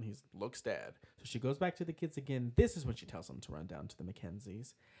laying down. He looks dead. So she goes back to the kids again. This is when she tells them to run down to the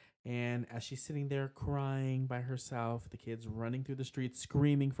Mackenzies. And as she's sitting there crying by herself, the kids running through the streets,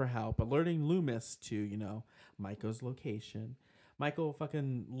 screaming for help, alerting Loomis to, Michael's location. Michael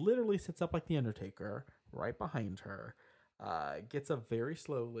fucking literally sits up like the Undertaker right behind her. Gets up very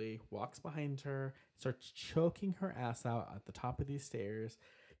slowly, walks behind her, starts choking her ass out at the top of these stairs.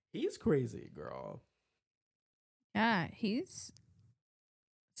 He's crazy, girl. Yeah, he's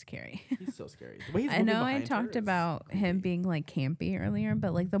scary. He's so scary. The way he's I know I talked about him being like campy earlier,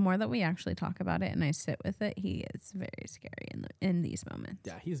 but like the more that we actually talk about it and I sit with it, he is very scary in these moments.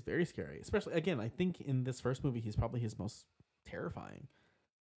 Yeah, he's very scary. Especially, again, I think in this first movie, he's probably his most terrifying.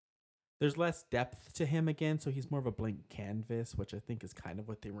 There's less depth to him again, so he's more of a blank canvas, which I think is kind of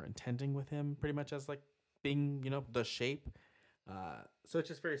what they were intending with him, pretty much as like being, the shape. So it's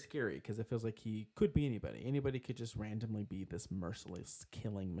just very scary because it feels like he could be anybody. Anybody could just randomly be this merciless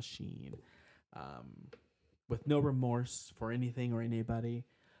killing machine, with no remorse for anything or anybody,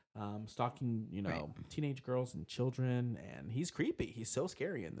 stalking, Right. teenage girls and children. And he's creepy. He's so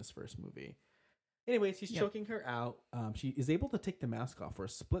scary in this first movie. Anyways, he's choking her out. She is able to take the mask off for a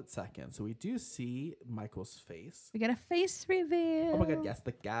split second. So we do see Michael's face. We get a face reveal. Oh my God, yes,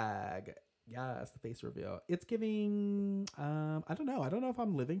 the gag. Yes, the face reveal. It's giving, I don't know. I don't know if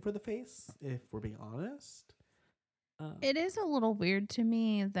I'm living for the face, if we're being honest. It is a little weird to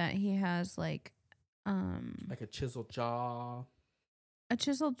me that he has like a chiseled jaw. A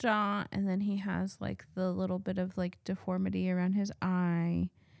chiseled jaw, and then he has like the little bit of like deformity around his eye.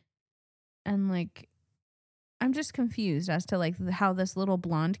 And like, I'm just confused as to like how this little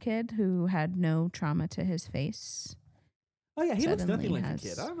blonde kid who had no trauma to his face. Oh yeah, he looks nothing like a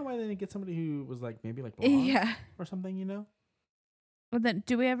kid. I don't know why they didn't get somebody who was like maybe like blonde or something, Well, then,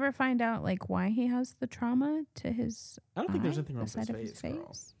 do we ever find out like why he has the trauma to his I don't think there's eye, anything wrong the with his side of his face, girl.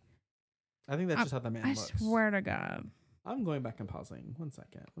 face? I think that's just how the man I looks. swear to God. I'm going back and pausing. 1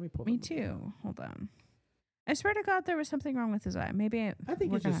 second. Let me pull Me the movie up. too. Hold on. I swear to God, there was something wrong with his eye. Maybe I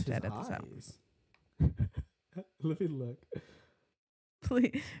think we're it's gonna just have his to edit this out. eyes. Let me look.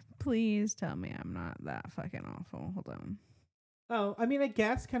 Please tell me I'm not that fucking awful. Hold on. Oh, I mean, I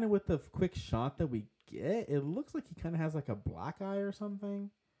guess kind of with the quick shot that we get, it looks like he kind of has like a black eye or something.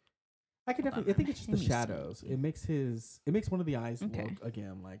 I could Hold definitely. on, I think it's just the let me shadows. see. It makes one of the eyes Okay. look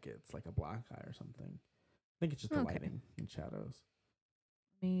again like it's like a black eye or something. I think it's just the Okay. lighting and shadows.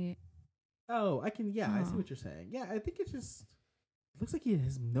 Me. Oh, I can. Yeah, I see Oh. what you're saying. Yeah, I think it looks like he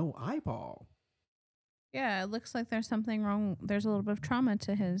has no eyeball. Yeah, it looks like there's something wrong. There's a little bit of trauma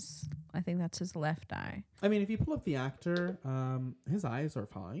to his. I think that's his left eye. I mean, if you pull up the actor, his eyes are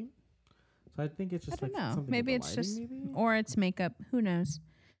fine. So I think it's I just don't like know. something. Maybe with the it's lighting, just, maybe. or it's makeup. Who knows?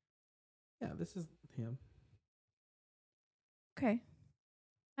 Yeah, this is him. Okay.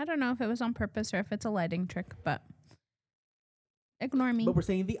 I don't know if it was on purpose or if it's a lighting trick, but ignore me. But we're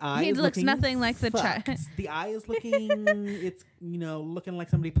saying the eye He is looks looking nothing like the fucked. child. The eye is looking. It's looking like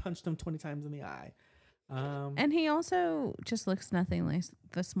somebody punched him 20 times in the eye. And he also just looks nothing like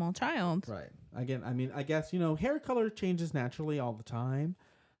the small child. Right. Again, I mean, I guess hair color changes naturally all the time.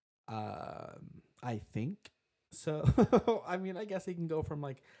 I think so. I mean, I guess he can go from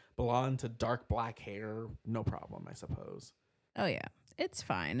like blonde to dark black hair, no problem, I suppose. Oh yeah, it's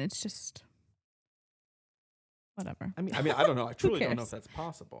fine. It's just whatever. I mean, I don't know. I truly don't know if cares? that's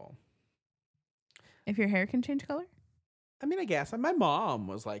possible. If your hair can change color. I mean, I guess my mom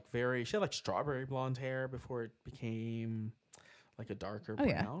was like she had like strawberry blonde hair before it became like a darker Oh,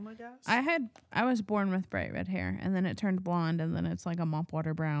 yeah. brown, I guess. I was born with bright red hair, and then it turned blonde, and then it's like a mop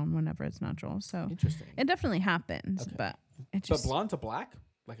water brown whenever it's natural. So Interesting. it definitely happens, Okay. but it But just blonde to black,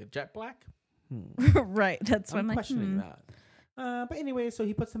 like a jet black. right. That's what I'm I'm like. questioning that. But anyway, so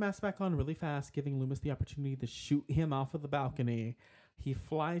he puts the mask back on really fast, giving Loomis the opportunity to shoot him off of the balcony. He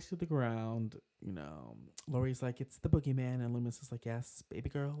flies to the ground. Laurie's like, "It's the boogeyman," and Loomis is like, "Yes, baby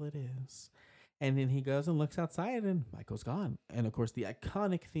girl, it is." And then he goes and looks outside, and Michael's gone. And of course, the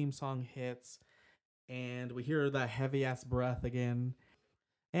iconic theme song hits, and we hear that heavy ass breath again.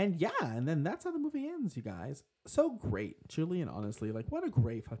 And yeah, and then that's how the movie ends, you guys. So great, truly and honestly. Like, what a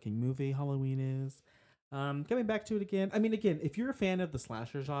great fucking movie Halloween is. Coming back to it again. I mean, again, if you're a fan of the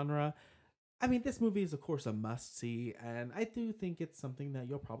slasher genre, I mean, this movie is, of course, a must see, and I do think it's something that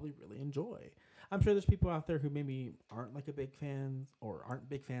you'll probably really enjoy. I'm sure there's people out there who maybe aren't like a big fans or aren't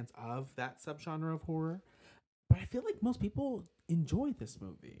big fans of that subgenre of horror, but I feel like most people enjoy this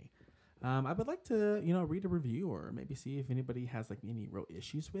movie. I would like to, read a review or maybe see if anybody has like any real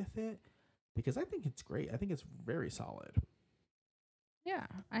issues with it, because I think it's great. I think it's very solid. Yeah,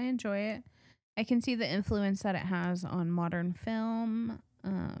 I enjoy it. I can see the influence that it has on modern film.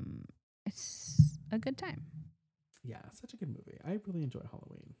 It's a good time. Yeah, such a good movie. I really enjoy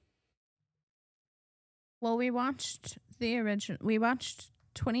Halloween. Well, we watched the original. We watched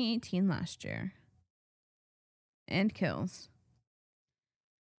 2018 last year, and Kills.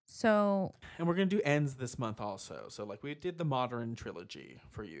 So, And we're going to do Ends this month also. So, like, we did the modern trilogy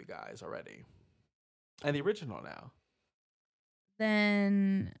for you guys already. And the original now.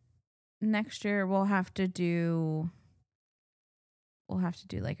 then next year we'll have to do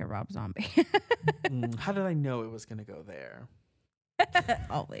like a Rob Zombie. How did I know it was going to go there?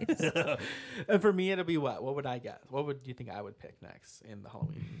 Always. And for me, it'll be what? What would I guess? What would you think I would pick next in the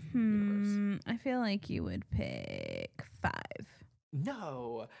Halloween universe? I feel like you would pick 5.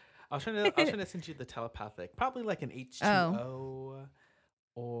 No. I was trying to send you the telepathic. Probably like an H2O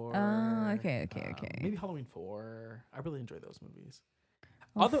or okay. maybe Halloween 4. I really enjoy those movies.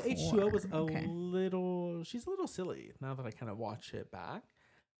 Oh, Although 4. H2O was she's a little silly now that I kind of watch it back.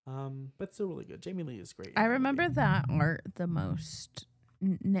 But still really good. Jamie Lee is great. I remember that art the most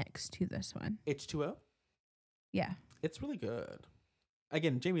next to this one. H2O? Yeah. It's really good.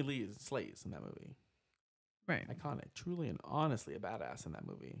 Again, Jamie Lee slays in that movie. Right. Iconic. Truly and honestly a badass in that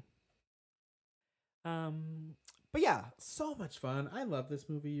movie. But yeah, so much fun. I love this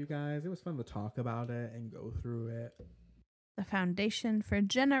movie, you guys. It was fun to talk about it and go through it. The foundation for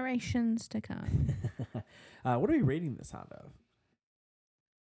generations to come. What are we rating this out of?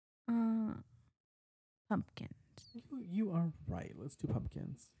 Pumpkins. You are right. Let's do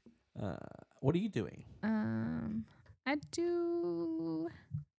pumpkins. What are you doing? I do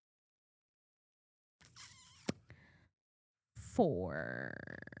 4.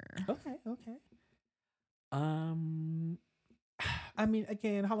 Okay. I I mean,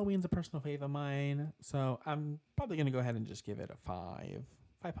 again, Halloween's a personal fave of mine, so I'm probably gonna go ahead and just give it a 5.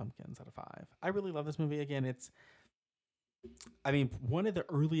 5 pumpkins out of 5. I really love this movie. Again, I mean, one of the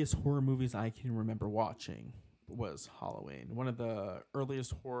earliest horror movies I can remember watching was Halloween. One of the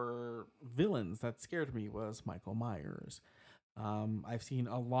earliest horror villains that scared me was Michael Myers. I've seen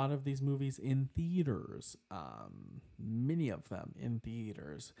a lot of these movies in theaters, many of them in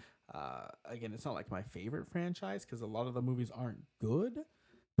theaters. Again, it's not like my favorite franchise because a lot of the movies aren't good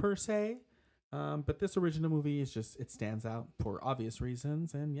per se. But this original movie is just, it stands out for obvious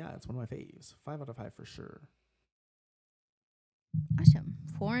reasons. And yeah, it's one of my faves. 5 out of 5 for sure. Awesome.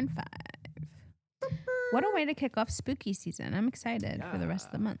 4 and 5. What a way to kick off spooky season. I'm excited for the rest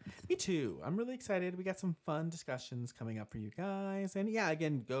of the month. Me too. I'm really excited. We got some fun discussions coming up for you guys. And yeah,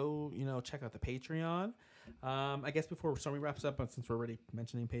 again, go, check out the Patreon. I guess before Stormy wraps up, since we're already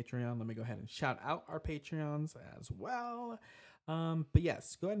mentioning Patreon, let me go ahead and shout out our Patreons as well. But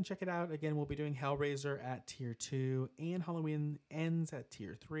yes, go ahead and check it out. Again, we'll be doing Hellraiser at tier 2 and Halloween Ends at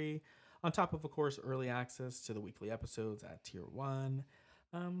tier 3. On top of course, early access to the weekly episodes at tier 1.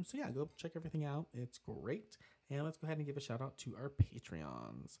 So yeah, go check everything out. It's great. And let's go ahead and give a shout out to our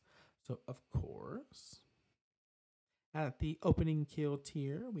Patreons. So of course, at the opening kill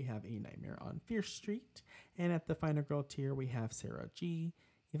tier, we have A Nightmare on Fierce Street. And at the Final Girl tier, we have Sarah G,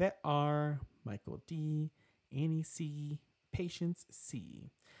 Yvette R, Michael D, Annie C, Patience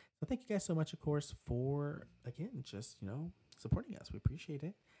C. So thank you guys so much, of course, for, again, just, supporting us. We appreciate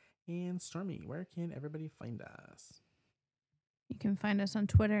it. And Stormy, where can everybody find us? You can find us on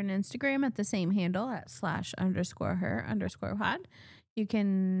Twitter and Instagram at the same handle at /her_pod. You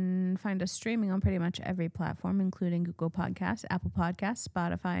can find us streaming on pretty much every platform, including Google Podcasts, Apple Podcasts,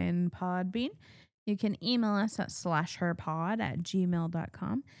 Spotify, and Podbean. You can email us at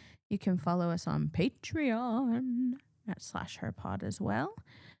 /herpod@gmail.com. You can follow us on Patreon at /herpod as well.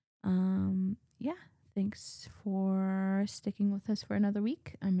 Yeah, thanks for sticking with us for another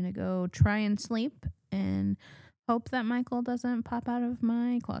week. I'm going to go try and sleep and hope that Michael doesn't pop out of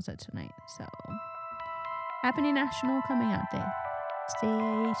my closet tonight. So, happy National Coming Out Day. Stay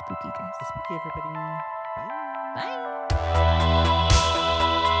spooky, guys. Stay spooky, everybody. Bye.